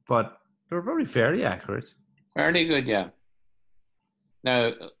 But they're probably fairly accurate. Fairly good, yeah.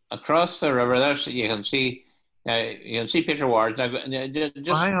 Now across the river, there's you can see Peter Ward. Now,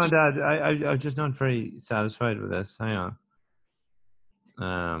 hang on, Dad. I'm just not very satisfied with this. Hang on.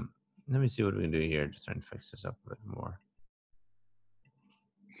 Let me see what we can do here. Just trying to fix this up a bit more.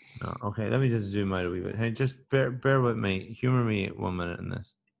 No, okay, let me just zoom out a wee bit. Hey, just bear with me. Humor me 1 minute in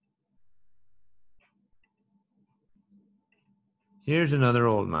this. Here's another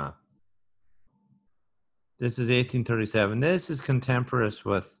old map. This is 1837. This is contemporaneous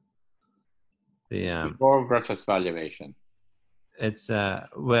with the before Griffith's valuation. It's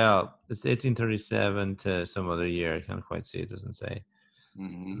well, it's 1837 to some other year. I can't quite see. It doesn't say.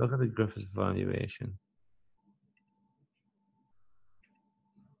 Mm-hmm. Look at the Griffith's valuation.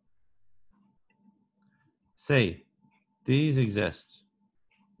 See, these exist.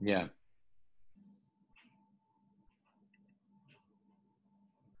 Yeah.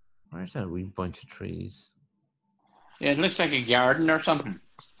 Where's that wee bunch of trees? Yeah, it looks like a garden or something.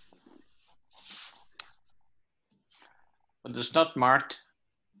 But it's not marked.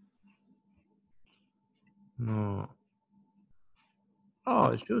 No. Oh,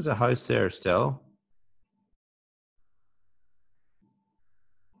 it shows a house there still.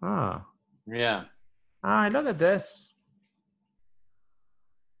 Ah. Yeah. Ah, look at this.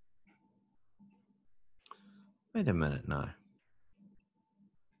 Wait a minute now.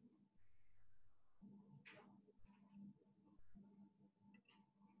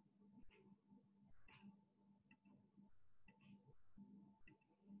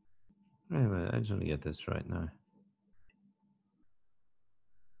 Wait a minute, I just want to get this right now.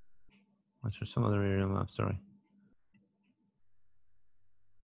 What's for some other aerial map? Sorry.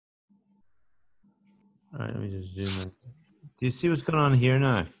 All right, let me just zoom in. Do you see what's going on here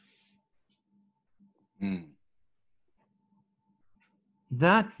now?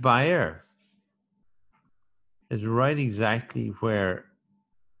 That buyer is right exactly where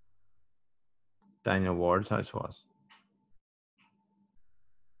Daniel Ward's house was.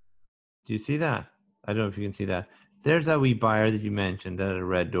 Do you see that? I don't know if you can see that. There's that wee buyer that you mentioned that had a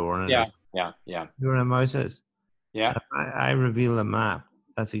red door on it. Yeah. You know where that mouse is? Yeah. I reveal the map.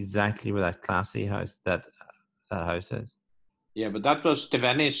 That's exactly where that classy house, that house is. Yeah, but that was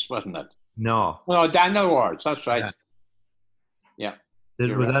Devaney's, wasn't it? No. No, Daniel Ward's. That's right. Yeah.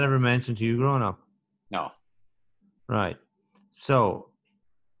 Was that ever mentioned to you growing up? No. Right. So,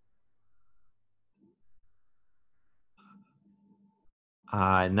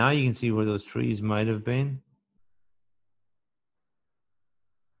 now you can see where those trees might have been.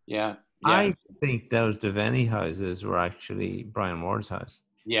 Yeah. I think those Devaney houses were actually Brian Ward's house.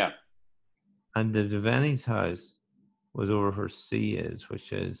 Yeah. And the Devaney's house was over where C is,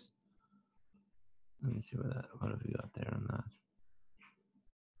 which is, let me see what have we got there on that?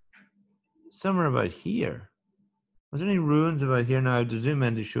 Somewhere about here. Was there any ruins about here? Now, to zoom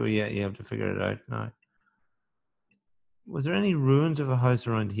in to show you, you have to figure it out now. Was there any ruins of a house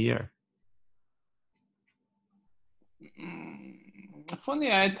around here?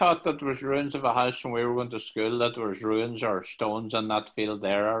 Funny, I thought that there was ruins of a house when we were going to school, that there was ruins or stones in that field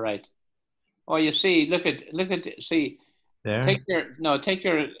there, all right. Oh, you see, look at, see, there. Take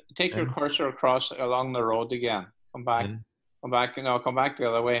your cursor across along the road again. Come back, come back, come back the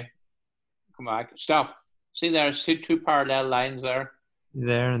other way. Come back, stop. See, there's two parallel lines there.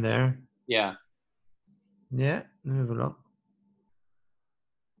 There and there. Yeah. Yeah, let me have a look.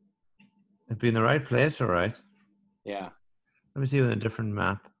 It'd be in the right place, all right. Yeah. Let me see with a different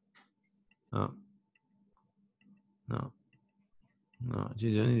map. Oh. No. No.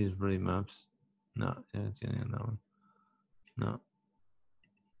 Geez, any of these bloody maps. No, I didn't see any on that one. No.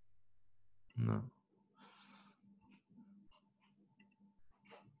 No.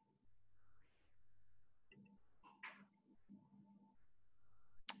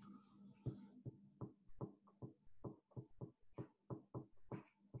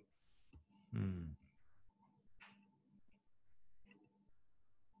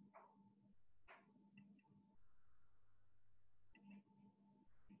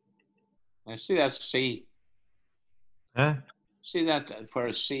 I see that's C. Huh? See that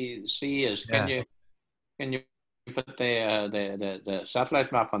for C is. Yeah. Can you put the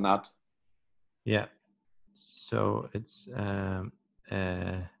satellite map on that? Yeah. So it's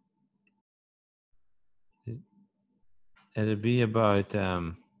it'd be about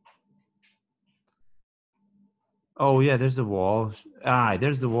oh yeah, there's the wall.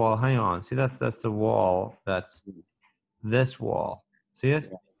 There's the wall. Hang on. See that's the wall. That's this wall. See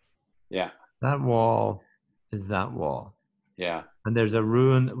it? Yeah. That wall is that wall. Yeah. And there's a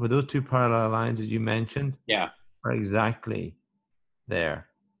ruin with those two parallel lines that you mentioned. Yeah. Are exactly there.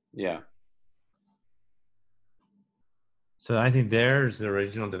 Yeah. So I think there's the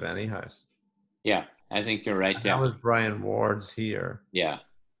original Devaney house. Yeah, I think you're right. That was Brian Ward's here. Yeah.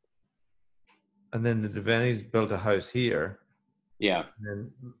 And then the Devaneys built a house here. Yeah.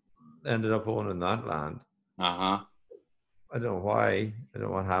 And then ended up owning that land. Uh-huh. I don't know why. I don't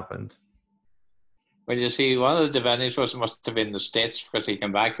know what happened. Well, you see, one of the Devaneys must have been in the States because he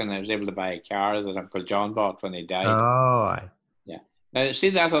came back and was able to buy a car that Uncle John bought when he died. Oh, yeah. Now, see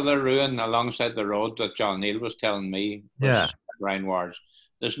that other ruin alongside the road that John Neal was telling me was Brian Ward's.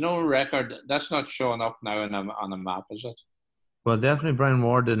 There's no record. That's not showing up now on a map, is it? Well, definitely Brian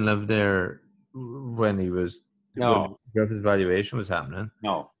Ward didn't live there when he was... No. When Griffith's valuation was happening.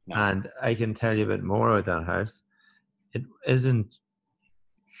 No. And I can tell you a bit more about that house. It isn't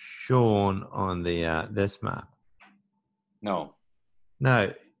shown on the this map. No. Now,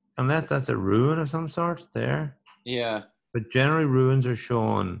 unless that's a ruin of some sort there. Yeah. But generally ruins are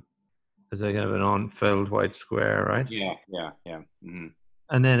shown as a kind of an unfilled white square, right? Yeah. Mm-hmm.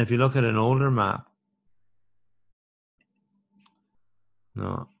 And then if you look at an older map,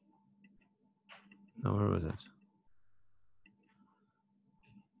 no, where was it?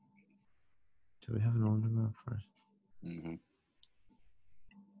 Do we have an older map first? Mm-hmm.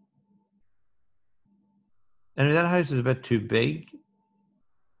 Anyway, that house is a bit too big.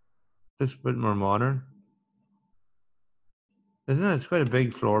 Looks a bit more modern. Isn't it? It's quite a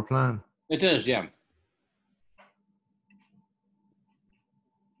big floor plan. It is, yeah.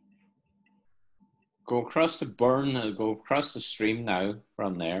 Go across the burn, go across the stream now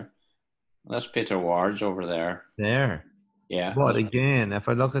from there. That's Peter Ward's over there. There? Yeah. But again, if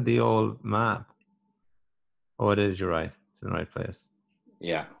I look at the old map, oh, it is, you're right. It's in the right place.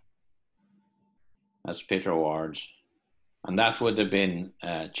 Yeah. That's Peter Ward's. And that would have been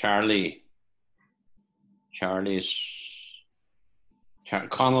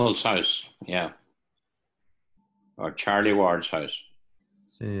Connell's house. Yeah. Or Charlie Ward's house.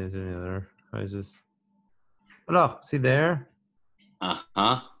 See, is there any other houses? Oh, look, see there?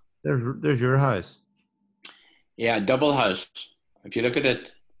 Uh-huh. There's your house. Yeah, double house. If you look at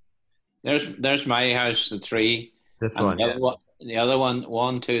it, there's my house, the 3. This one, The other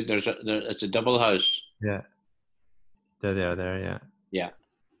one, two. It's a double house. Yeah. There. Yeah. Yeah.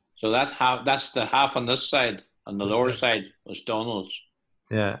 So that's the half on this side. On the lower side was Donald's.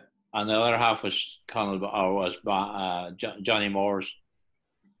 Yeah. And the other half was Johnny Moore's.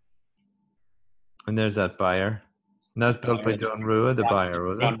 And there's that buyer. And that's built by John Rua, the buyer,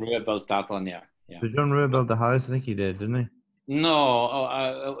 was it? John Rua built that one, yeah. Did John Rua build the house? I think he did, didn't he?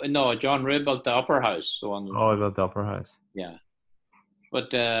 No, John Rua built the upper house. The one. He built the upper house. Yeah.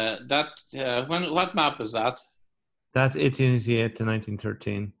 But what map is that? That's 1888 to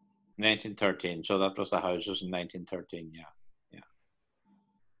 1913. 1913. So that was the houses in 1913, yeah.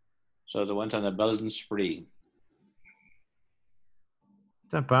 So they went on a building spree.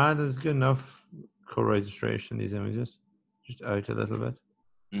 It's not bad. There's good enough co-registration, these images. Just out a little bit.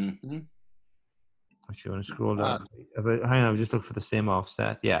 Mm-hmm. Actually, want to scroll down. Hang on, I've just looked for the same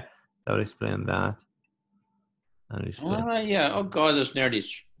offset. Yeah, that would explain that. Yeah. Oh, God, it's nearly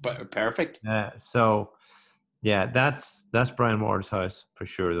perfect. Yeah, so, yeah, that's Brian Ward's house, for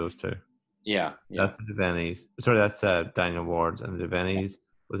sure, those two. Yeah. That's the Devaney's. Sorry, that's Daniel Ward's, and the Devaney's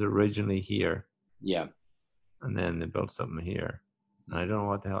was originally here. Yeah. And then they built something here. And I don't know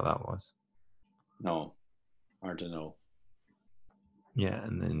what the hell that was. No, hard to know. Yeah,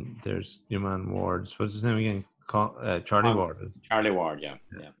 and then there's your man Ward's. What's his name again? Charlie Ward. Charlie Ward, yeah.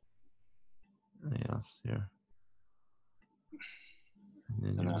 Anything else here?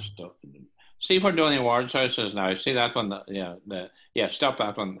 And that's stuff. See where Donny Ward's house is now. See that one? Stop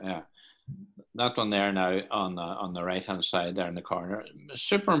that one. Yeah, that one there now on the right hand side there in the corner.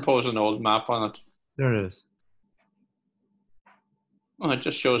 Superimpose an old map on it. There it is. Oh, it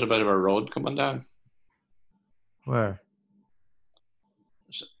just shows a bit of a road coming down. Where?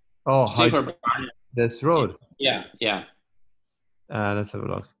 This road. Yeah. Let's have a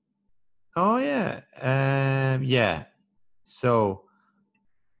look. Oh yeah. Yeah. So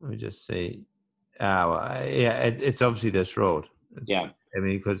let me just see. It's obviously this road. I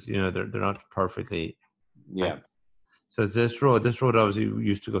mean, because they're not perfectly. Yeah. So it's this road. This road obviously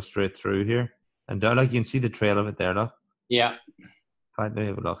used to go straight through here, and down, like you can see the trail of it there. Look. Yeah. Let me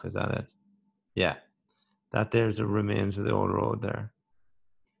have a look. Is that it? Yeah. That there's the remains of the old road there.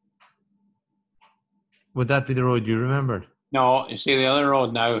 Would that be the road you remembered? No, you see the other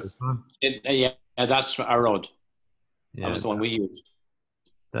road now. That's our road. Yeah, that was the one we used.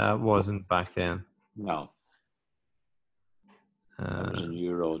 That wasn't back then. No. That was a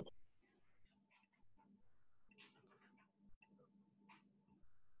new road.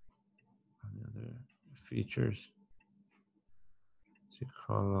 Other features. So you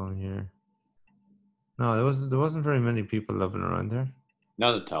crawl along here. No, there wasn't very many people living around there.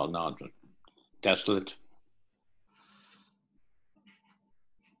 Not at all. No, desolate.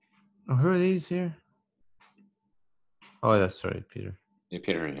 Oh, who are these here? Oh, that's right, Peter. Yeah,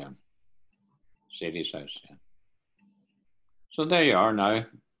 Peter, yeah. Sadie's house, yeah. So there you are now.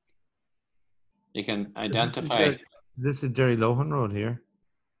 You can identify. Is this a Jerry Lohan road here?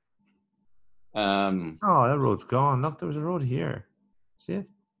 Oh, that road's gone. Look, there was a road here. See it?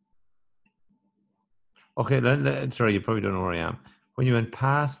 Okay, sorry, you probably don't know where I am. When you went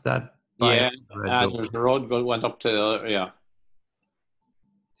past that... Yeah, there's a road went up to the other, yeah.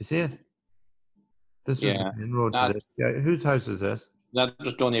 You see it? This was the main road to this. Yeah, whose house is this? That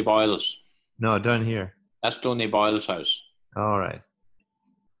was Donny Boyle's. No, down here. That's Donny Boyle's house. All right.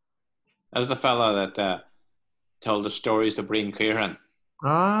 That's the fella that told the stories to Breen Kieran.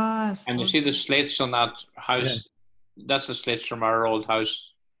 And you see the slates on that house? Yeah. That's the slates from our old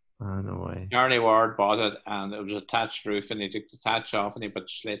house. Oh, no way. Charlie Ward bought it, and it was a thatched roof, and he took the thatch off, and he put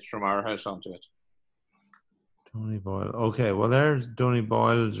slates from our house onto it. Donny Boyle. Okay, well, there's Donny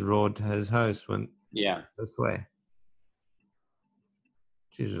Boyle's road to his house. This way.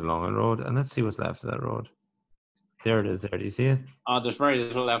 Jesus, a long road. And let's see what's left of that road. There it is there. Do you see it? There's very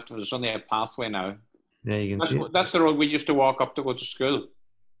little left. There's only a pathway now. Yeah, you can see it. That's the road we used to walk up to go to school.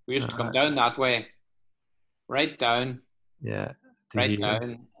 We used to come down that way. Right down. Yeah.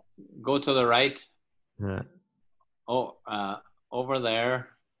 Down. Go to the right. Yeah. Over there.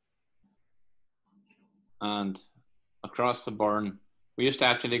 And across the burn. We used to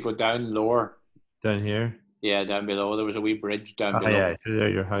actually go down lower. Down here? Yeah, down below. There was a wee bridge down below. Yeah, there.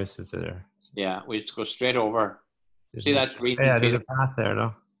 Your house is there. Yeah, we used to go straight over. See that green? Yeah, there's a path there,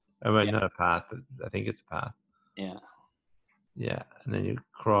 though. Not a path, but I think it's a path. Yeah. Yeah, and then you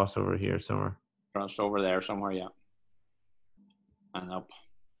cross over here somewhere. Crossed over there somewhere, yeah. And up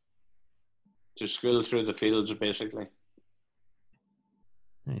to school through the fields, basically.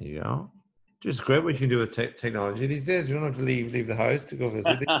 There you go. Just great what you can do with technology these days. You don't have to leave the house to go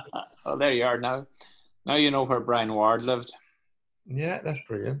visit. Oh, there you are now. Now you know where Brian Ward lived. Yeah, that's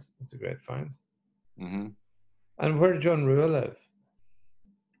brilliant. That's a great find. Mm-hmm. And where did John Rua live?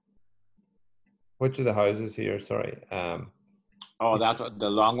 Which of the houses here? Sorry, Oh, that the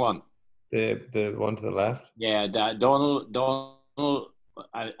long one. the one to the left. Yeah, Donald.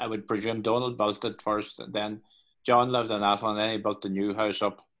 I would presume Donald built it first, and then John lived in that one. Then he built the new house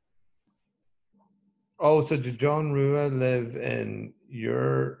up. Oh, so did John Rua live in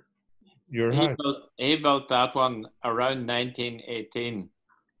your house? He built that one around 1918.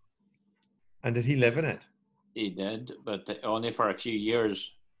 And did he live in it? He did, but only for a few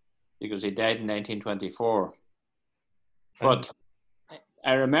years because he died in 1924. But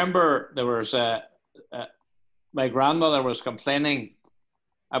I remember there was my grandmother was complaining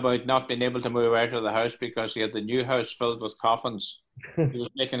about not being able to move out of the house because he had the new house filled with coffins. He was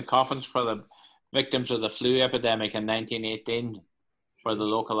making coffins for the victims of the flu epidemic in 1918 for the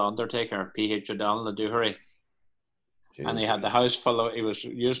local undertaker, P.H. O'Donnell of Doohery. And he had the house full of, he was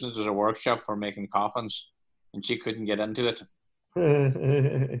using it as a workshop for making coffins, and she couldn't get into it.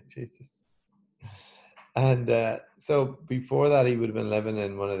 Jesus. And so before that, he would have been living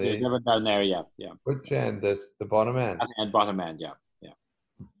in one of He was these. living down there, yeah. Which end? The bottom end. And bottom end, yeah.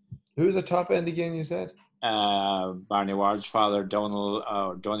 Who's the top end again? You said. Barney Ward's father, Donald,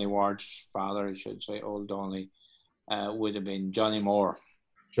 or Donny Ward's father, I should say, old Donny, would have been Johnny Moore.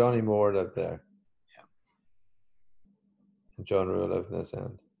 Johnny Moore lived there. Yeah. And John Rua lived in this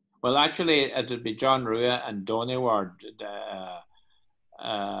end. Well, actually, it would be John Rua and Donny Ward.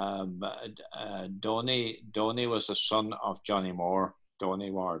 Donny was the son of Johnny Moore,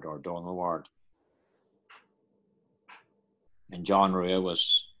 Donny Ward or Donald Ward. And John Rua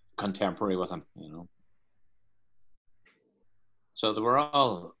was contemporary with him, you know. So they were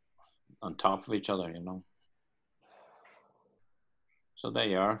all on top of each other, you know. So there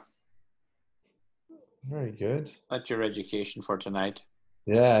you are. Very good. That's your education for tonight.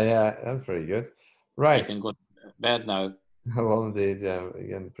 Yeah, that's very good. Right. You can go to bed now. Well, indeed, yeah.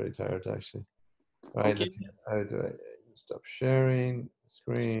 Again, pretty tired actually. Right. Okay. How do I stop sharing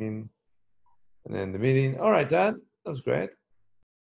screen and then the meeting? All right, Dad. That was great.